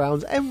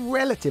backgrounds and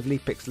relatively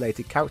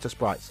pixelated character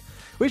sprites,"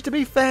 which, to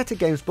be fair to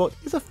GameSpot,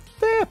 is a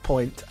fair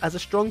point, as a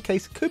strong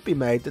case could be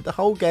made that the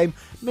whole game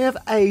may have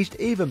aged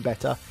even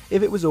better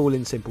if it was all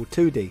in simple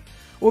 2D,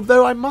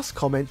 although I must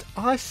comment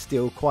I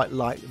still quite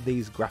like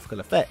these graphical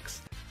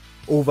effects.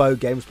 Although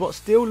GameSpot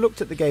still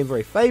looked at the game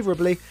very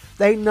favourably,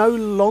 they no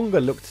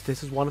longer looked at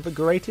this as one of the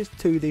greatest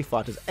 2D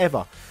fighters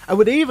ever, and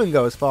would even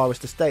go as far as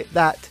to state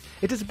that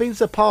it has been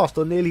surpassed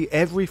on nearly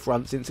every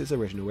front since its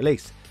original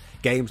release.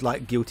 Games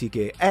like Guilty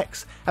Gear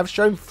X have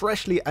shown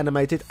freshly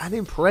animated and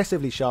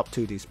impressively sharp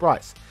 2D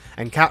sprites,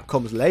 and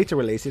Capcom's later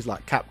releases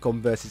like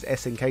Capcom vs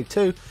SNK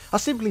 2 are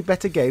simply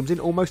better games in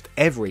almost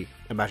every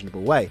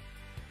imaginable way.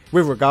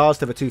 With regards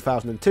to the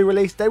 2002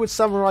 release, they would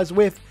summarise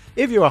with,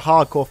 "If you're a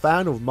hardcore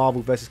fan of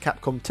Marvel vs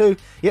Capcom 2,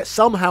 yet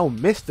somehow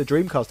missed the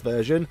Dreamcast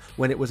version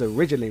when it was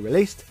originally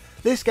released,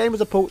 this game is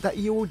a port that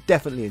you will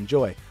definitely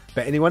enjoy,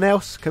 but anyone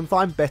else can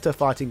find better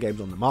fighting games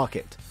on the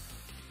market."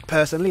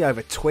 Personally,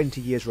 over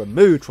 20 years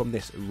removed from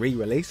this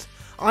re-release,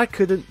 I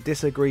couldn't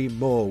disagree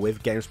more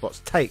with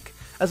GameSpot's take,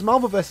 as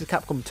Marvel vs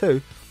Capcom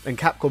 2 and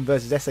Capcom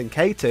vs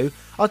SNK 2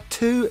 are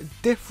too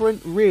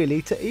different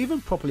really to even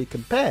properly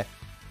compare,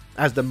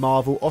 as the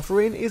Marvel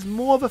offering is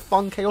more of a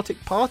fun,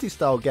 chaotic party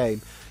style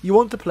game you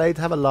want to play to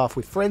have a laugh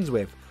with friends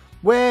with,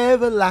 where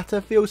the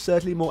latter feels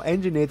certainly more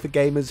engineered for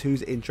gamers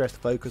whose interests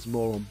focus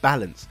more on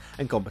balance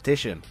and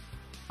competition.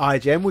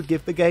 IGN would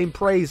give the game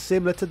praise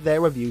similar to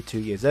their review 2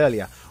 years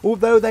earlier,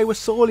 although they were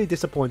sorely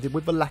disappointed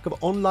with the lack of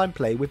online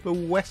play with the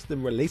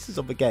Western releases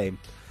of the game.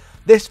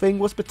 This thing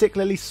was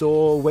particularly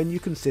sore when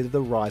you consider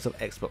the rise of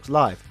Xbox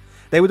Live.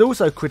 They would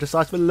also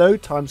criticise the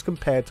load times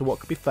compared to what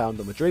could be found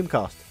on the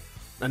Dreamcast.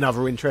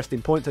 Another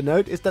interesting point to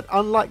note is that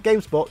unlike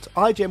GameSpot,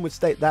 IGN would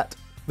state that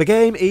the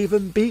game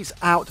even beats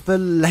out the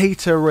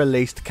later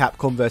released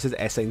Capcom vs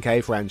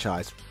SNK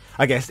franchise.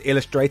 I guess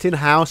illustrating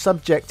how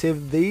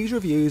subjective these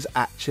reviews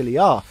actually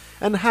are,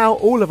 and how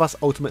all of us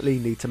ultimately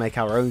need to make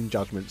our own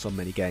judgments on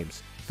many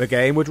games. The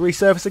game would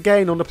resurface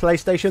again on the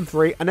PlayStation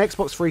 3 and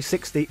Xbox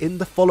 360 in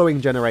the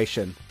following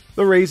generation.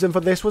 The reason for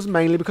this was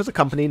mainly because a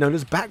company known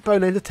as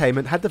Backbone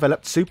Entertainment had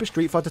developed Super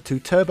Street Fighter 2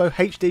 Turbo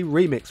HD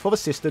Remix for the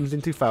systems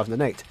in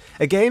 2008,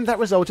 a game that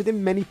resulted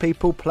in many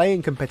people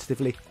playing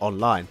competitively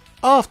online.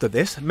 After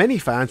this, many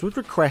fans would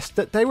request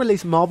that they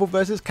release Marvel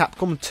vs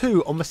Capcom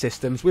 2 on the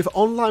systems with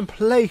online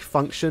play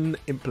function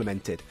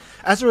implemented.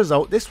 As a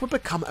result, this would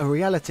become a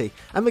reality,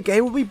 and the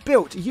game would be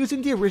built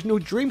using the original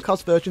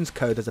Dreamcast version's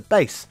code as a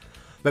base,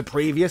 the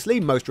previously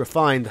most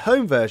refined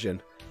home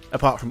version.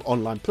 Apart from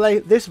online play,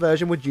 this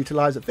version would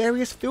utilise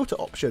various filter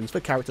options for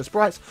character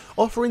sprites,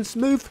 offering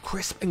smooth,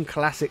 crisp and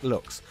classic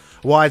looks.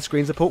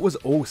 Widescreen support was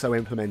also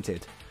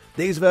implemented.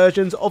 These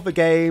versions of the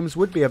games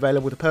would be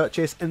available to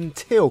purchase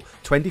until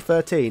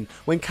 2013,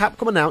 when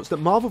Capcom announced that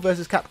Marvel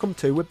vs Capcom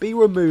 2 would be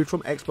removed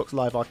from Xbox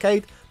Live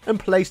Arcade and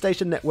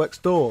PlayStation Network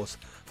stores,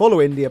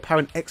 following the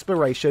apparent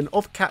expiration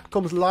of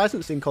Capcom's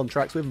licensing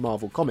contracts with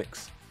Marvel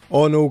Comics.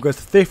 On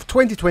August 5th,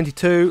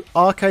 2022,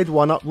 Arcade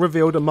 1UP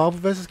revealed a Marvel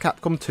vs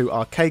Capcom 2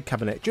 arcade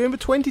cabinet during the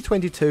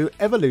 2022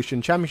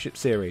 Evolution Championship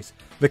Series.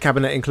 The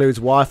cabinet includes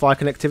Wi-Fi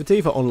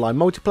connectivity for online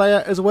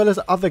multiplayer, as well as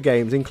other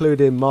games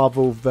including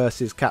Marvel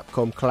vs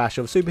Capcom Clash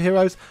of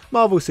Superheroes,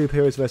 Marvel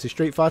Superheroes vs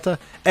Street Fighter,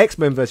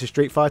 X-Men vs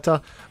Street Fighter,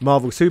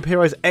 Marvel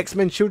Superheroes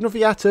X-Men Children of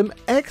the Atom,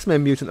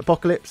 X-Men Mutant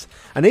Apocalypse,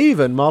 and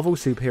even Marvel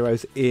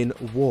Superheroes in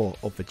War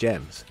of the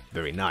Gems.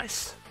 Very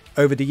nice.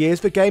 Over the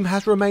years, the game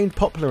has remained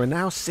popular and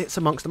now sits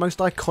amongst the most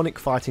iconic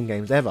fighting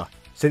games ever.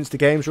 Since the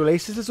game's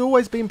release, it has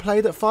always been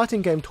played at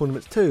fighting game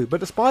tournaments too, but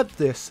despite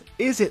this,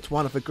 is it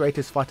one of the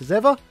greatest fighters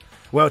ever?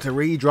 Well, to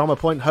re-drum a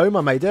point home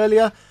I made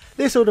earlier,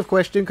 this sort of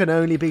question can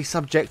only be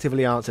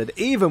subjectively answered,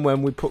 even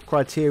when we put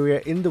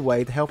criteria in the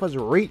way to help us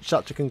reach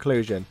such a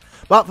conclusion.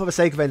 But for the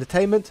sake of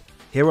entertainment,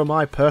 here are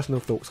my personal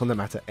thoughts on the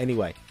matter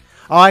anyway.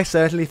 I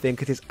certainly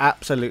think it is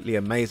absolutely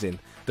amazing.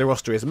 The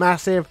roster is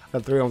massive, the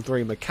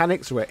 3-on-3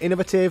 mechanics were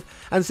innovative,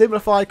 and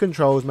simplified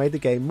controls made the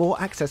game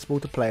more accessible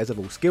to players of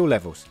all skill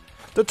levels.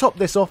 To top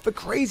this off, the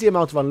crazy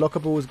amount of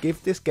unlockables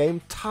give this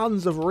game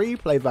tons of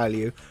replay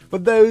value for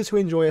those who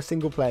enjoy a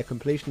single player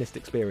completionist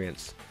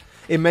experience.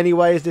 In many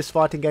ways, this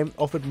fighting game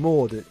offered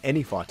more than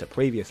any fighter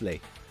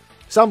previously.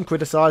 Some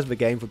criticise the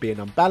game for being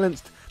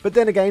unbalanced, but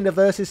then again the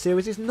Versus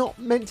series is not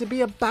meant to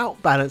be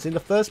about balance in the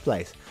first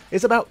place.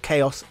 It's about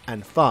chaos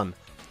and fun,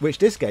 which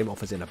this game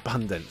offers in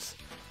abundance.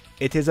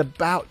 It is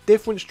about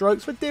different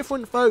strokes for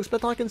different folks,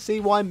 but I can see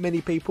why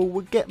many people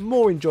would get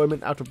more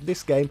enjoyment out of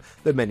this game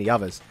than many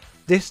others.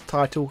 This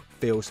title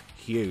feels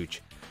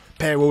huge.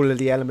 Pair all of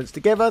the elements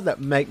together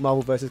that make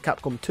Marvel vs.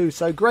 Capcom 2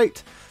 so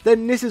great,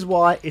 then this is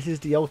why it is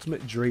the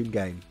ultimate dream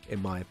game,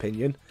 in my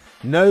opinion.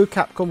 No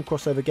Capcom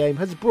crossover game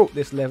has brought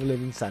this level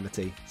of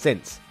insanity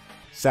since.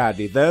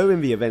 Sadly though,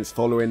 in the events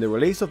following the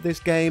release of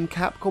this game,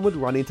 Capcom would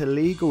run into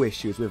legal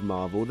issues with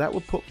Marvel that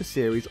would put the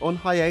series on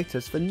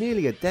hiatus for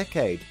nearly a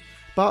decade,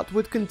 but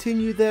would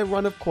continue their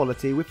run of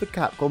quality with the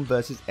Capcom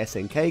vs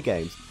SNK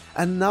games,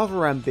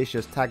 another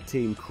ambitious tag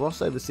team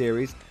crossover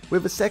series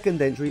with the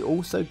second entry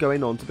also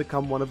going on to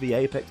become one of the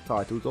apex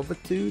titles of the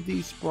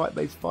 2D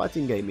sprite-based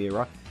fighting game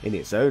era in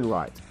its own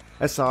right.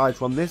 Aside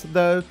from this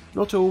though,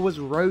 not all was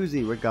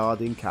rosy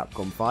regarding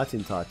Capcom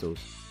fighting titles.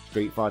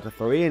 Street Fighter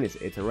 3 in its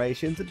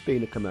iterations had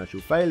been a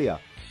commercial failure.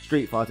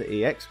 Street Fighter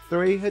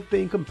EX3 had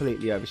been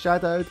completely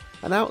overshadowed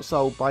and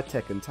outsold by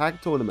Tekken Tag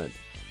Tournament.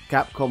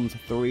 Capcom's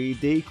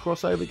 3D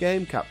crossover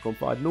game Capcom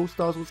Fighting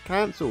All-Stars was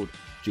cancelled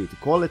due to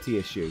quality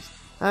issues,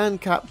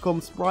 and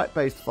Capcom's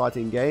sprite-based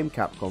fighting game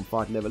Capcom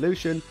Fighting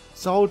Evolution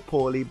sold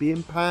poorly,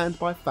 being panned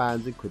by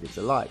fans and critics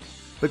alike.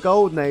 The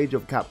golden age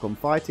of Capcom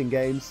fighting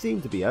games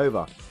seemed to be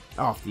over.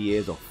 After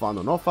years of fun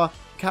on offer,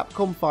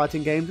 Capcom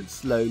fighting games had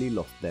slowly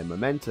lost their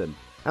momentum,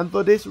 and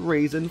for this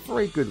reason, for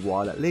a good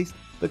while at least,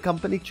 the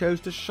company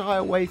chose to shy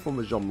away from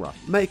the genre,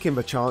 making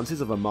the chances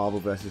of a Marvel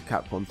vs.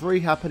 Capcom 3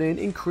 happening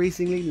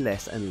increasingly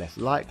less and less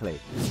likely.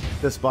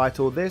 Despite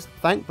all this,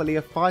 thankfully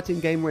a fighting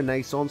game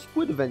renaissance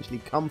would eventually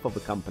come for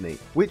the company,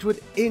 which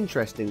would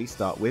interestingly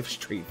start with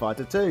Street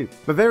Fighter 2,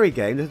 the very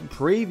game that had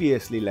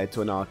previously led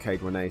to an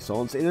arcade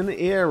renaissance in an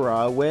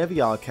era where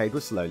the arcade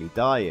was slowly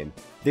dying.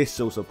 This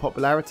source of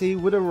popularity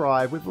would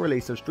arrive with the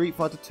release of Street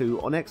Fighter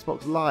 2 on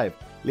Xbox Live,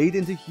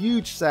 leading to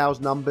huge sales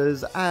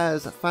numbers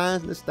as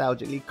fans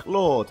nostalgically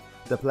clawed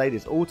to play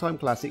this all-time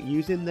classic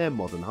using their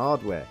modern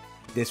hardware.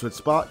 This would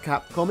spark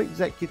Capcom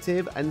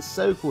executive and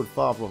so-called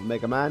father of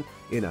Mega Man,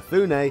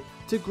 Inafune,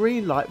 to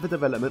greenlight the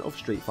development of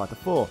Street Fighter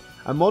 4,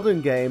 a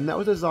modern game that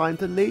was designed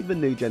to lead the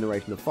new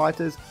generation of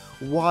fighters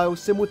while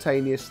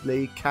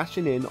simultaneously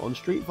cashing in on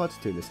Street Fighter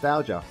 2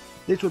 nostalgia.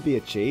 This would be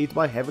achieved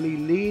by heavily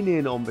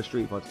leaning on the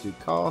Street Fighter 2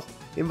 cast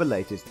in the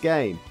latest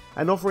game,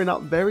 and offering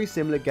up very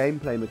similar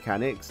gameplay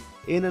mechanics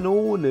in an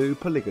all-new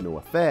polygonal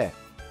affair.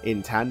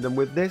 In tandem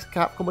with this,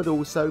 Capcom had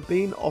also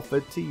been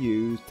offered to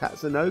use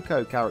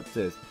Tatsunoko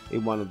characters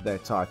in one of their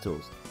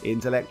titles,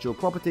 intellectual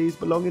properties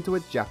belonging to a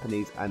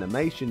Japanese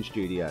animation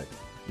studio.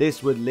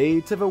 This would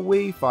lead to the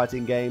Wii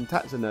fighting game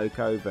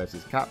Tatsunoko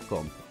vs.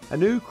 Capcom, a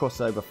new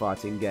crossover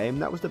fighting game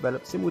that was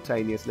developed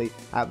simultaneously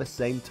at the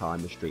same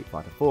time as Street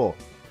Fighter 4.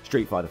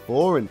 Street Fighter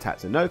 4 and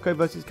Tatsunoko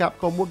vs.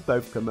 Capcom were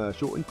both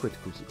commercial and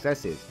critical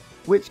successes,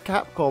 which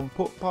Capcom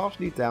put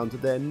partially down to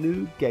their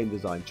new game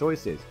design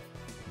choices.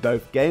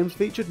 Both games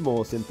featured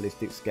more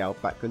simplistic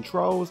scaled-back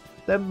controls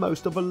than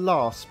most of the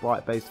last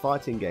sprite-based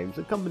fighting games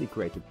the company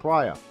created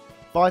prior.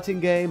 Fighting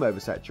game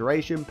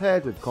oversaturation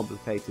paired with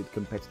complicated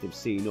competitive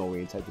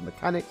scene-orientated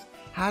mechanics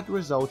had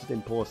resulted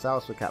in poor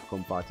sales for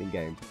Capcom fighting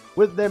games,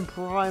 with them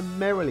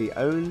primarily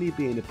only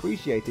being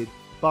appreciated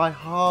by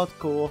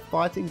hardcore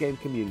fighting game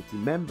community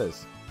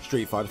members.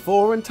 Street Fighter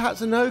 4 and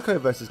Tatsunoko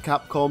vs.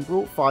 Capcom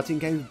brought fighting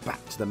games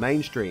back to the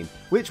mainstream,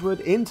 which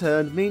would in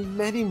turn mean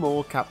many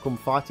more Capcom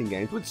fighting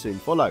games would soon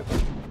follow.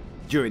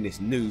 During this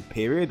new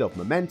period of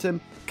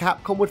momentum,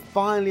 Capcom would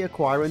finally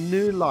acquire a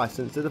new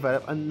license to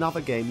develop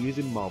another game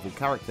using Marvel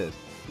characters,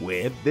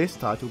 with this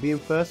title being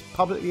first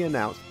publicly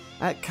announced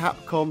at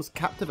Capcom's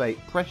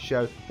Captivate press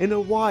show in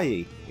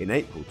Hawaii in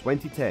April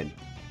 2010.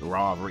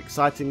 Rather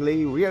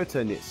excitingly,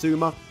 Ryota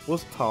Nitsuma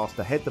was tasked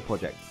to head the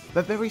project,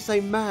 the very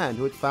same man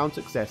who had found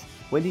success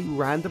when he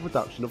ran the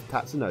production of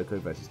Tatsunoko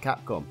vs.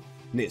 Capcom.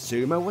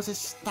 Nitsuma was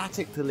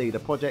ecstatic to lead a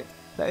project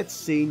that had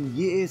seen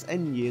years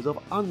and years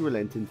of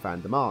unrelenting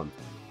fan demand.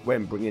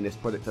 When bringing this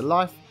project to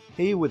life,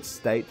 he would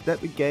state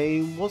that the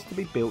game was to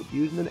be built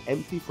using an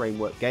empty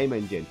framework game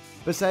engine,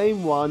 the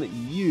same one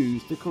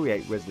used to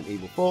create Resident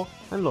Evil 4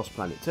 and Lost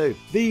Planet 2.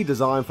 The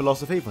design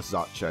philosophy for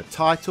such a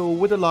title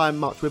would align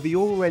much with the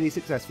already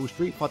successful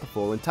Street Fighter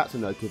 4 and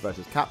Tatsunoko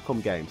vs.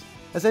 Capcom games.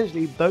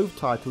 Essentially, both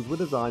titles were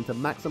designed to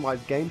maximise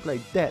gameplay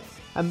depth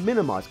and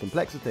minimise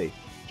complexity.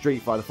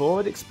 Street Fighter 4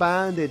 had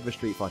expanded the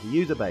Street Fighter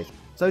user base,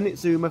 so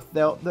Nitsuma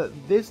felt that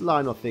this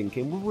line of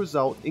thinking would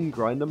result in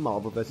growing the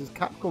Marvel vs.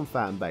 Capcom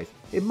fanbase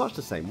in much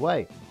the same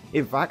way.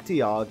 In fact,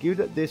 he argued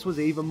that this was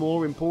even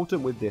more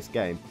important with this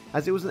game,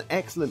 as it was an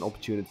excellent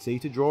opportunity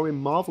to draw in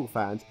Marvel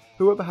fans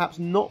who were perhaps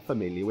not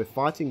familiar with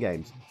fighting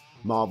games.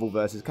 Marvel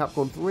vs.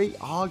 Capcom 3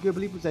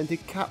 arguably presented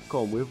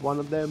Capcom with one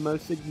of their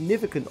most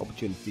significant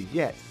opportunities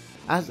yet,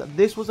 as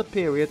this was a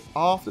period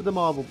after the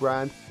Marvel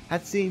brand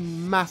had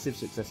seen massive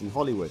success in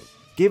Hollywood,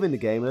 giving the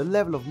game a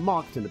level of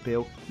marketing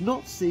appeal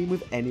not seen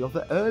with any of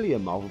the earlier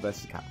Marvel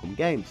vs. Capcom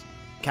games.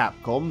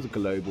 Capcom's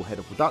global head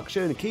of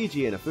production,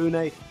 Keiji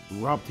Inafune,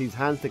 rubbed his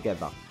hands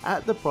together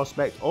at the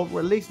prospect of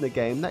releasing a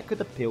game that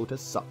could appeal to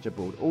such a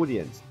broad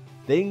audience.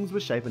 Things were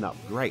shaping up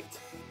great.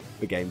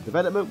 The game's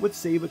development would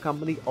see the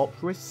company opt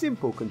for a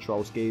simple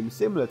control scheme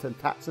similar to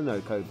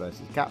Tatsunoko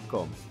vs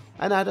Capcom,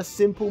 and add a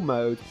simple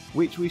mode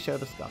which we shall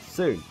discuss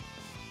soon.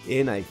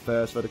 In a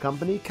first for the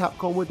company,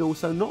 Capcom would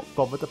also not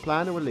bother to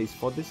plan a release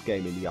for this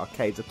game in the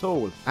arcades at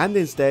all, and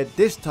instead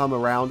this time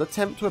around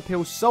attempt to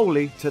appeal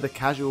solely to the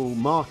casual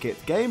market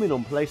gaming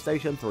on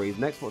PlayStation 3s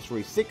and Xbox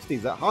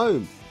 360s at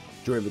home.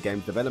 During the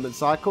game's development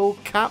cycle,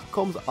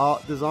 Capcom's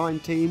art design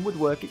team would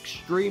work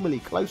extremely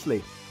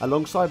closely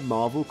alongside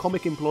Marvel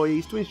comic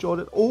employees to ensure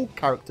that all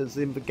characters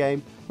in the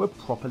game were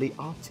properly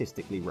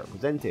artistically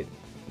represented.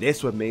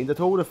 This would mean that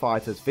all the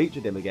fighters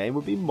featured in the game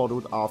would be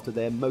modelled after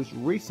their most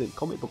recent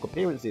comic book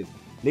appearances,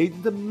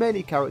 leading to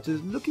many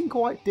characters looking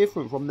quite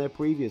different from their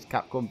previous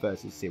Capcom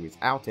vs series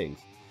outings.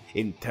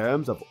 In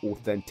terms of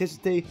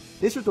authenticity,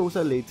 this would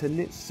also lead to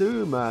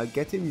Nitsuma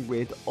getting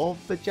rid of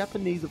the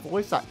Japanese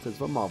voice actors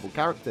for Marvel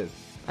characters,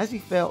 as he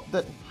felt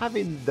that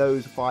having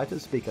those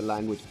fighters speak a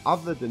language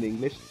other than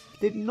English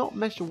did not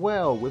mesh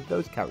well with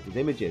those characters'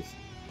 images.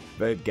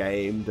 The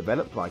game,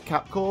 developed by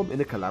Capcom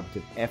in a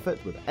collaborative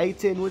effort with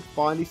 18, would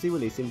finally see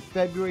release in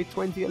February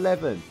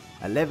 2011,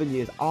 11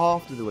 years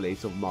after the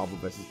release of Marvel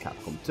vs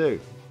Capcom 2.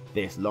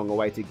 This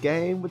long-awaited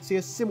game would see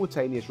a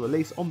simultaneous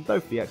release on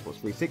both the Xbox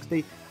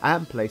 360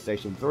 and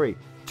PlayStation 3,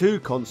 two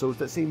consoles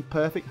that seem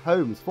perfect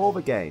homes for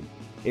the game.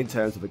 In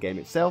terms of the game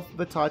itself,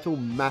 the title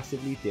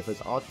massively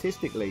differs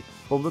artistically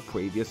from the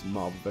previous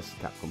Marvel vs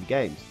Capcom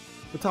games.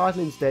 The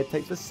title instead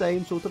takes the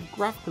same sort of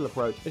graphical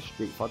approach as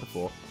Street Fighter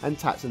 4 and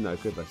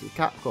Tatsunoko vs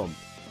Capcom,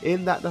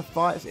 in that the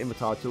fights in the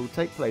title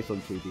take place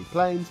on 2D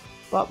planes,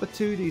 but the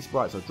 2D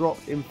sprites are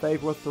dropped in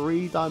favour of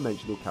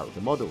 3-dimensional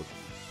character models.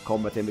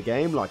 Combat in the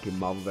game, like in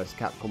Marvel vs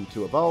Capcom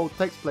 2 Evolved,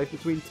 takes place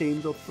between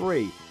teams of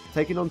 3,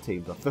 taking on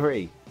teams of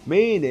 3,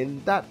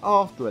 meaning that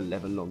after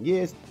 11 long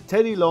years,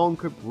 Teddy Long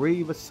could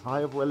breathe a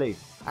sigh of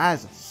relief,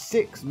 as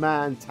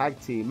 6-man tag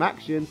team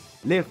action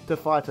live to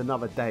fight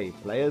another day,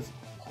 players.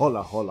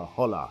 Holla holla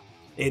holla.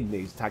 In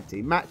these tag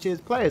team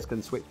matches, players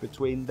can switch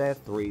between their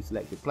 3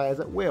 selected players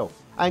at will,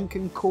 and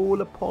can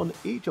call upon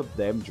each of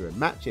them during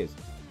matches.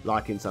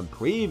 Like in some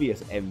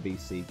previous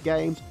MVC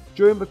games,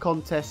 during the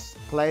contests,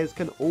 players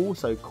can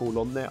also call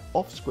on their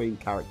off-screen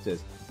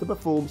characters to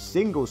perform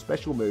single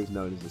special moves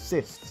known as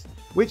assists,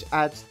 which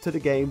adds to the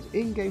game's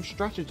in-game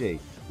strategy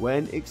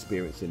when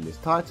experiencing this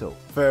title.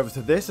 Further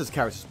to this, as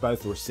characters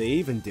both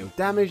receive and deal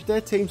damage,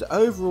 their team's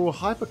overall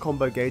hyper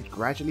combo gauge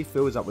gradually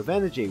fills up with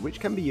energy, which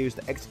can be used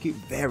to execute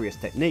various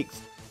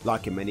techniques.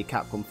 Like in many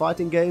Capcom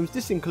fighting games,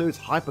 this includes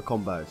hyper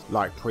combos.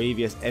 Like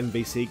previous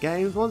MVC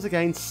games, once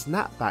again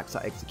snapbacks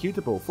are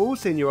executable,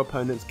 forcing your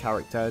opponent's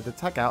character to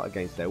tag out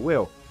against their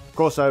will.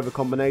 Crossover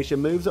combination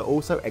moves are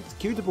also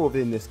executable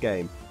within this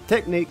game,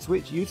 techniques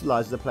which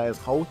utilise the player's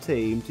whole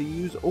team to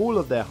use all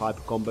of their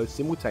hyper combos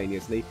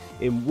simultaneously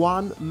in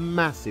one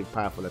massive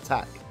powerful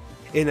attack.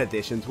 In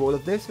addition to all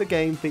of this, the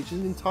game features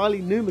an entirely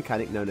new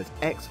mechanic known as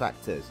X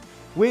Factors,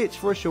 which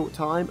for a short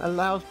time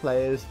allows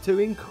players to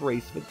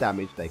increase the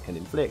damage they can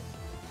inflict.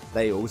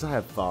 They also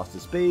have faster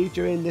speed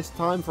during this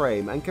time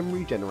frame and can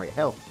regenerate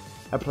health.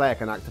 A player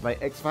can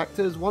activate X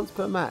Factors once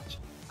per match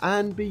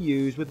and be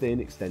used within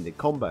extended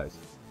combos.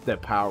 The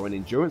power and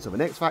endurance of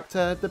an X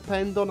Factor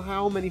depend on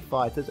how many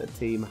fighters a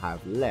team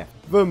have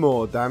left. The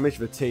more damage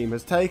the team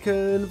has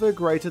taken, the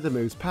greater the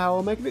move's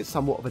power, making it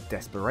somewhat of a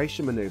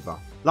desperation maneuver.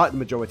 Like the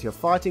majority of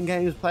fighting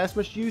games, players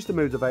must use the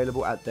moves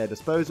available at their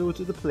disposal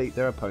to deplete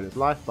their opponent's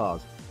life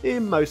bars.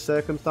 In most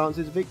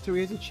circumstances,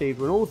 victory is achieved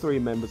when all 3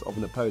 members of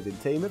an opposing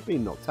team have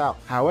been knocked out.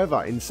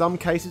 However, in some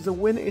cases a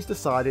winner is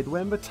decided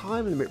when the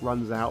time limit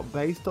runs out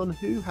based on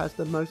who has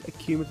the most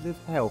accumulative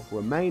health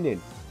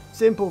remaining.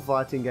 Simple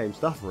fighting game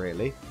stuff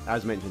really.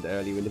 As mentioned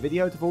earlier in the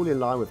video, to fall in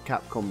line with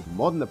Capcom's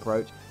modern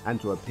approach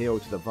and to appeal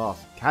to the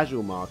vast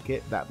casual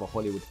market that the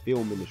Hollywood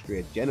film industry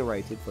had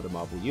generated for the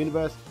Marvel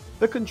Universe,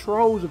 the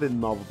controls within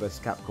Marvel vs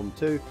Capcom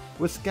 2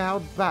 were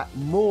scaled back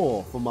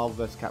more for Marvel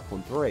vs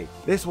Capcom 3.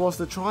 This was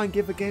to try and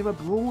give the game a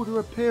broader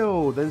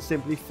appeal than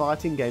simply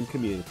fighting game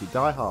community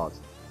diehards.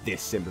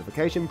 This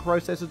simplification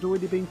process has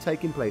already been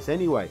taking place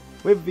anyway,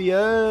 with the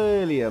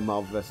earlier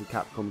Marvel vs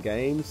Capcom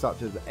games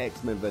such as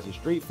X-Men vs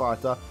Street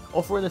Fighter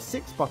offering a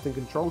 6-button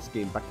control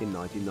scheme back in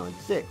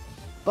 1996.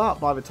 But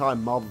by the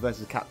time Marvel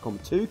vs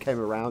Capcom 2 came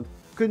around,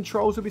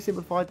 controls would be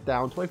simplified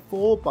down to a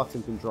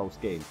 4-button control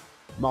scheme.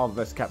 Marvel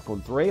vs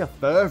Capcom 3, a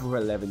further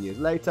 11 years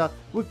later,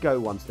 would go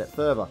one step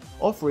further,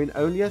 offering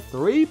only a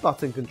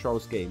 3-button control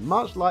scheme,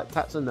 much like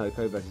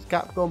Tatsunoko vs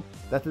Capcom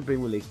that had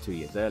been released 2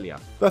 years earlier.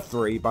 The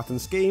 3-button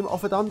scheme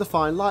offered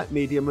undefined light,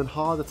 medium and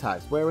hard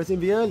attacks, whereas in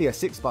the earlier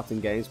 6-button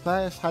games,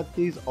 players had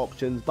these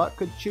options but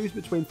could choose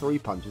between 3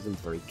 punches and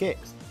 3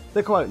 kicks.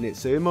 To quote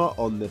Nitsuma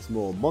on this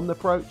more modern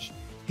approach,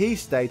 he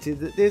stated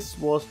that this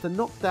was to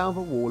knock down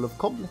the wall of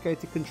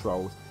complicated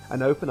controls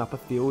and open up a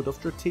field of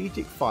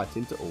strategic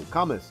fighting to all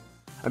comers.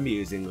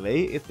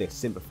 Amusingly, if this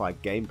simplified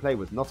gameplay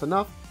was not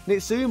enough,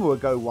 Nitsuma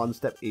would go one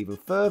step even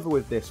further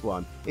with this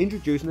one,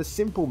 introducing a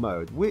simple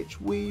mode, which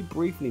we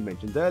briefly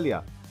mentioned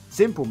earlier.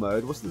 Simple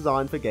mode was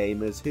designed for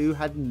gamers who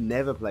had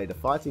never played a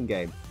fighting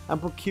game and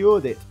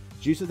procured it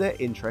due to their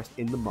interest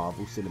in the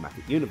Marvel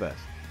Cinematic Universe.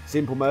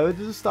 Simple Mode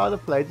is a style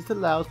of play that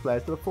allows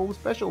players to perform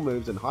special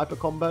moves and hyper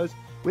combos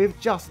with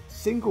just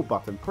single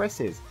button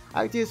presses,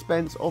 at the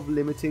expense of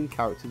limiting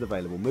characters'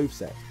 available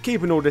movesets.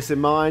 Keeping all this in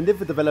mind, if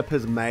the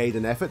developers made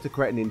an effort to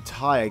create an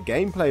entire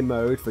gameplay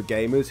mode for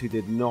gamers who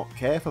did not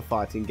care for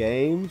fighting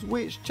games,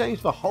 which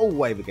changed the whole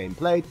way the game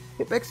played,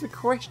 it begs the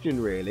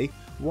question really,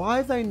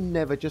 why they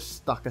never just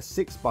stuck a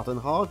 6-button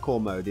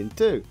hardcore mode in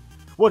too?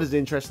 What is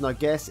interesting I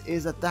guess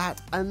is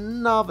that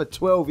another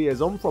 12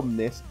 years on from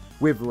this,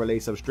 with the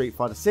release of Street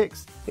Fighter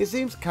 6, it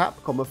seems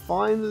Capcom have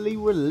finally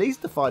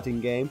released a fighting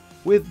game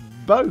with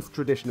both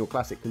traditional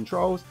classic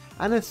controls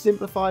and a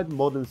simplified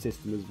modern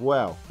system as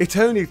well. It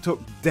only took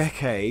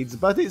decades,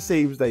 but it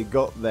seems they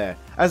got there.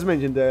 As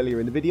mentioned earlier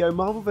in the video,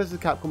 Marvel vs.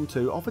 Capcom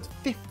 2 offered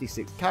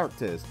 56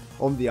 characters.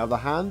 On the other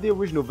hand, the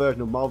original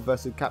version of Marvel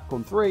vs.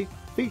 Capcom 3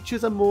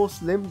 features a more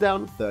slimmed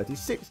down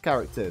 36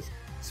 characters.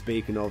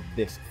 Speaking of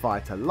this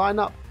fighter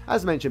lineup,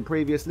 as mentioned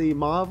previously,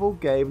 Marvel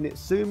gave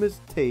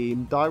Nitsuma's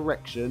team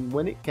direction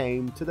when it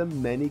came to the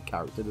many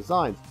character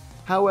designs.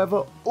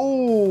 However,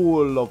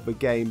 all of the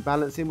game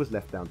balancing was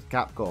left down to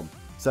Capcom.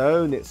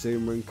 So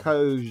Nitsuma and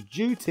Co.'s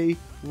duty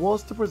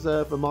was to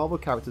preserve the Marvel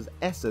character's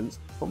essence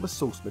from the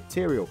source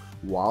material,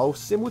 while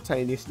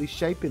simultaneously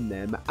shaping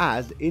them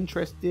as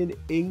interesting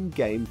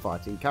in-game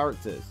fighting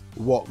characters.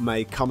 What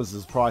may come as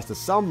a surprise to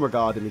some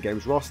regarding the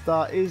game's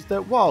roster is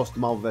that whilst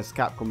Marvel vs.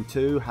 Capcom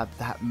 2 had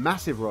that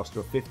massive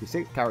roster of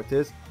 56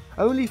 characters,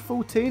 only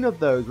 14 of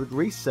those would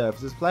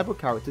resurface as playable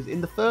characters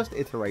in the first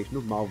iteration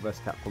of Marvel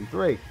vs. Capcom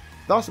 3,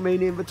 thus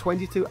meaning that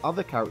 22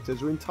 other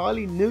characters were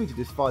entirely new to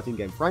this fighting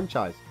game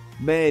franchise.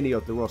 Many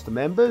of the roster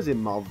members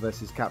in Marvel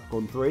vs.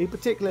 Capcom 3,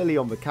 particularly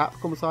on the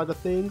Capcom side of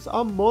things,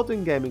 are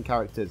modern gaming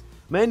characters,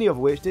 many of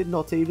which did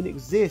not even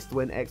exist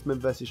when X-Men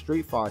vs.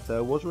 Street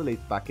Fighter was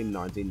released back in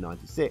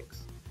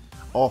 1996.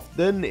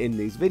 Often in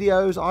these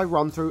videos I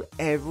run through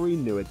every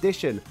new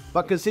addition,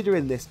 but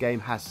considering this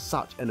game has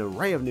such an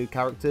array of new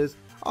characters,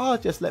 I'll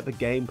just let the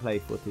gameplay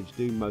footage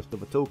do most of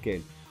the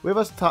talking, with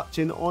us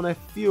touching on a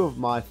few of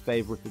my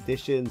favourite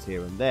additions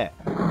here and there.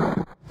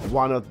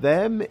 One of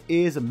them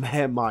is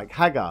Mayor Mike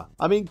Hagar.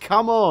 I mean,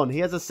 come on, he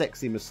has a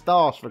sexy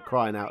moustache for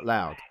crying out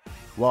loud.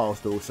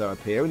 Whilst also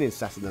appearing in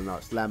Saturday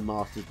Night Slam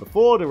Masters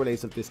before the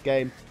release of this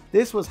game,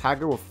 this was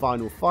Hagar of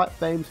Final Fight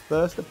fame's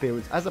first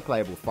appearance as a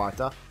playable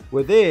fighter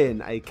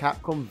within a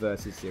Capcom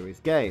vs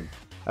Series game.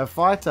 A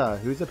fighter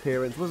whose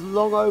appearance was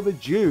long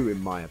overdue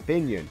in my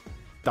opinion.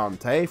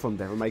 Dante from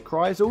Devil May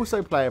Cry is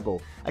also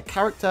playable, a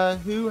character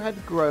who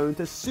had grown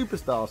to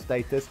superstar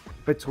status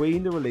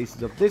between the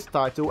releases of this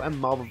title and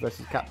Marvel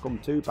vs.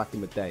 Capcom 2 back in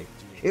the day.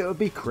 It would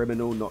be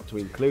criminal not to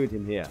include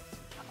him here.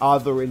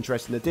 Other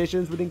interesting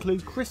additions would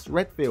include Chris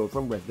Redfield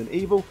from Resident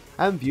Evil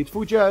and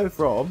Beautiful Joe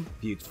from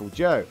Beautiful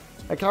Joe,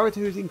 a character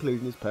whose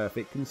inclusion is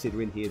perfect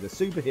considering he is a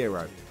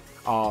superhero.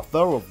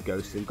 Arthur of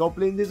Ghosts and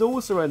Goblins is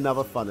also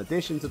another fun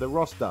addition to the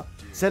roster,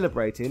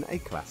 celebrating a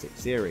classic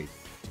series.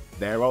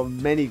 There are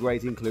many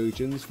great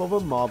inclusions for the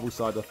Marvel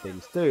side of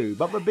things too,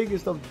 but the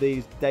biggest of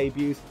these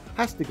debuts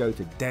has to go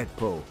to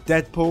Deadpool.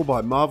 Deadpool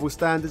by Marvel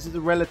standards is a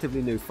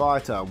relatively new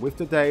fighter, with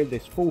today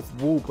this fourth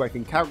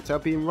wall-breaking character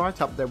being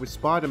right up there with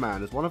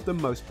Spider-Man as one of the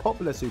most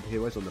popular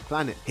superheroes on the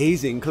planet.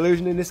 His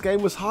inclusion in this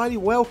game was highly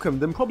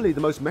welcomed and probably the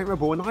most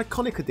memorable and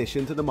iconic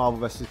addition to the Marvel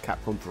vs.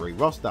 Capcom 3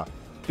 roster.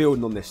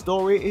 Building on this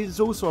story, it is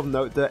also of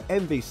note that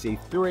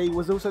MVC3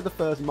 was also the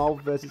first Marvel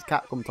vs.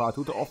 Capcom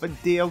title to offer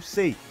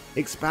DLC,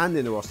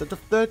 expanding the roster to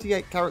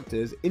 38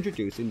 characters,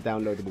 introducing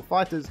downloadable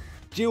fighters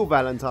Jill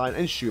Valentine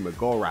and Shuma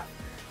Gorath.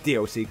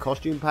 DLC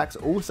costume packs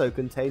also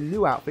contain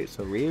new outfits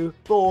for Ryu,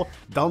 Thor,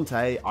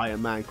 Dante,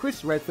 Iron Man,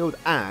 Chris Redfield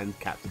and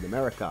Captain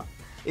America.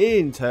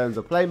 In terms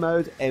of play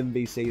mode,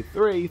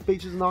 MVC3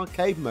 features an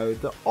arcade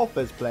mode that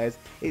offers players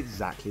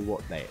exactly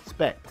what they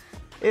expect.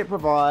 It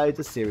provides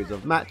a series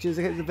of matches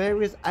against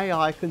various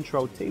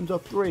AI-controlled teams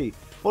of 3,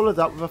 followed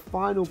up with a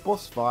final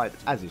boss fight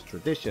as is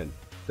tradition.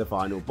 The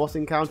final boss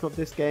encounter of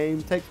this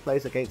game takes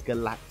place against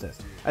Galactus,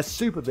 a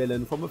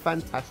supervillain from the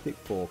Fantastic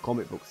Four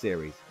comic book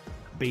series.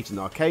 Beat an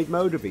arcade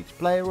mode of each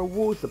player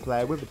rewards the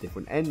player with a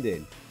different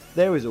ending.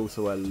 There is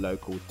also a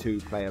local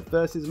 2-player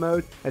versus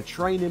mode, a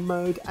training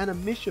mode and a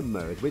mission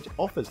mode which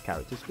offers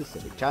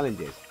character-specific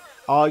challenges.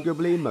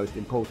 Arguably, most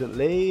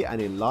importantly,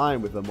 and in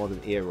line with the modern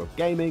era of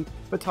gaming,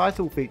 the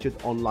title features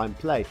online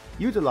play,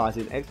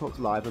 utilising Xbox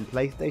Live and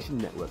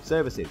PlayStation Network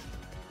services,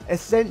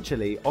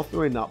 essentially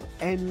offering up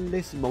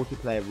endless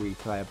multiplayer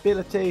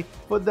replayability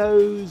for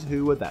those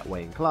who were that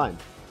way inclined.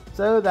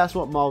 So that's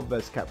what Marvel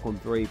vs. Capcom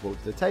 3 brought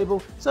to the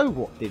table, so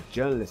what did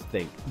journalists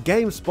think?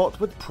 GameSpot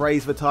would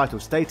praise the title,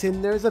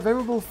 stating there is a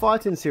venerable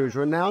fighting series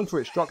renowned for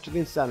its structured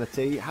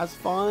insanity has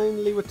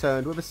finally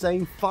returned with the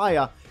same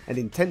fire and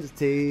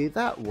intensity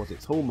that was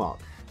its hallmark.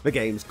 The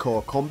game's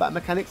core combat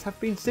mechanics have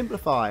been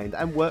simplified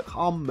and work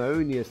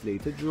harmoniously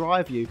to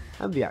drive you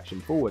and the action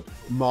forward.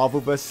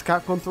 Marvel vs.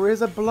 Capcom 3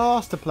 is a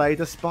blast to play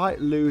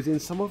despite losing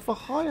some of the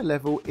higher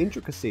level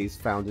intricacies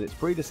found in its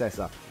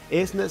predecessor.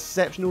 It's an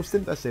exceptional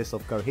synthesis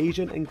of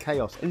cohesion and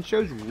chaos and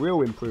shows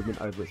real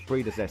improvement over its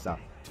predecessor.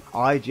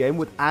 IGN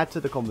would add to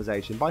the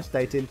conversation by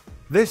stating,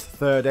 "This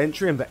third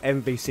entry in the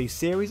MVC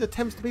series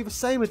attempts to be the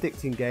same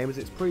addicting game as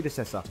its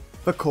predecessor.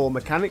 The core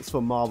mechanics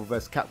for Marvel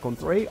vs. Capcom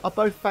 3 are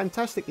both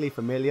fantastically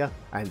familiar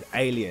and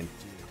alien.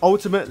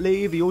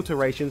 Ultimately, the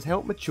alterations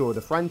help mature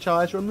the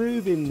franchise,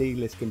 removing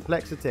needless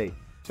complexity.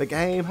 The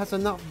game has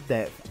enough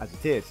depth as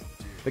it is.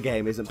 The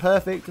game isn't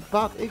perfect,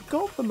 but it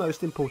got the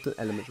most important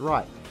elements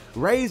right,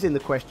 raising the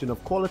question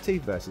of quality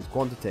versus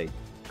quantity.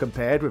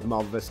 Compared with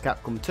Marvel vs.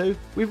 Capcom 2,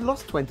 we've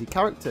lost 20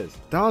 characters.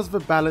 Does the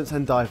balance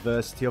and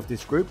diversity of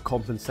this group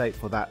compensate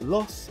for that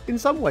loss? In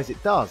some ways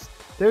it does.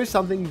 There is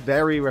something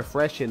very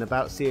refreshing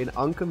about seeing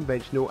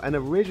unconventional and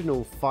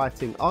original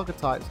fighting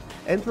archetypes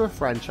enter a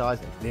franchise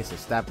this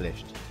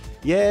established.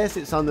 Yes,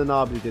 it's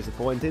undeniably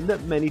disappointing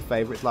that many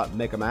favourites like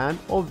Mega Man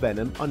or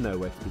Venom are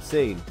nowhere to be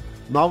seen.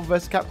 Marvel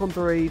vs. Capcom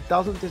 3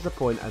 doesn't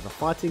disappoint as a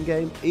fighting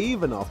game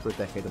even after a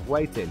decade of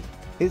waiting.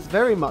 It's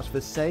very much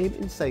the same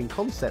insane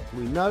concept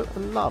we know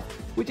and love,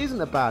 which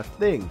isn't a bad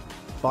thing.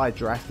 By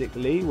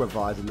drastically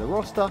revising the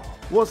roster,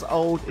 what's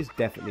old is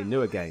definitely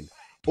new again.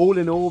 All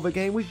in all, the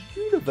game was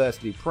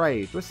universally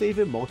praised,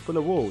 receiving multiple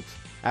awards.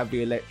 At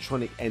the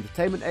Electronic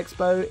Entertainment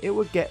Expo, it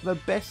would get the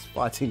Best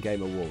Fighting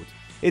Game award.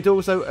 It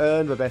also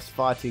earned the Best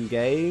Fighting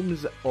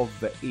Games of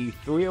the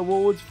E3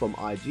 awards from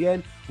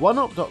IGN,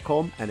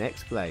 1UP.com and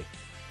X-Play.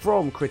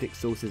 From critic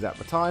sources at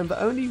the time,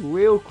 the only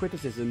real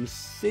criticisms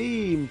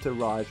seemed to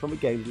rise from the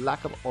game's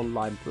lack of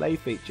online play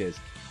features,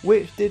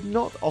 which did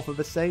not offer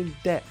the same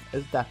depth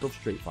as that of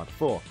Street Fighter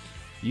 4.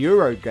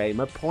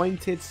 Eurogamer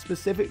pointed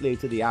specifically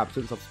to the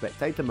absence of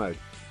spectator mode,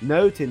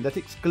 noting that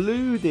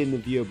excluding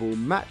viewable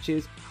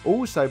matches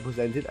also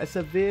presented a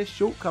severe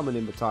shortcoming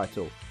in the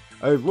title.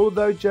 Overall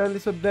though,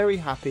 journalists were very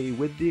happy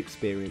with the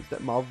experience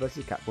that Marvel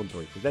vs. Capcom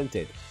 3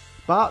 presented.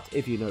 But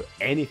if you know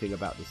anything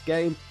about this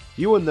game,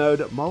 you will know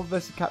that Marvel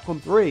vs.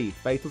 Capcom 3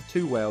 Fate of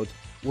Two Worlds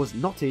was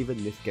not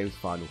even this game's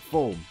final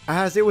form,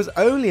 as it was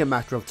only a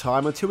matter of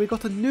time until we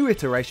got a new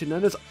iteration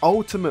known as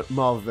Ultimate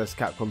Marvel vs.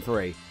 Capcom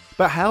 3.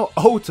 But how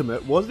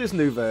ultimate was this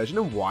new version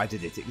and why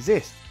did it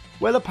exist?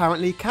 Well,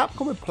 apparently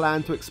Capcom had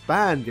planned to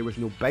expand the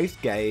original base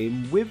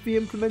game with the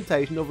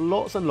implementation of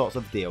lots and lots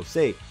of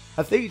DLC,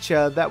 a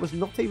feature that was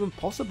not even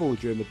possible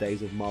during the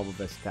days of Marvel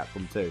vs.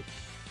 Capcom 2.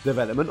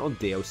 Development on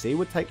DLC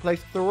would take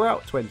place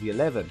throughout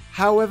 2011.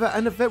 However,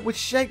 an event would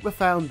shake the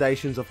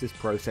foundations of this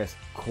process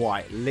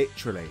quite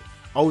literally.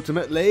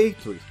 Ultimately,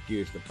 to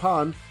excuse the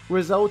pun,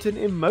 resulting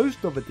in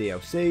most of the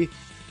DLC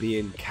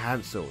being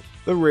cancelled.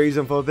 The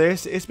reason for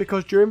this is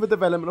because during the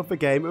development of the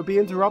game it would be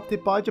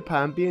interrupted by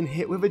Japan being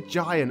hit with a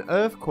giant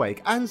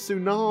earthquake and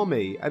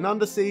tsunami, an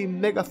undersea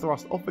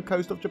megathrust off the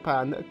coast of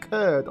Japan that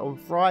occurred on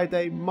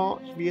Friday,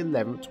 March the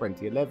 11th,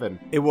 2011.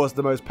 It was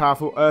the most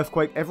powerful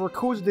earthquake ever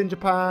recorded in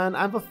Japan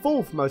and the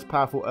fourth most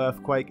powerful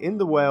earthquake in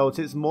the world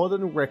since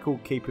modern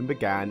record keeping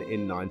began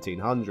in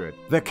 1900.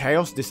 The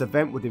chaos this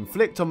event would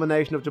inflict on the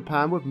nation of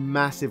Japan would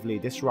massively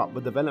disrupt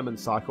the development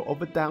cycle of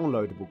the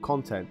downloadable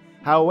content.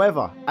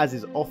 However, as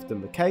is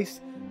often the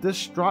case,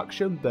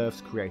 destruction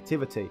births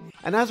creativity,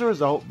 and as a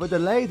result, the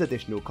delayed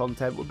additional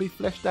content would be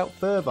fleshed out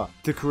further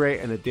to create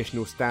an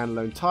additional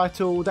standalone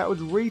title that would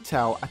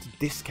retail at a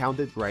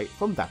discounted rate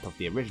from that of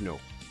the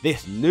original.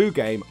 This new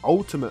game,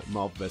 Ultimate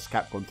Marvel vs.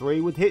 Capcom 3,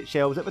 would hit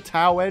shelves at the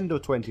tail end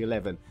of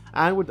 2011,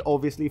 and would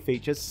obviously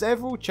feature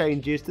several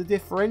changes to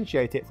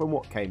differentiate it from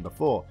what came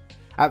before.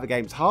 At the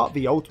game's heart,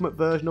 the Ultimate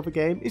version of the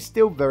game is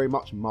still very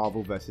much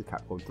Marvel vs.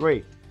 Capcom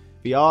 3.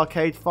 The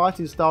arcade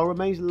fighting style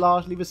remains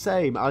largely the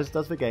same, as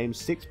does the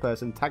game's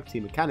 6-person tag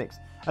team mechanics,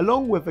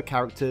 along with the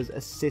characters'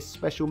 assist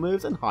special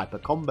moves and hyper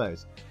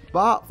combos.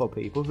 But for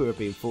people who have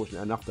been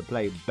fortunate enough to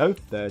play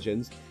both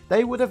versions,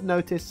 they would have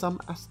noticed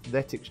some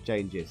aesthetics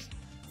changes.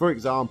 For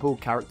example,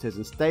 characters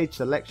and stage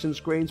selection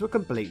screens were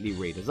completely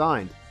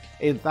redesigned.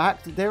 In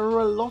fact, there are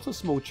a lot of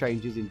small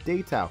changes in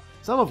detail,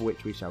 some of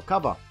which we shall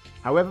cover.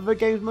 However, the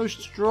game's most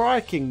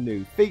striking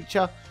new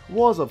feature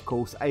was of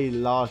course a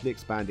largely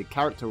expanded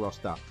character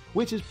roster,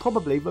 which is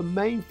probably the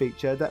main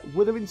feature that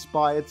would have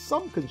inspired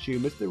some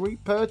consumers to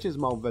repurchase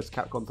Marvel vs.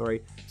 Capcom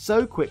 3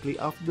 so quickly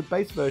after the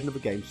base version of the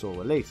game saw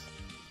release.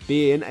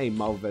 Being a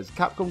Marvel vs.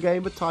 Capcom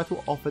game, the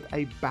title offered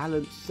a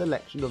balanced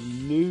selection of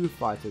new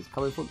fighters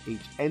coming from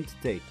each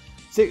entity,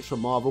 6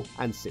 from Marvel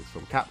and 6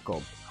 from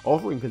Capcom,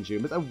 offering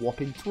consumers a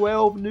whopping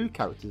 12 new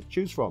characters to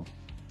choose from.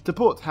 To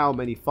put how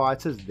many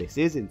fighters this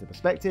is into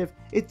perspective,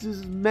 it's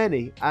as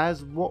many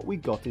as what we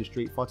got in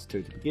Street Fighter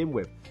 2 to begin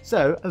with,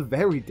 so a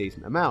very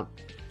decent amount.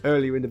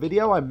 Earlier in the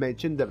video I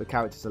mentioned that the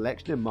character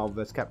selection in Marvel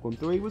vs. Capcom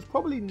 3 was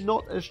probably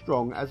not as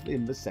strong as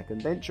in the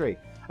second entry,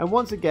 and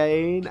once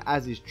again,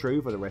 as is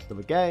true for the rest of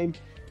the game,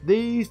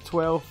 these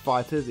 12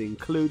 fighters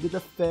included a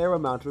fair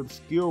amount of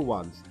obscure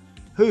ones.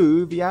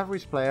 who the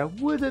average player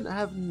wouldn't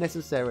have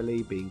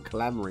necessarily been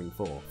clamouring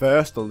for.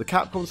 First, on the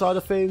Capcom side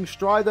of things,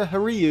 Strider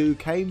Hiryu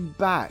came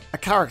back, a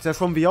character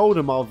from the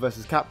older Marvel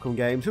vs. Capcom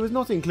games who was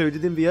not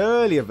included in the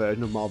earlier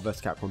version of Marvel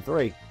vs. Capcom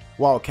 3.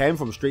 While Ken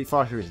from Street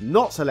Fighter is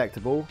not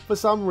selectable, for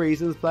some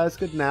reasons players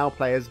could now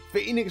play as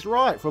Phoenix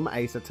Wright from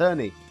Ace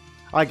Attorney.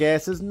 I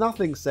guess as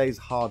nothing says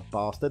hard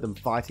bastard and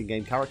fighting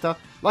game character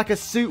like a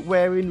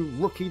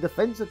suit-wearing rookie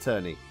defense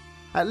attorney.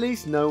 At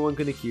least no one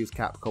can accuse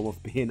Capcom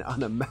of being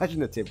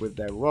unimaginative with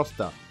their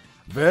roster.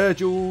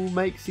 Virgil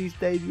makes his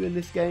debut in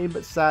this game,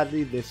 but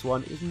sadly this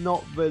one is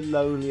not the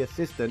lonely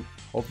assistant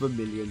of the $1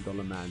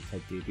 Million Man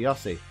Ted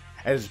DiBiase.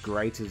 As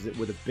great as it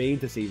would have been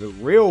to see the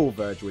real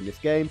Virgil in this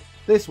game,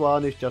 this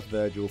one is just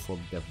Virgil from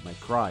Devil May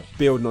Cry.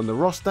 Building on the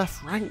roster,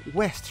 Frank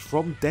West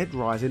from Dead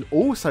Rising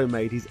also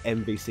made his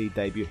MVC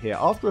debut here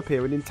after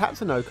appearing in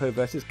Tatsunoko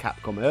vs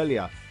Capcom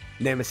earlier.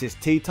 Nemesis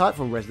T-Type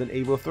from Resident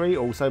Evil 3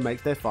 also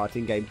makes their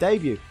fighting game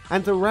debut,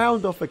 and to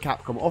round off the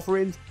Capcom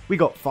offerings, we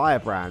got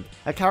Firebrand,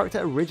 a character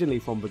originally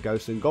from the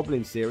Ghosts and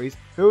Goblins series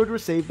who would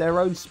receive their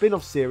own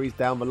spin-off series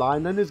down the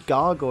line known as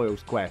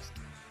Gargoyle's Quest,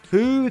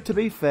 who, to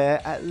be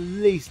fair, at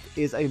least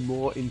is a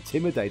more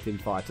intimidating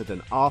fighter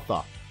than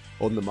Arthur.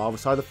 On the Marvel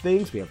side of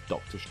things, we have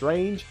Doctor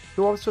Strange,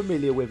 who I was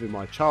familiar with in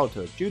my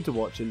childhood due to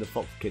watching the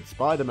Fox Kids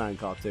Spider-Man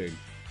cartoon.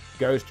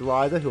 Ghost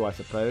Rider, who I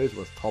suppose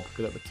was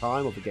topical at the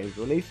time of the game's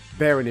release,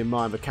 bearing in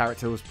mind the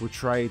character was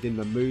portrayed in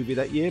the movie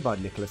that year by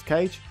Nicolas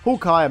Cage.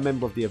 Hawkeye, a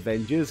member of the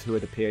Avengers who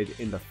had appeared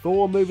in the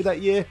Thor movie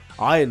that year.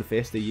 Iron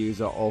Fist, a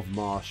user of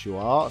martial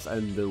arts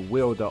and the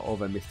wielder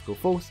of a mystical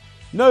force.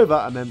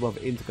 Nova, a member of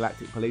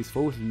Intergalactic Police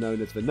Force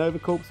known as the Nova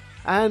Corps,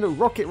 and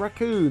Rocket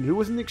Raccoon, who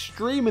was an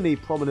extremely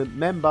prominent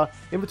member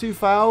in the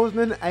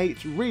 2008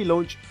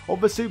 relaunch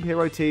of the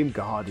superhero team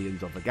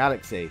Guardians of the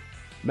Galaxy.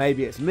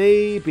 Maybe it's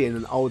me, being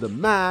an older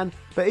man,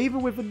 but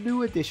even with the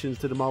new additions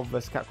to the Marvel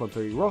vs. Capcom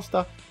 3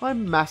 roster, I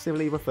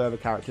massively prefer the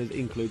characters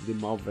included in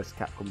Marvel vs.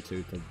 Capcom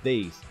 2 to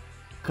these.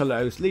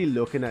 Closely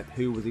looking at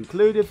who was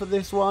included for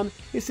this one,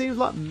 it seems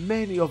like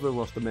many of the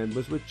roster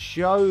members were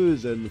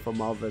chosen for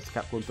Marvel vs.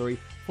 Capcom 3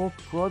 for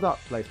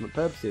product placement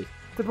purposes,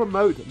 to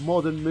promote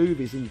modern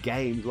movies and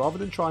games rather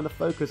than trying to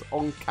focus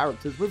on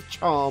characters with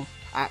charm,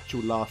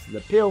 actual lasting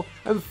appeal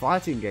and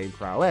fighting game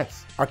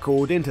prowess.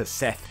 According to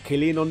Seth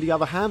Killian, on the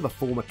other hand, the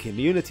former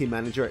community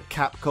manager at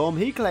Capcom,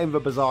 he claimed the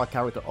bizarre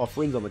character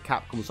offerings on the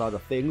Capcom side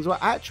of things were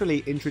actually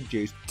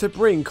introduced to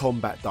bring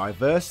combat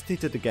diversity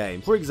to the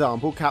game. For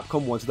example,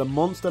 Capcom wanted a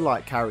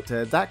monster-like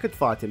character that could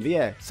fight in the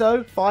air,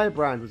 so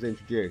Firebrand was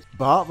introduced.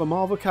 But the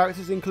Marvel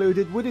characters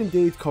included would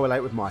indeed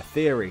correlate with my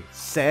theory.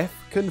 Seth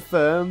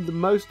confirmed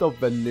most of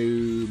the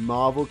new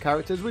Marvel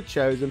characters were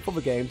chosen for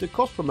the game to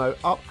cross-promote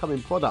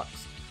upcoming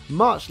products,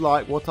 much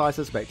like what I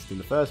suspected in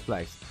the first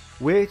place,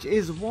 which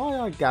is why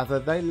I gather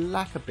they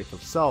lack a bit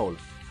of soul.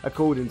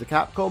 According to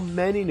Capcom,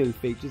 many new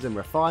features and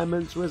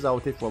refinements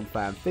resulted from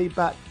fan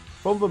feedback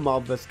from the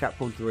Marvel vs.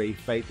 Capcom 3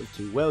 Fate of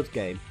Two Worlds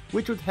game,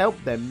 which would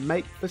help them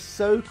make the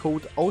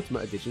so-called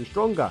Ultimate Edition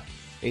stronger.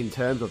 In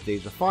terms of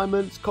these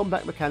refinements,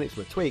 combat mechanics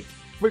were tweaked.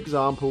 For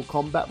example,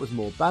 combat was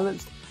more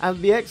balanced and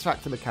the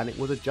X-Factor mechanic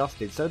was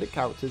adjusted so that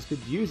characters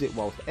could use it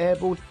whilst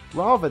airborne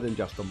rather than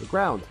just on the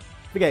ground.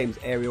 The game's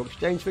aerial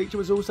exchange feature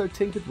was also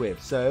tinkered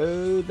with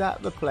so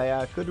that the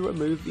player could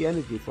remove the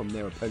energy from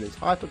their opponent's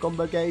hyper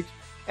combo gauge,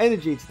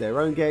 energy to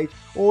their own gauge,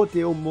 or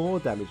deal more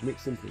damage,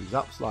 mixing things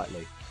up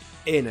slightly.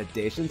 In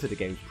addition to the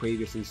game's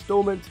previous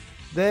installment,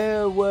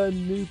 there were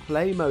new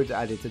play modes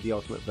added to the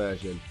Ultimate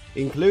version,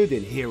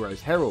 including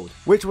Heroes Herald,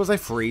 which was a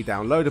free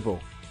downloadable.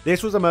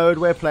 This was a mode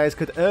where players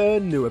could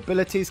earn new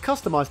abilities,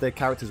 customise their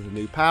characters with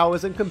new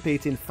powers, and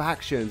compete in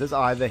factions as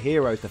either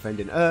heroes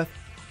defending Earth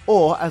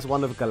or as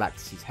one of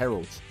Galactus'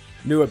 heralds.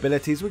 New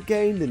abilities were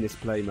gained in this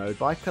play mode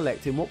by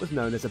collecting what was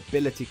known as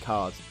ability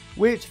cards,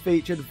 which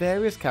featured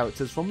various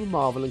characters from the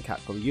Marvel and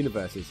Capcom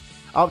universes.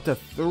 Up to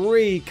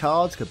 3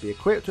 cards could be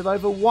equipped, with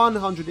over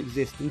 100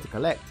 existing to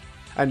collect.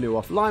 A new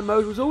offline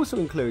mode was also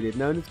included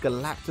known as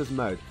Galactus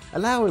mode,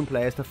 allowing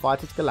players to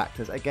fight as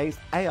Galactus against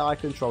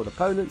AI-controlled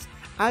opponents,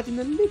 adding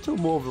a little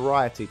more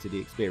variety to the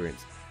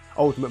experience.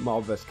 Ultimate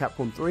Marvel vs.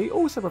 Capcom 3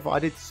 also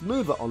provided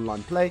smoother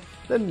online play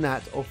than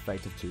that of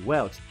Fate of Two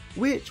Worlds,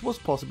 which was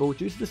possible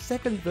due to the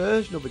second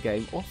version of the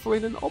game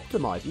offering an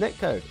optimised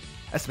netcode.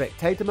 A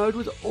spectator mode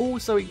was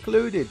also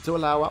included to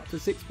allow up to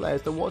 6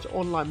 players to watch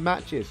online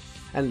matches,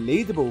 and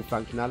leaderboard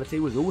functionality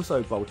was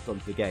also bolted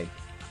onto the game.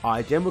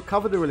 IGN will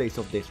cover the release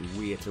of this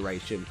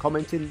reiteration,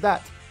 commenting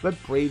that the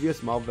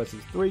previous Marvel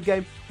vs. 3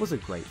 game was a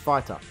great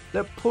fighter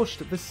that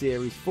pushed the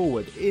series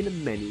forward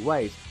in many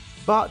ways,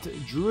 but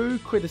drew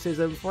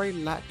criticism for a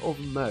lack of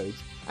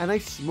modes and a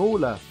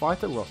smaller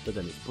fighter roster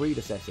than its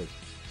predecessors.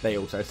 They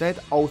also said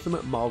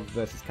Ultimate Marvel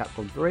vs.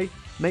 Capcom 3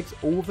 makes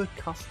all the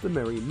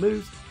customary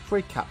moves for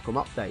a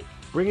Capcom update,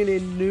 bringing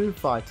in new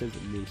fighters,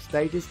 new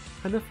stages,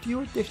 and a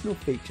few additional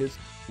features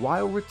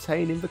while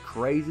retaining the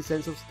crazy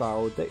sense of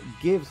style that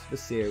gives the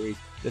series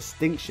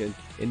distinction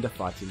in the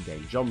fighting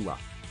game genre.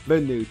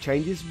 The new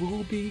changes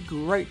will be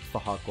great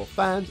for hardcore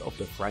fans of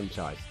the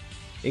franchise.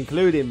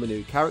 Including the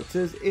new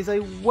characters is a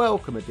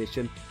welcome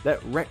addition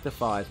that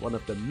rectifies one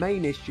of the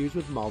main issues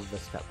with Marvel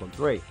vs. Capcom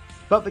 3,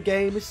 but the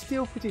game is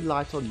still pretty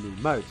light on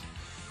new modes.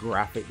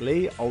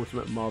 Graphically,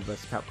 Ultimate Marvel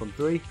vs. Capcom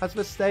 3 has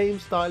the same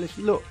stylish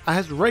look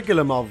as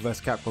regular Marvel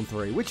vs. Capcom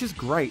 3, which is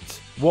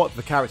great. What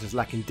the characters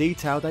lack in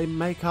detail, they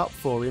make up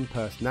for in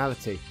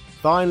personality.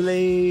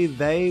 Finally,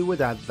 they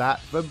would add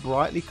that the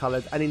brightly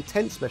coloured and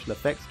intense special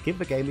effects give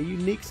the game a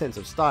unique sense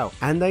of style,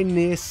 and a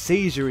near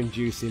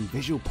seizure-inducing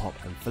visual pop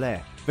and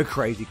flair. The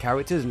crazy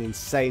characters and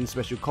insane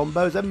special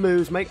combos and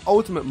moves make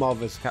Ultimate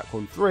Marvel vs.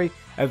 Capcom 3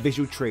 a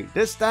visual treat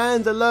that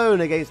stands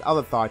alone against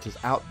other fighters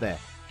out there.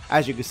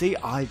 As you can see,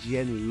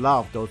 IGN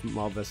loved Ultimate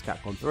Marvel vs.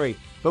 Capcom 3,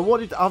 but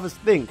what did others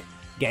think?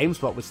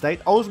 GameSpot would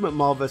state Ultimate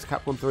Marvel vs.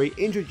 Capcom 3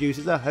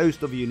 introduces a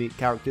host of unique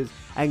characters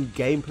and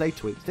gameplay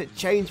tweaks that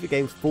change the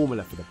game's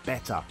formula for the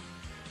better.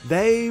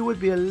 They would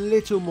be a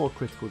little more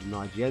critical than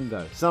IGN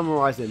though,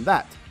 summarising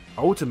that,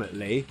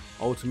 ultimately,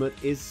 Ultimate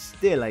is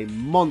still a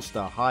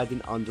monster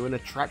hiding under an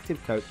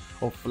attractive coat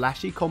of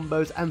flashy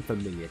combos and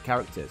familiar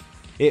characters.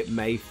 It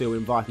may feel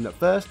inviting at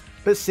first,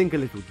 but sink a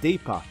little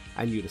deeper,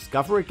 and you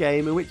discover a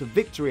game in which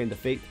victory and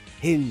defeat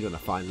hinge on a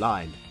fine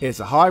line.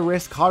 It's a high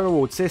risk, high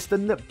reward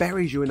system that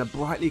buries you in a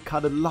brightly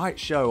coloured light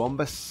show on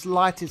the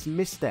slightest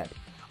misstep.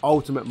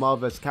 Ultimate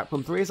Marvel vs.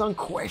 Capcom 3 is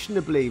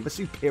unquestionably the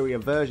superior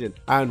version,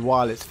 and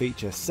while its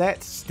feature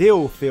set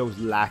still feels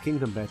lacking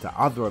compared to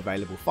other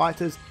available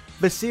fighters,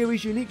 the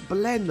series' unique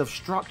blend of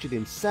structured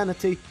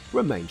insanity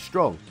remains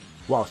strong.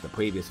 Whilst the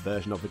previous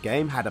version of the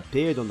game had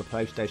appeared on the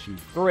PlayStation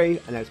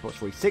 3 and Xbox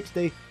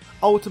 360,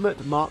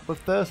 Ultimate marked the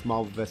first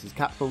Marvel vs.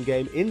 Capcom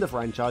game in the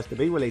franchise to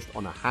be released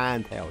on a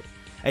handheld.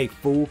 A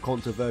full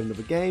console version of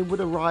the game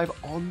would arrive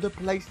on the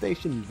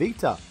PlayStation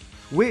Vita,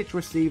 which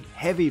received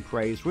heavy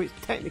praise for its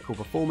technical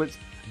performance,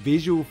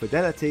 visual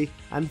fidelity,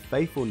 and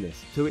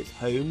faithfulness to its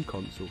home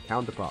console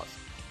counterparts.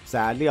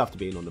 Sadly, after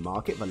being on the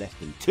market for less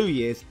than 2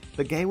 years,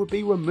 the game would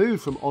be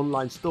removed from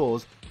online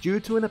stores due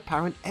to an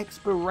apparent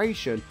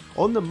expiration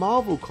on the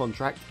Marvel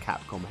contract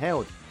Capcom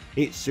held.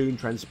 It soon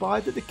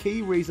transpired that the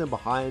key reason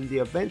behind the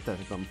event that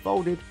had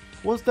unfolded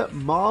was that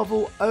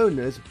Marvel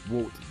owners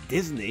Walt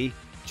Disney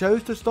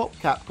chose to stop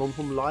Capcom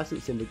from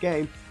licensing the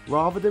game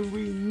rather than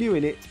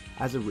renewing it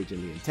as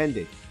originally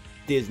intended.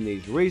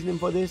 Disney's reasoning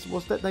for this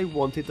was that they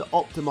wanted to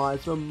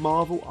optimise the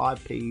Marvel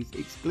IPs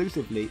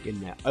exclusively in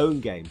their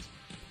own games,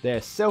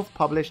 their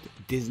self-published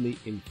Disney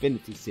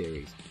Infinity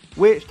series,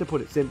 which, to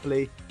put it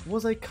simply,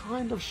 was a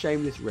kind of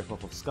shameless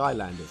rip-off of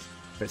Skylanders.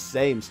 The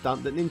same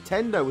stunt that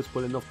Nintendo was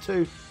pulling off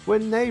too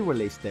when they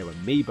released their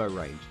Amiibo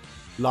range.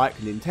 Like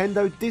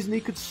Nintendo,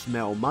 Disney could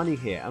smell money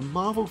here, and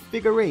Marvel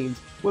figurines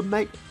would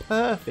make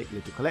perfect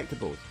little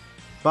collectibles.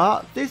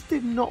 But this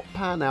did not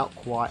pan out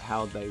quite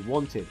how they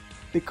wanted,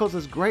 because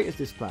as great as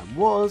this plan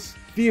was,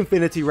 the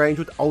Infinity range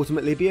would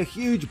ultimately be a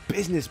huge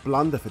business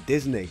blunder for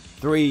Disney.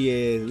 3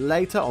 years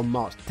later, on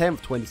March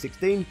 10th,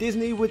 2016,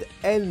 Disney would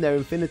end their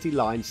Infinity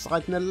line,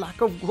 citing a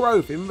lack of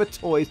growth in the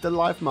toys to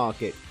life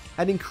market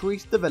and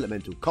increased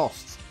developmental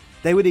costs.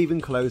 They would even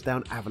close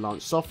down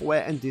Avalanche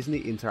Software and Disney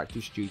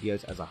Interactive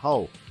Studios as a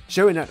whole,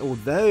 showing that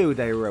although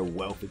they were a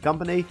wealthy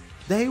company,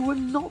 they were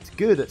not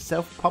good at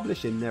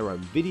self-publishing their own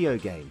video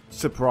game.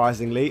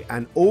 Surprisingly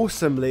and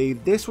awesomely,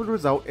 this would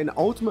result in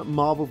Ultimate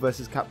Marvel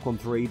vs. Capcom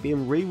 3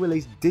 being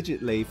re-released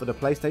digitally for the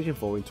PlayStation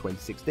 4 in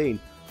 2016,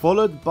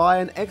 followed by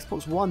an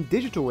Xbox One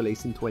digital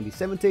release in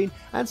 2017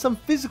 and some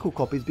physical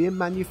copies being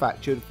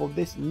manufactured for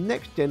this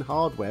next-gen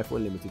hardware for a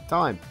limited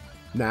time.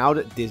 Now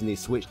that Disney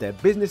switched their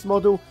business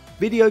model,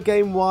 video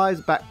game wise,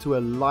 back to a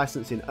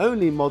licensing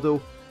only model,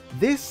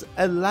 this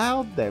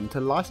allowed them to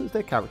license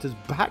their characters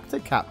back to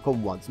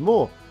Capcom once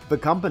more, the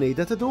company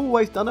that had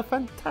always done a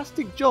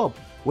fantastic job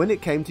when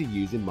it came to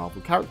using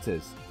Marvel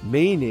characters.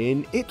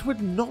 Meaning it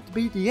would not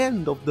be the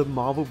end of the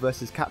Marvel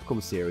vs.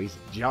 Capcom series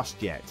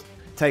just yet.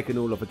 Taking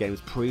all of the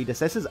game's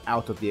predecessors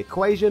out of the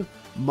equation,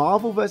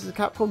 Marvel vs.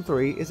 Capcom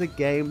 3 is a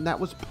game that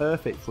was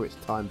perfect for its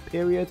time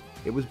period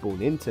it was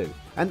born into,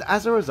 and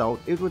as a result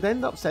it would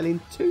end up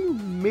selling 2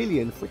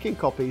 million freaking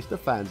copies to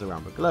fans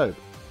around the globe.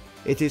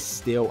 It is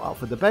still up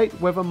for debate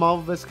whether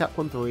Marvel vs.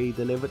 Capcom 3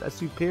 delivered a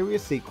superior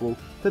sequel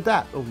to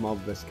that of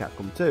Marvel vs.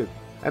 Capcom 2,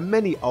 and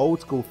many old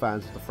school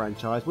fans of the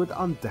franchise would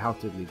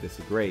undoubtedly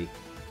disagree.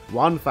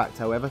 One fact,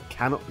 however,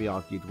 cannot be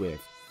argued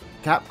with.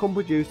 Capcom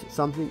produced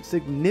something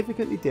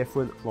significantly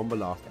different from the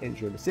last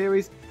entry in the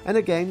series, and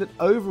a game that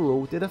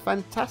overall did a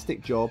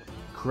fantastic job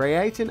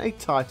creating a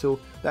title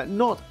that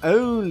not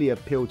only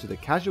appealed to the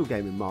casual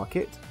gaming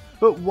market,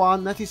 but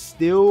one that is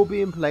still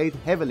being played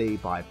heavily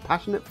by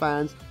passionate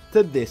fans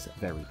to this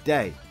very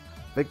day.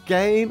 The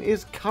game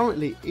is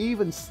currently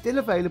even still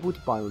available to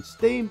buy on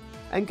Steam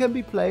and can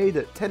be played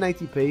at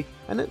 1080p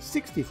and at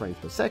 60 frames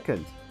per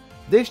second.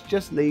 This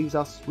just leaves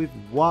us with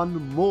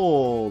one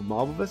more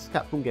Marvel vs.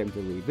 Capcom game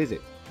to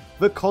revisit,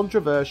 the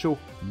controversial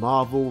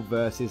Marvel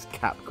vs.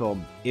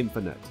 Capcom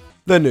Infinite.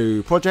 The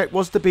new project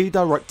was to be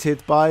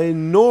directed by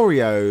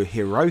Norio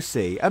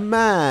Hirose, a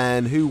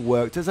man who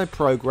worked as a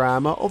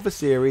programmer of the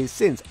series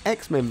since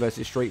X-Men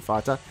vs. Street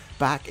Fighter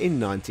back in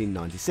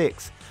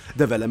 1996.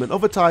 Development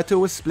of the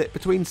title was split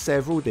between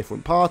several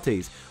different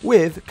parties,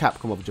 with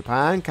Capcom of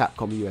Japan,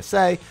 Capcom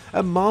USA,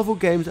 and Marvel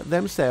Games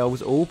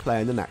themselves all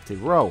playing an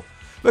active role.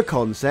 The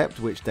concept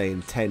which they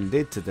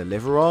intended to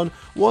deliver on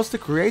was to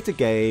create a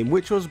game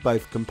which was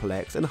both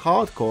complex and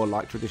hardcore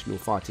like traditional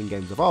fighting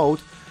games of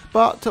old,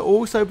 but to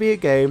also be a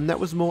game that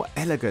was more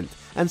elegant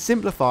and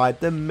simplified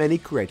than many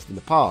created in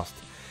the past.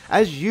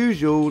 As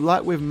usual,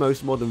 like with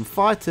most modern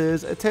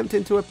fighters,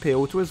 attempting to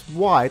appeal to as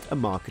wide a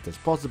market as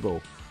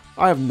possible.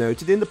 I have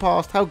noted in the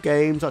past how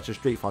games such as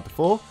Street Fighter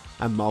 4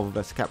 and Marvel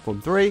vs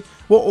Capcom 3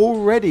 were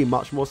already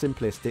much more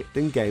simplistic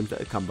than games that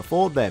had come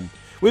before them,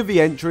 with the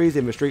entries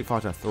in the Street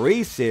Fighter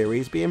 3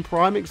 series being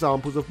prime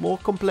examples of more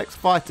complex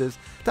fighters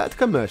that had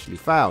commercially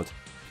failed.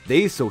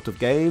 These sort of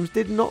games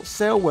did not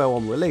sell well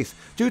on release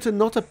due to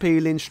not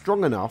appealing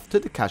strong enough to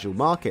the casual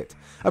market,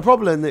 a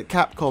problem that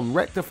Capcom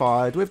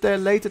rectified with their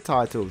later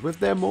titles with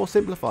their more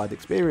simplified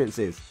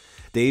experiences.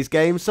 These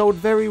games sold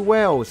very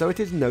well, so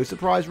it is no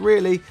surprise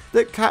really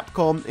that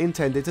Capcom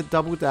intended to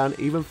double down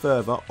even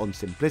further on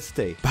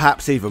simplicity.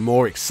 Perhaps even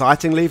more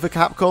excitingly for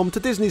Capcom, to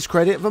Disney's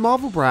credit, the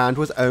Marvel brand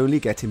was only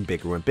getting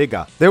bigger and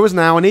bigger. There was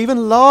now an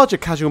even larger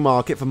casual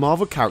market for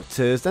Marvel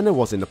characters than there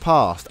was in the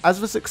past, as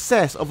the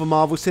success of the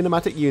Marvel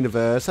Cinematic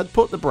Universe had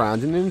put the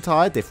brand in an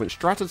entire different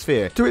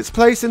stratosphere to its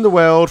place in the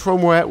world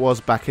from where it was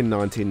back in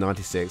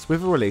 1996 with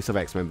the release of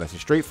X-Men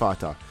vs Street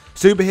Fighter.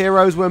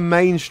 Superheroes were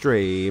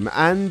mainstream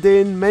and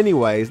in many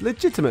ways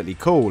legitimately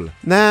cool.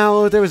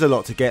 Now there is a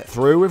lot to get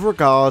through with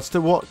regards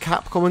to what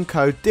Capcom and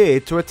Co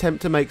did to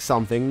attempt to make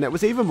something that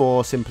was even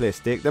more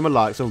simplistic than the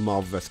likes of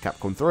Marvel vs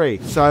Capcom 3.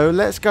 So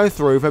let's go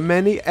through the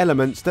many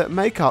elements that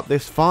make up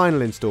this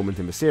final installment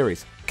in the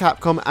series.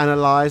 Capcom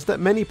analysed that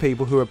many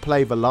people who had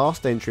played the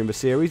last entry in the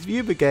series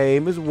view the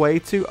game as way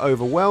too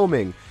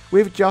overwhelming,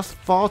 with just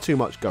far too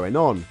much going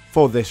on.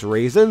 For this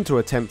reason, to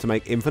attempt to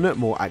make Infinite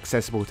more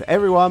accessible to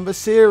everyone, the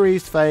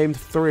series' famed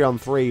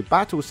 3-on-3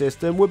 battle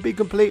system would be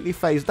completely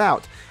phased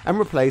out and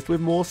replaced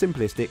with more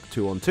simplistic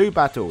 2-on-2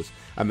 battles,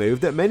 a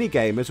move that many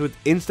gamers would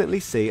instantly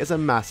see as a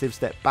massive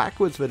step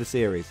backwards for the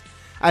series.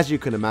 As you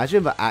can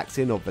imagine, the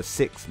axing of the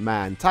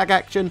 6-man tag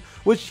action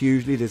was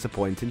hugely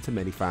disappointing to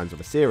many fans of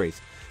the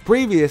series.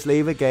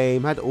 Previously, the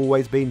game had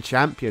always been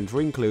championed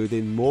for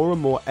including more and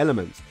more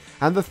elements,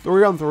 and the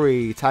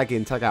 3-on-3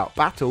 tag-in tag-out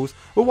battles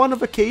were one of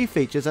the key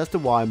features as to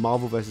why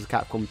Marvel vs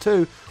Capcom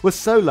 2 was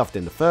so loved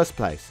in the first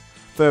place.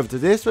 Further to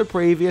this, the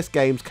previous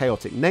game's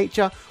chaotic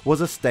nature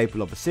was a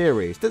staple of the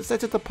series that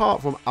set it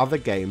apart from other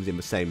games in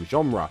the same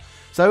genre,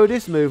 so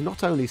this move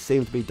not only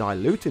seemed to be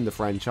diluting the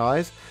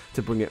franchise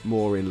to bring it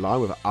more in line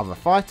with other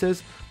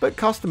fighters, but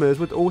customers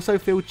would also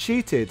feel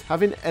cheated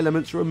having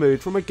elements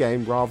removed from a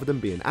game rather than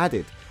being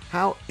added.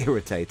 How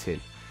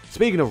irritating.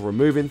 Speaking of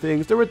removing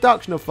things, the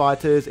reduction of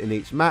fighters in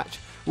each match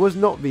was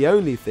not the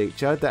only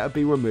feature that would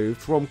be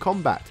removed from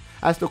combat,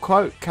 as to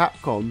quote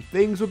Capcom,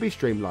 things would be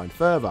streamlined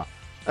further.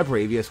 A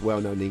previous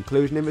well-known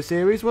inclusion in the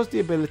series was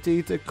the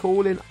ability to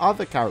call in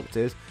other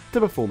characters to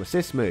perform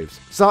assist moves.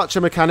 Such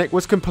a mechanic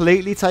was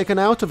completely taken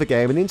out of the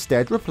game and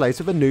instead replaced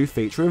with a new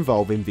feature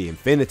involving the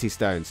Infinity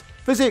Stones.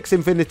 The 6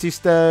 Infinity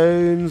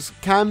Stones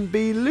can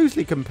be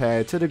loosely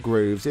compared to the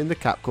grooves in the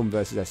Capcom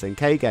vs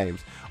SNK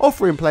games,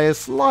 offering players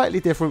slightly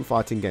different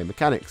fighting game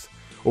mechanics.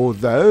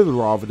 Although,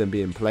 rather than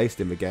being placed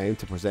in the game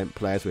to present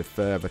players with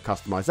further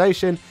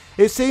customization,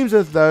 it seems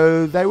as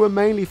though they were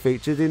mainly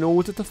featured in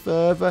order to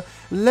further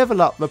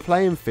level up the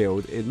playing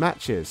field in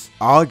matches,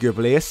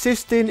 arguably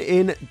assisting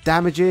in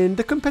damaging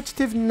the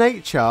competitive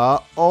nature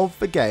of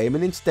the game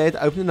and instead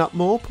opening up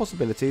more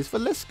possibilities for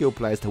less skilled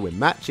players to win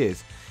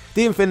matches.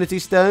 The Infinity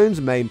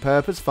Stone's main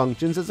purpose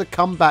functions as a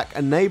comeback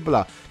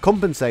enabler,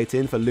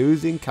 compensating for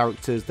losing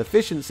characters'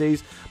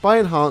 deficiencies by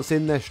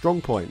enhancing their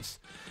strong points.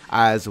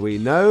 As we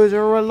know,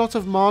 there are a lot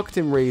of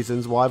marketing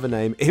reasons why the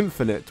name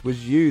Infinite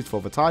was used for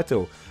the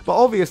title, but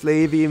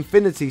obviously the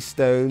Infinity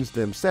Stones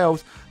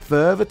themselves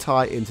further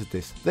tie into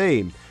this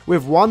theme,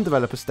 with one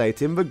developer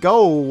stating the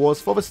goal was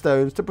for the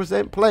stones to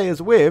present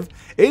players with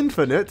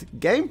infinite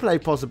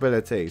gameplay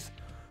possibilities.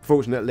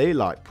 Fortunately,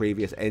 like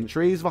previous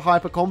entries, the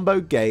Hyper Combo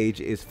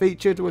gauge is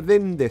featured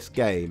within this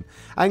game,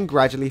 and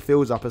gradually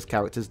fills up as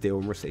characters deal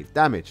and receive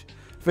damage.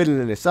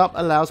 Filling this up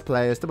allows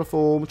players to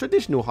perform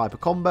traditional hyper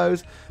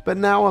combos, but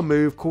now a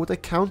move called a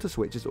counter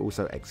switch is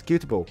also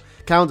executable.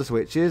 Counter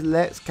switches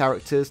lets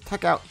characters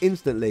tag out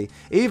instantly,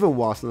 even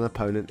whilst an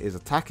opponent is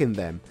attacking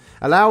them,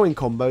 allowing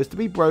combos to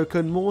be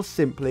broken more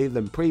simply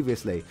than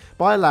previously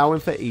by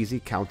allowing for easy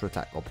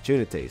counter-attack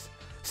opportunities.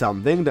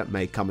 Something that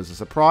may come as a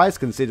surprise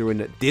considering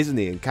that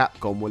Disney and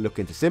Capcom were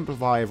looking to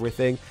simplify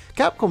everything,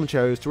 Capcom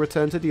chose to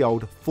return to the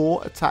old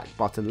 4 attack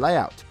button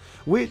layout,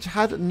 which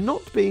had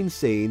not been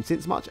seen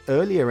since much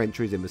earlier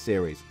entries in the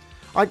series.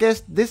 I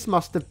guess this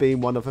must have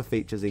been one of the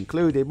features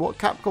included what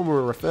Capcom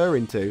were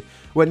referring to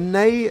when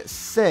they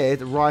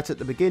said right at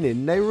the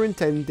beginning they were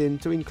intending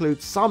to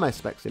include some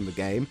aspects in the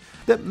game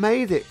that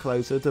made it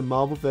closer to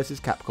Marvel vs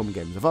Capcom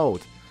games of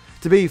old.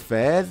 To be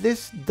fair,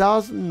 this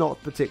does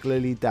not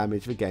particularly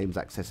damage the game's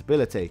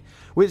accessibility,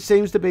 which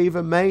seems to be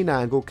the main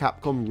angle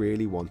Capcom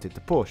really wanted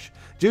to push,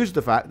 due to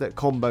the fact that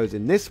combos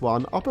in this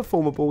one are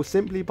performable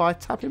simply by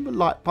tapping the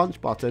light punch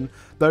button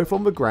both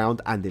on the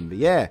ground and in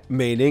the air,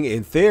 meaning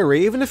in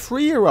theory even a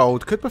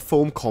 3-year-old could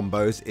perform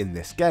combos in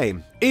this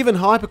game. Even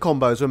hyper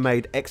combos were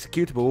made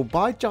executable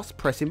by just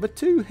pressing the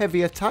 2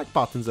 heavy attack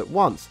buttons at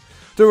once.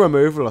 The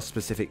removal of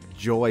specific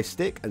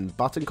joystick and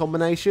button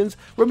combinations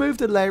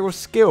removed a layer of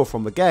skill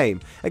from the game,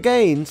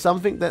 again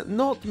something that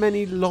not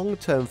many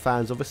long-term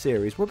fans of the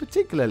series were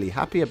particularly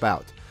happy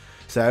about.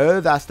 So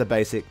that's the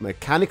basic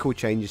mechanical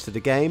changes to the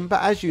game,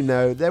 but as you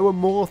know, there were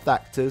more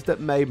factors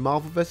that made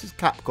Marvel vs.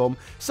 Capcom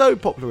so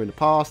popular in the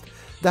past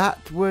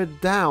that were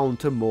down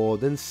to more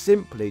than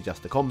simply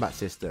just the combat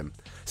system.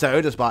 So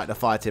despite the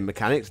fighting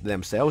mechanics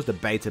themselves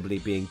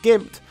debatably being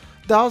gimped,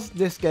 does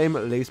this game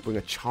at least bring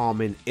a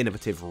charming,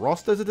 innovative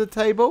roster to the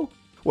table?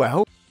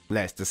 Well,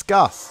 let's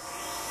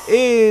discuss.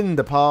 In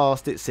the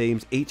past, it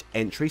seems each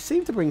entry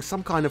seemed to bring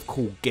some kind of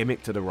cool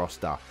gimmick to the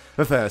roster.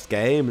 The first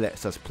game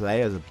lets us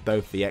play as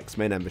both the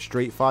X-Men and the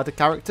Street Fighter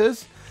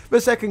characters. The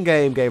second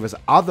game gave us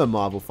other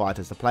Marvel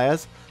fighters to play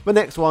as. The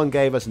next one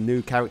gave us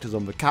new characters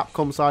on the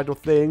Capcom side of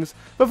things.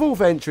 The fourth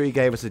entry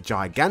gave us a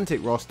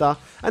gigantic roster.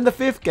 And the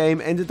fifth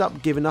game ended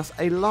up giving us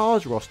a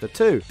large roster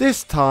too.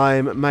 This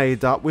time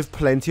made up with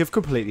plenty of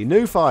completely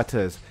new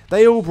fighters.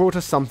 They all brought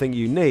us something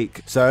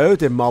unique. So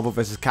did Marvel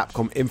vs.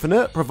 Capcom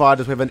Infinite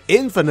provide us with an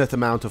infinite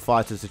amount of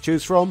fighters to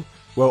choose from?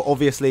 Well,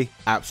 obviously,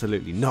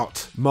 absolutely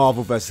not.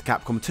 Marvel vs.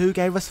 Capcom 2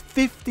 gave us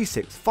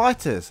 56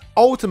 fighters.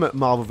 Ultimate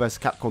Marvel vs.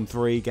 Capcom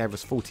 3 gave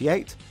us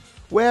 48.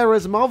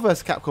 Whereas Marvel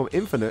vs. Capcom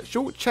Infinite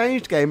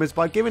shortchanged gamers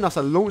by giving us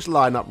a launch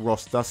lineup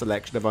roster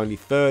selection of only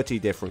 30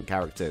 different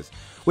characters,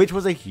 which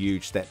was a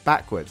huge step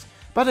backwards.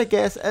 But I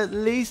guess at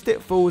least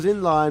it falls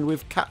in line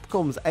with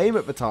Capcom's aim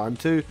at the time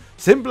to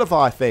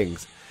simplify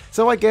things.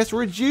 So I guess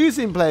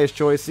reducing players'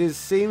 choices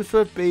seems to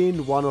have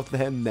been one of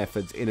their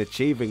methods in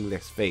achieving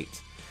this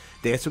feat.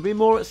 This would be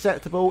more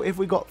acceptable if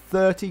we got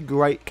 30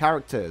 great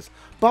characters,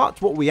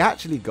 but what we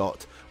actually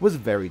got was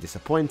very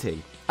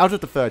disappointing. Out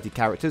of the 30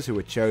 characters who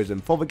were chosen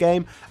for the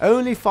game,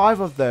 only 5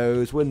 of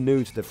those were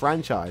new to the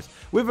franchise,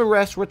 with the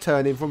rest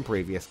returning from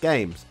previous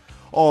games.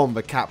 On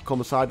the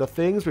Capcom side of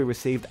things, we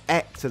received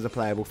X as a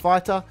playable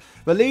fighter,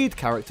 the lead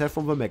character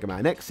from the Mega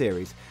Man X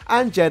series,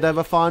 and Jeddah,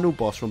 the final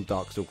boss from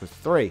Darkstalkers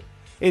 3.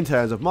 In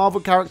terms of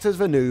Marvel characters,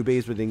 the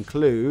newbies would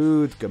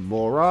include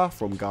Gamora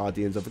from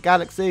Guardians of the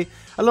Galaxy,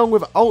 along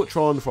with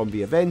Ultron from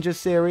the Avengers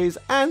series,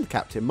 and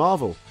Captain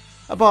Marvel.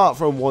 Apart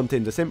from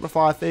wanting to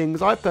simplify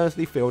things, I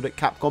personally feel that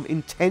Capcom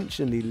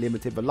intentionally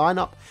limited the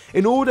lineup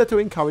in order to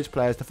encourage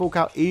players to fork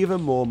out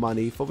even more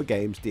money for the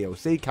game's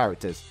DLC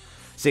characters.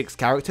 6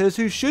 characters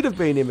who should have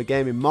been in the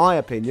game in my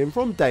opinion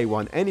from day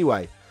one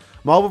anyway.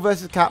 Marvel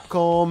vs.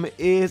 Capcom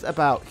is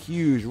about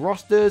huge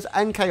rosters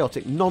and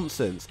chaotic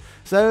nonsense,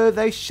 so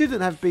they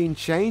shouldn't have been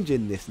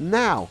changing this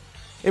now.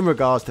 In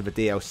regards to the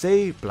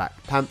DLC,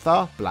 Black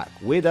Panther, Black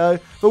Widow,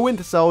 the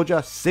Winter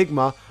Soldier,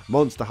 Sigma,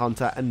 Monster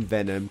Hunter and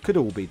Venom could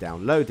all be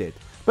downloaded.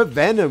 But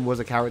Venom was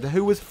a character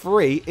who was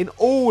free in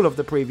all of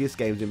the previous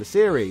games in the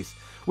series,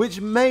 which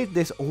made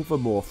this all the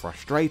more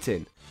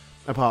frustrating.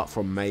 Apart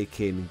from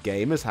making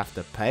gamers have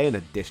to pay an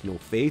additional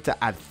fee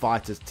to add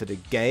fighters to the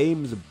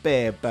game's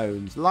bare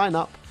bones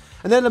lineup,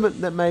 an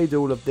element that made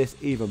all of this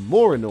even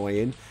more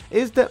annoying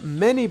is that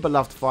many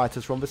beloved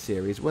fighters from the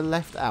series were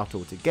left out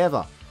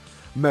altogether.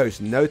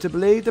 Most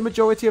notably, the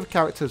majority of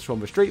characters from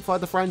the Street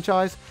Fighter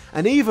franchise,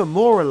 and even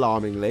more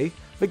alarmingly,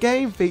 the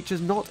game features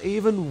not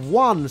even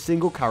one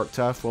single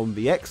character from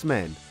the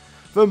X-Men.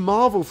 The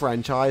Marvel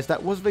franchise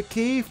that was the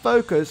key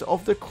focus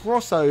of the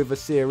crossover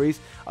series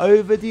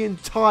over the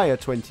entire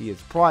 20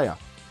 years prior.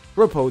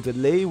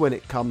 Reportedly, when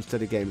it comes to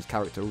the game's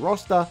character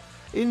roster,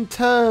 in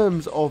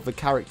terms of the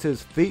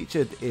characters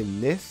featured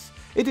in this,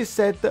 it is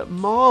said that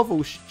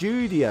Marvel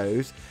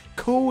Studios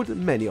called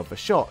many of the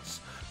shots,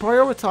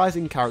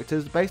 prioritising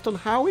characters based on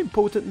how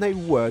important they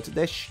were to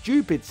their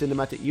stupid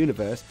cinematic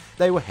universe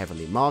they were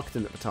heavily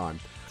marketing at the time,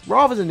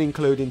 rather than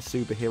including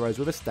superheroes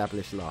with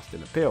established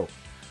lasting appeal.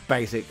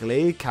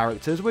 Basically,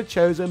 characters were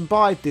chosen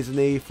by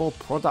Disney for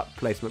product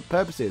placement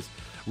purposes,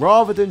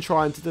 rather than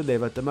trying to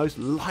deliver the most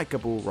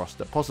likeable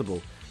roster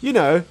possible. You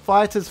know,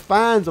 fighters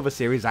fans of a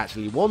series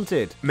actually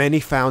wanted. Many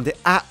found it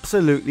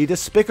absolutely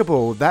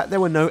despicable that there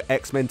were no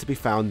X-Men to be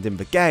found in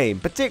the game,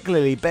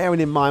 particularly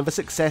bearing in mind the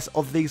success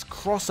of these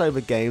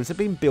crossover games had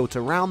been built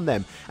around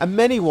them, and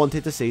many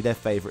wanted to see their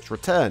favourites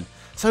return.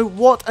 So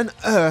what on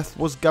earth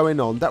was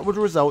going on that would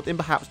result in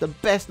perhaps the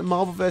best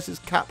Marvel vs.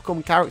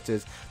 Capcom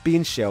characters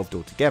being shelved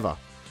altogether?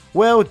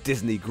 Well,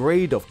 Disney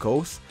greed, of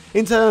course.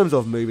 In terms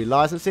of movie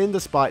licensing,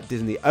 despite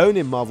Disney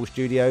owning Marvel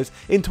Studios,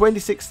 in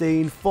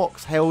 2016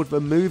 Fox held the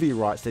movie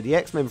rights to the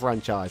X-Men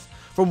franchise.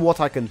 From what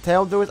I can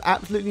tell, there was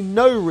absolutely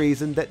no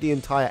reason that the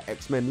entire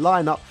X-Men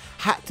lineup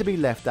had to be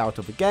left out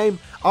of the game,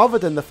 other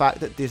than the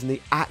fact that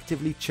Disney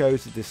actively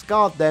chose to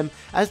discard them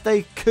as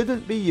they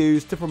couldn't be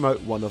used to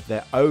promote one of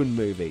their own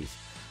movies.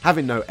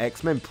 Having no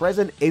X-Men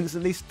present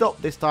instantly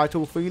stopped this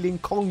title feeling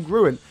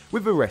congruent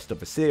with the rest of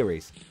the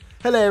series.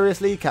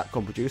 Hilariously,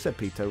 Capcom producer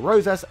Peter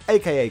Rosas,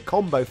 aka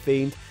Combo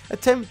Fiend,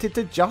 attempted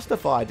to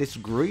justify this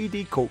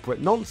greedy corporate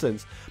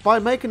nonsense by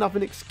making up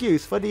an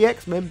excuse for the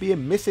X-Men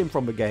being missing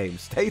from the game,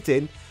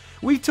 stating,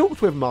 "We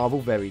talked with Marvel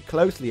very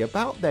closely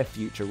about their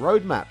future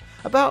roadmap,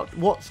 about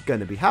what's going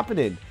to be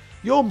happening.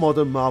 Your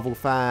modern Marvel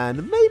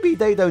fan, maybe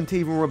they don't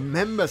even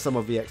remember some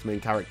of the X-Men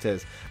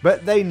characters,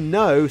 but they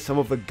know some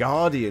of the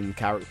Guardian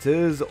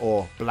characters,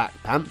 or Black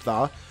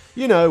Panther,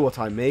 you know what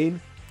I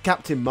mean.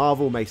 Captain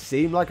Marvel may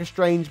seem like a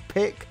strange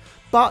pick,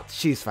 but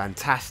she's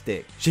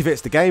fantastic. She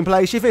fits the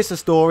gameplay, she fits the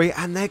story,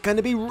 and they're going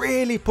to be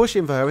really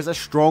pushing for her as a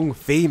strong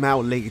female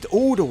lead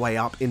all the way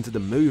up into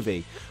the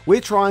movie. We're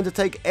trying to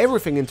take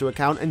everything into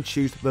account and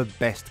choose the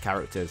best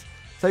characters."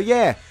 So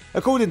yeah,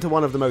 according to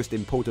one of the most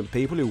important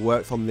people who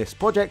worked on this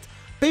project,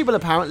 people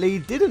apparently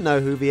didn't know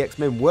who the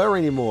X-Men were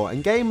anymore,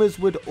 and gamers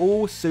would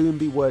all soon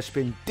be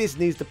worshipping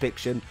Disney's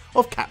depiction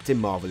of Captain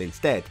Marvel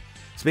instead.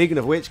 Speaking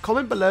of which,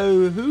 comment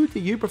below, who do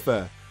you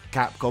prefer?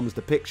 Capcom's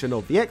depiction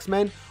of the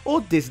X-Men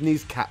or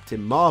Disney's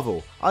Captain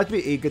Marvel? I'd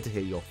be eager to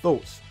hear your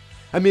thoughts.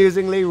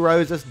 Amusingly,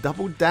 Rosas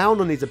doubled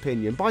down on his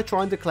opinion by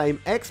trying to claim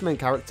X-Men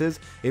characters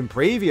in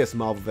previous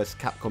Marvel vs.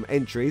 Capcom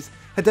entries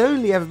had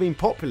only ever been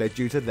popular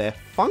due to their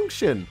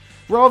function,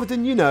 rather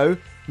than, you know,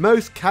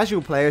 most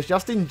casual players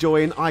just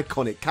enjoying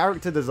iconic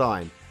character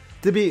design.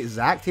 To be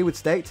exact, he would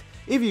state,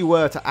 if you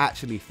were to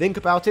actually think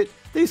about it,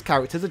 these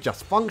characters are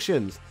just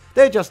functions.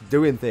 They're just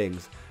doing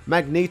things.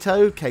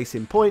 Magneto, case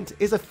in point,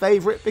 is a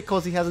favourite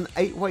because he has an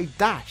 8-way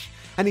dash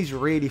and he's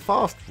really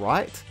fast,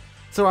 right?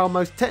 So our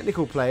most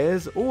technical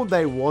players, all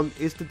they want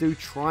is to do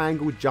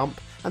triangle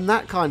jump and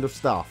that kind of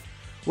stuff.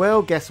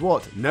 Well, guess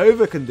what?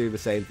 Nova can do the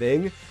same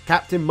thing,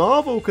 Captain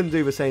Marvel can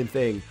do the same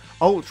thing,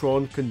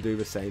 Ultron can do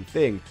the same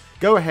thing.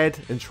 Go ahead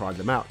and try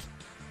them out.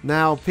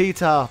 Now,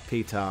 Peter.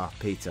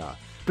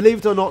 Believe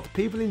it or not,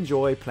 people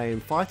enjoy playing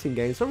fighting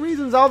games for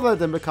reasons other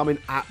than becoming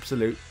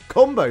absolute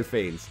combo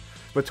fiends.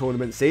 The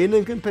tournament scene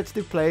and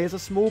competitive play is a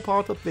small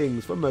part of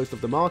things for most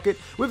of the market,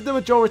 with the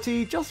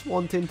majority just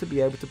wanting to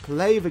be able to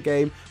play the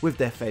game with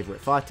their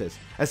favourite fighters,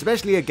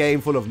 especially a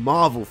game full of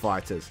Marvel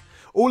fighters.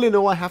 All in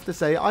all, I have to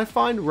say, I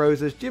find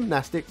Rosa's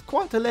gymnastics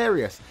quite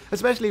hilarious,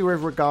 especially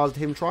with regards to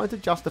him trying to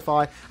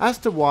justify as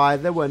to why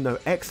there were no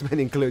X-Men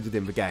included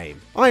in the game.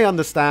 I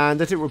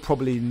understand that it would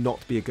probably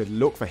not be a good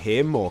look for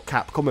him or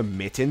Capcom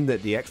admitting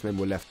that the X-Men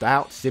were left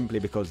out simply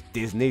because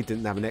Disney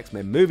didn't have an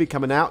X-Men movie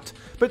coming out,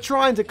 but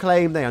trying to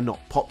claim they are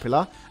not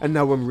popular and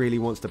no one really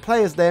wants to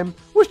play as them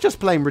was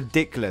just plain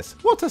ridiculous.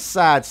 What a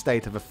sad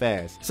state of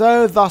affairs.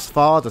 So thus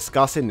far,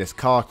 discussing this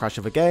car crash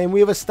of a game, we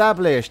have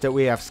established that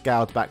we have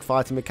scaled back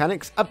fighting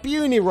mechanics, a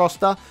puny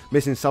roster,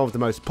 missing some of the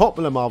most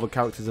popular Marvel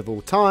characters of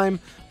all time,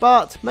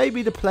 but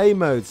maybe the play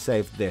mode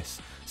saved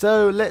this.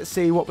 So let's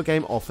see what the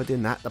game offered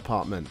in that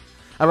department.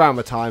 Around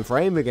the time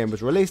frame the game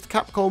was released,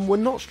 Capcom were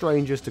not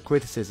strangers to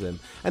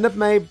criticism, and had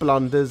made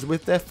blunders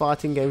with their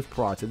fighting games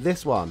prior to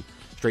this one.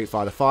 Street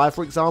Fighter V,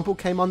 for example,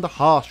 came under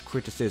harsh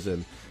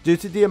criticism, due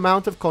to the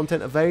amount of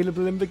content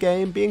available in the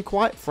game being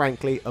quite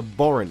frankly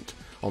abhorrent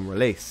on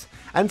release,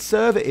 and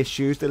server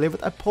issues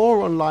delivered a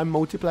poor online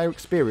multiplayer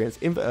experience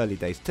in the early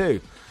days too.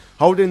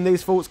 Holding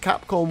these thoughts,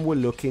 Capcom were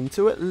looking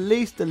to at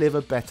least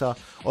deliver better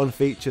on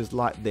features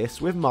like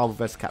this with Marvel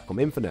vs. Capcom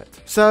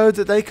Infinite, so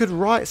that they could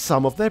right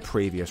some of their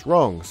previous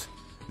wrongs.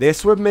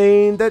 This would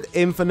mean that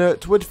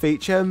Infinite would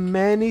feature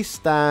many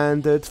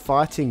standard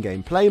fighting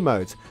game play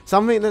modes,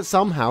 something that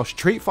somehow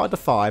Street Fighter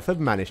V had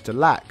managed to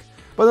lack.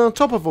 But on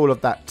top of all of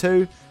that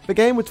too, the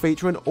game would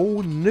feature an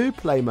all new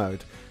play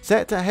mode,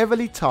 set to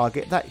heavily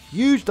target that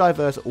huge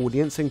diverse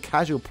audience and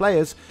casual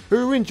players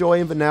who are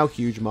enjoying the now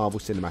huge Marvel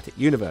Cinematic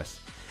Universe.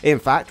 In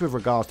fact, with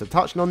regards to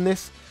touching on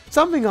this,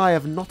 something I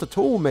have not at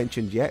all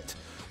mentioned yet,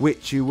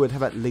 which you would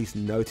have at least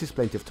noticed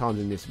plenty of times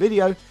in this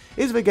video,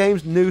 is the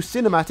game's new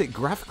cinematic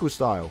graphical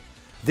style.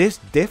 This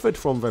differed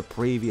from the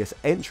previous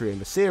entry in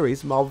the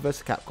series, Marvel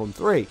vs. Capcom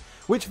 3,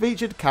 which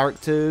featured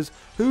characters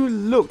who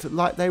looked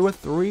like they were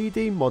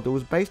 3D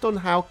models based on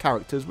how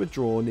characters were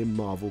drawn in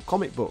Marvel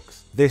comic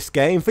books. This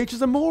game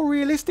features a more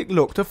realistic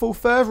look to fall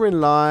further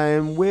in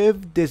line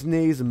with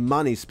Disney's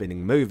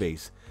money-spinning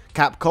movies.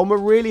 Capcom were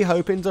really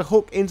hoping to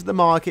hook into the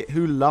market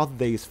who loved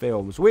these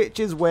films, which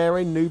is where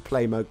a new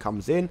play mode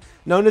comes in,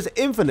 known as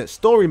Infinite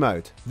Story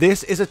Mode.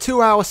 This is a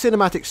 2-hour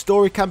cinematic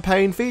story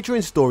campaign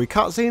featuring story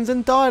cutscenes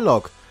and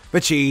dialogue. The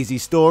cheesy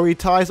story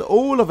ties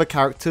all of the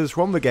characters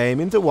from the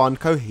game into one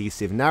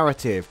cohesive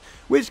narrative,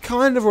 which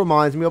kind of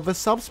reminds me of the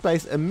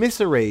subspace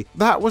emissary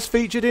that was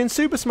featured in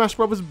Super Smash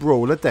Bros.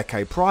 Brawl a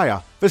decade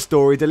prior. The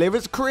story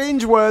delivers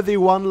cringe-worthy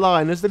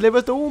one-liners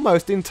delivered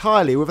almost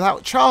entirely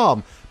without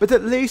charm, but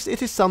at least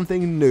it is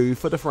something new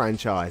for the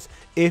franchise,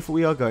 if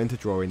we are going to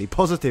draw any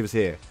positives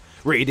here.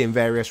 Reading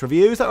various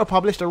reviews that were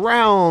published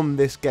around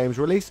this game's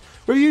release,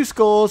 review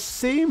scores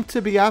seem to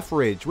be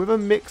average, with a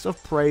mix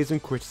of praise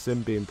and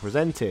criticism being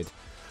presented.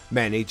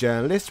 Many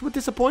journalists were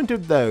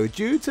disappointed though,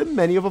 due to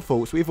many of the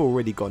faults we've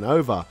already gone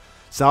over,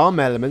 Some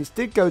elements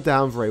did go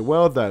down very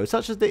well though,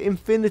 such as the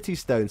Infinity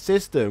Stone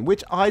system,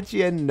 which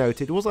IGN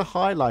noted was a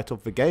highlight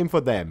of the game for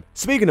them.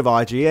 Speaking of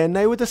IGN,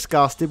 they were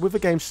disgusted with the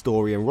game's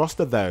story and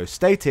roster though,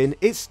 stating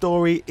its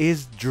story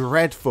is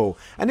dreadful,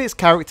 and its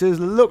characters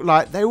look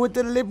like they were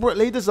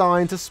deliberately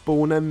designed to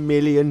spawn a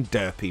million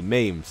derpy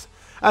memes.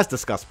 As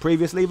discussed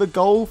previously, the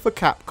goal for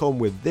Capcom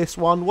with this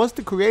one was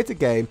to create a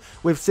game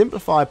with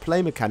simplified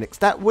play mechanics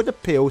that would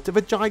appeal to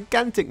the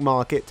gigantic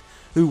market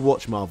who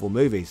watch Marvel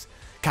movies.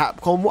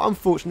 Capcom were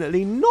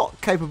unfortunately not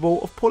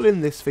capable of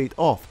pulling this feat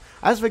off,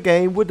 as the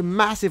game would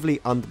massively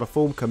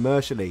underperform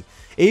commercially,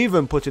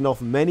 even putting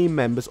off many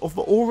members of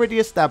the already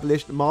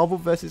established Marvel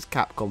vs.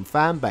 Capcom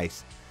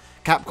fanbase.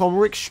 Capcom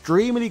were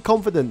extremely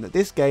confident that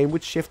this game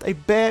would shift a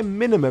bare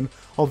minimum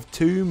of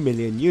 2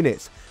 million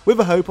units, with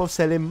a hope of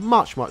selling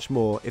much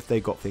more if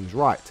they got things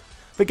right.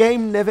 The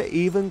game never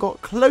even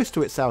got close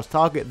to its sales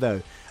target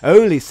though,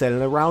 only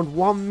selling around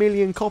 1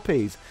 million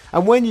copies,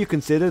 and when you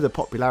consider the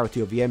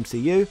popularity of the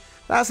MCU,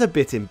 that's a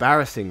bit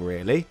embarrassing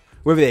really.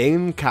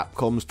 Within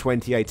Capcom's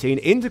 2018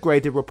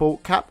 integrated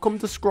report, Capcom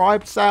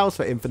described sales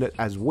for Infinite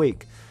as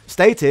weak,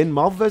 stating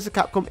Marvel vs.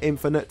 Capcom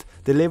Infinite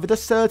delivered a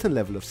certain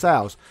level of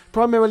sales,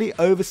 primarily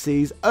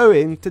overseas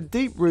owing to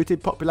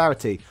deep-rooted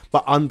popularity,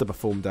 but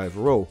underperformed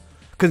overall.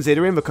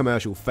 Considering the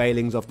commercial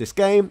failings of this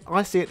game,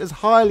 I see it as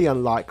highly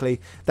unlikely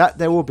that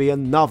there will be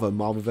another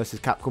Marvel vs.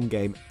 Capcom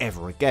game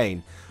ever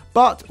again.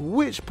 But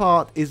which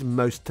part is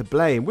most to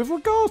blame with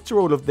regards to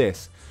all of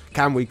this?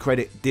 Can we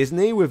credit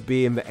Disney with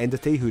being the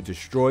entity who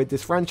destroyed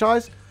this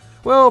franchise?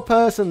 Well,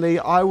 personally,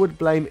 I would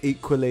blame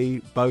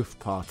equally both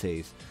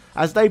parties,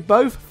 as they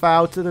both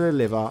failed to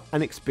deliver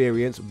an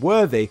experience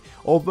worthy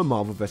of the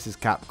Marvel vs.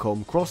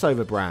 Capcom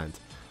crossover brand.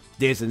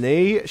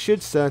 Disney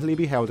should certainly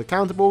be held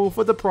accountable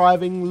for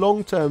depriving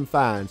long-term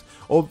fans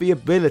of the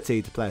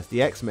ability to play as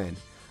the X-Men.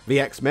 The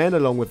X-Men,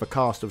 along with the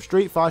cast of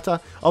Street Fighter,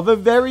 are the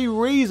very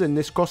reason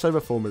this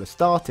crossover formula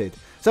started,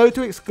 so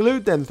to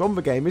exclude them from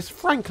the game is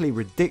frankly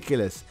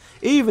ridiculous,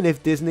 even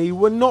if Disney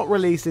were not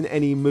releasing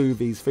any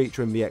movies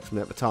featuring the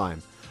X-Men at the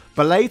time.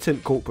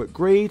 Blatant corporate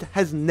greed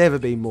has never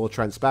been more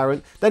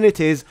transparent than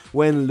it is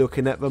when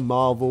looking at the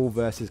Marvel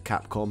vs.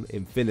 Capcom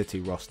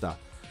Infinity roster.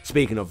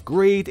 Speaking of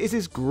greed, it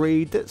is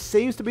greed that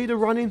seems to be the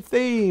running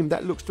theme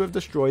that looks to have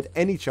destroyed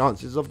any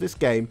chances of this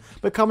game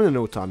becoming an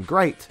all-time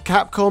great.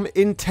 Capcom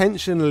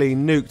intentionally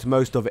nuked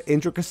most of the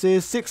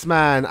intricacies,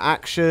 six-man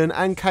action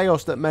and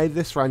chaos that made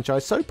this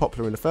franchise so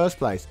popular in the first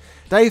place.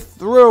 They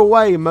threw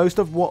away most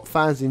of what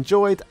fans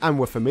enjoyed and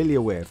were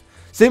familiar with,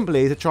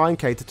 simply to try and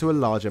cater to a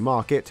larger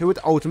market who would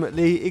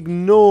ultimately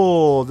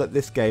ignore that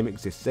this game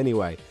exists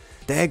anyway.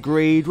 Their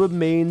greed would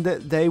mean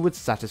that they would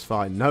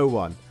satisfy no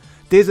one.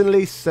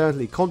 Disney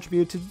certainly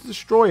contributed to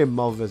destroying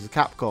Marvel vs.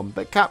 Capcom,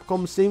 but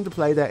Capcom seemed to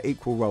play their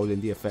equal role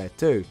in the affair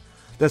too.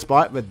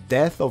 Despite the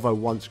death of a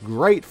once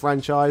great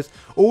franchise,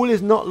 all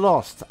is not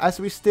lost, as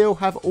we still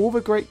have all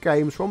the great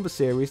games from the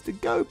series to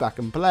go back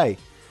and play.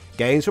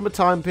 Games from a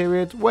time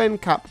period when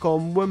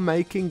Capcom were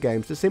making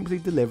games to simply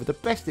deliver the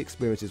best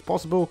experiences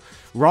possible,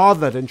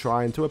 rather than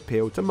trying to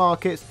appeal to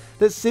markets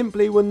that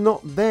simply were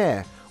not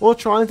there, or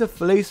trying to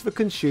fleece the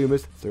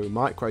consumers through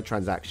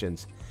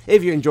microtransactions.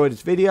 If you enjoyed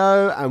this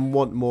video and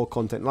want more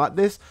content like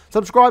this,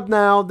 subscribe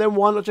now, then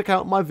why not check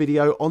out my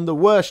video on the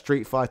worst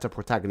Street Fighter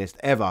protagonist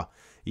ever.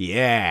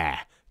 Yeah,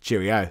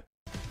 cheerio.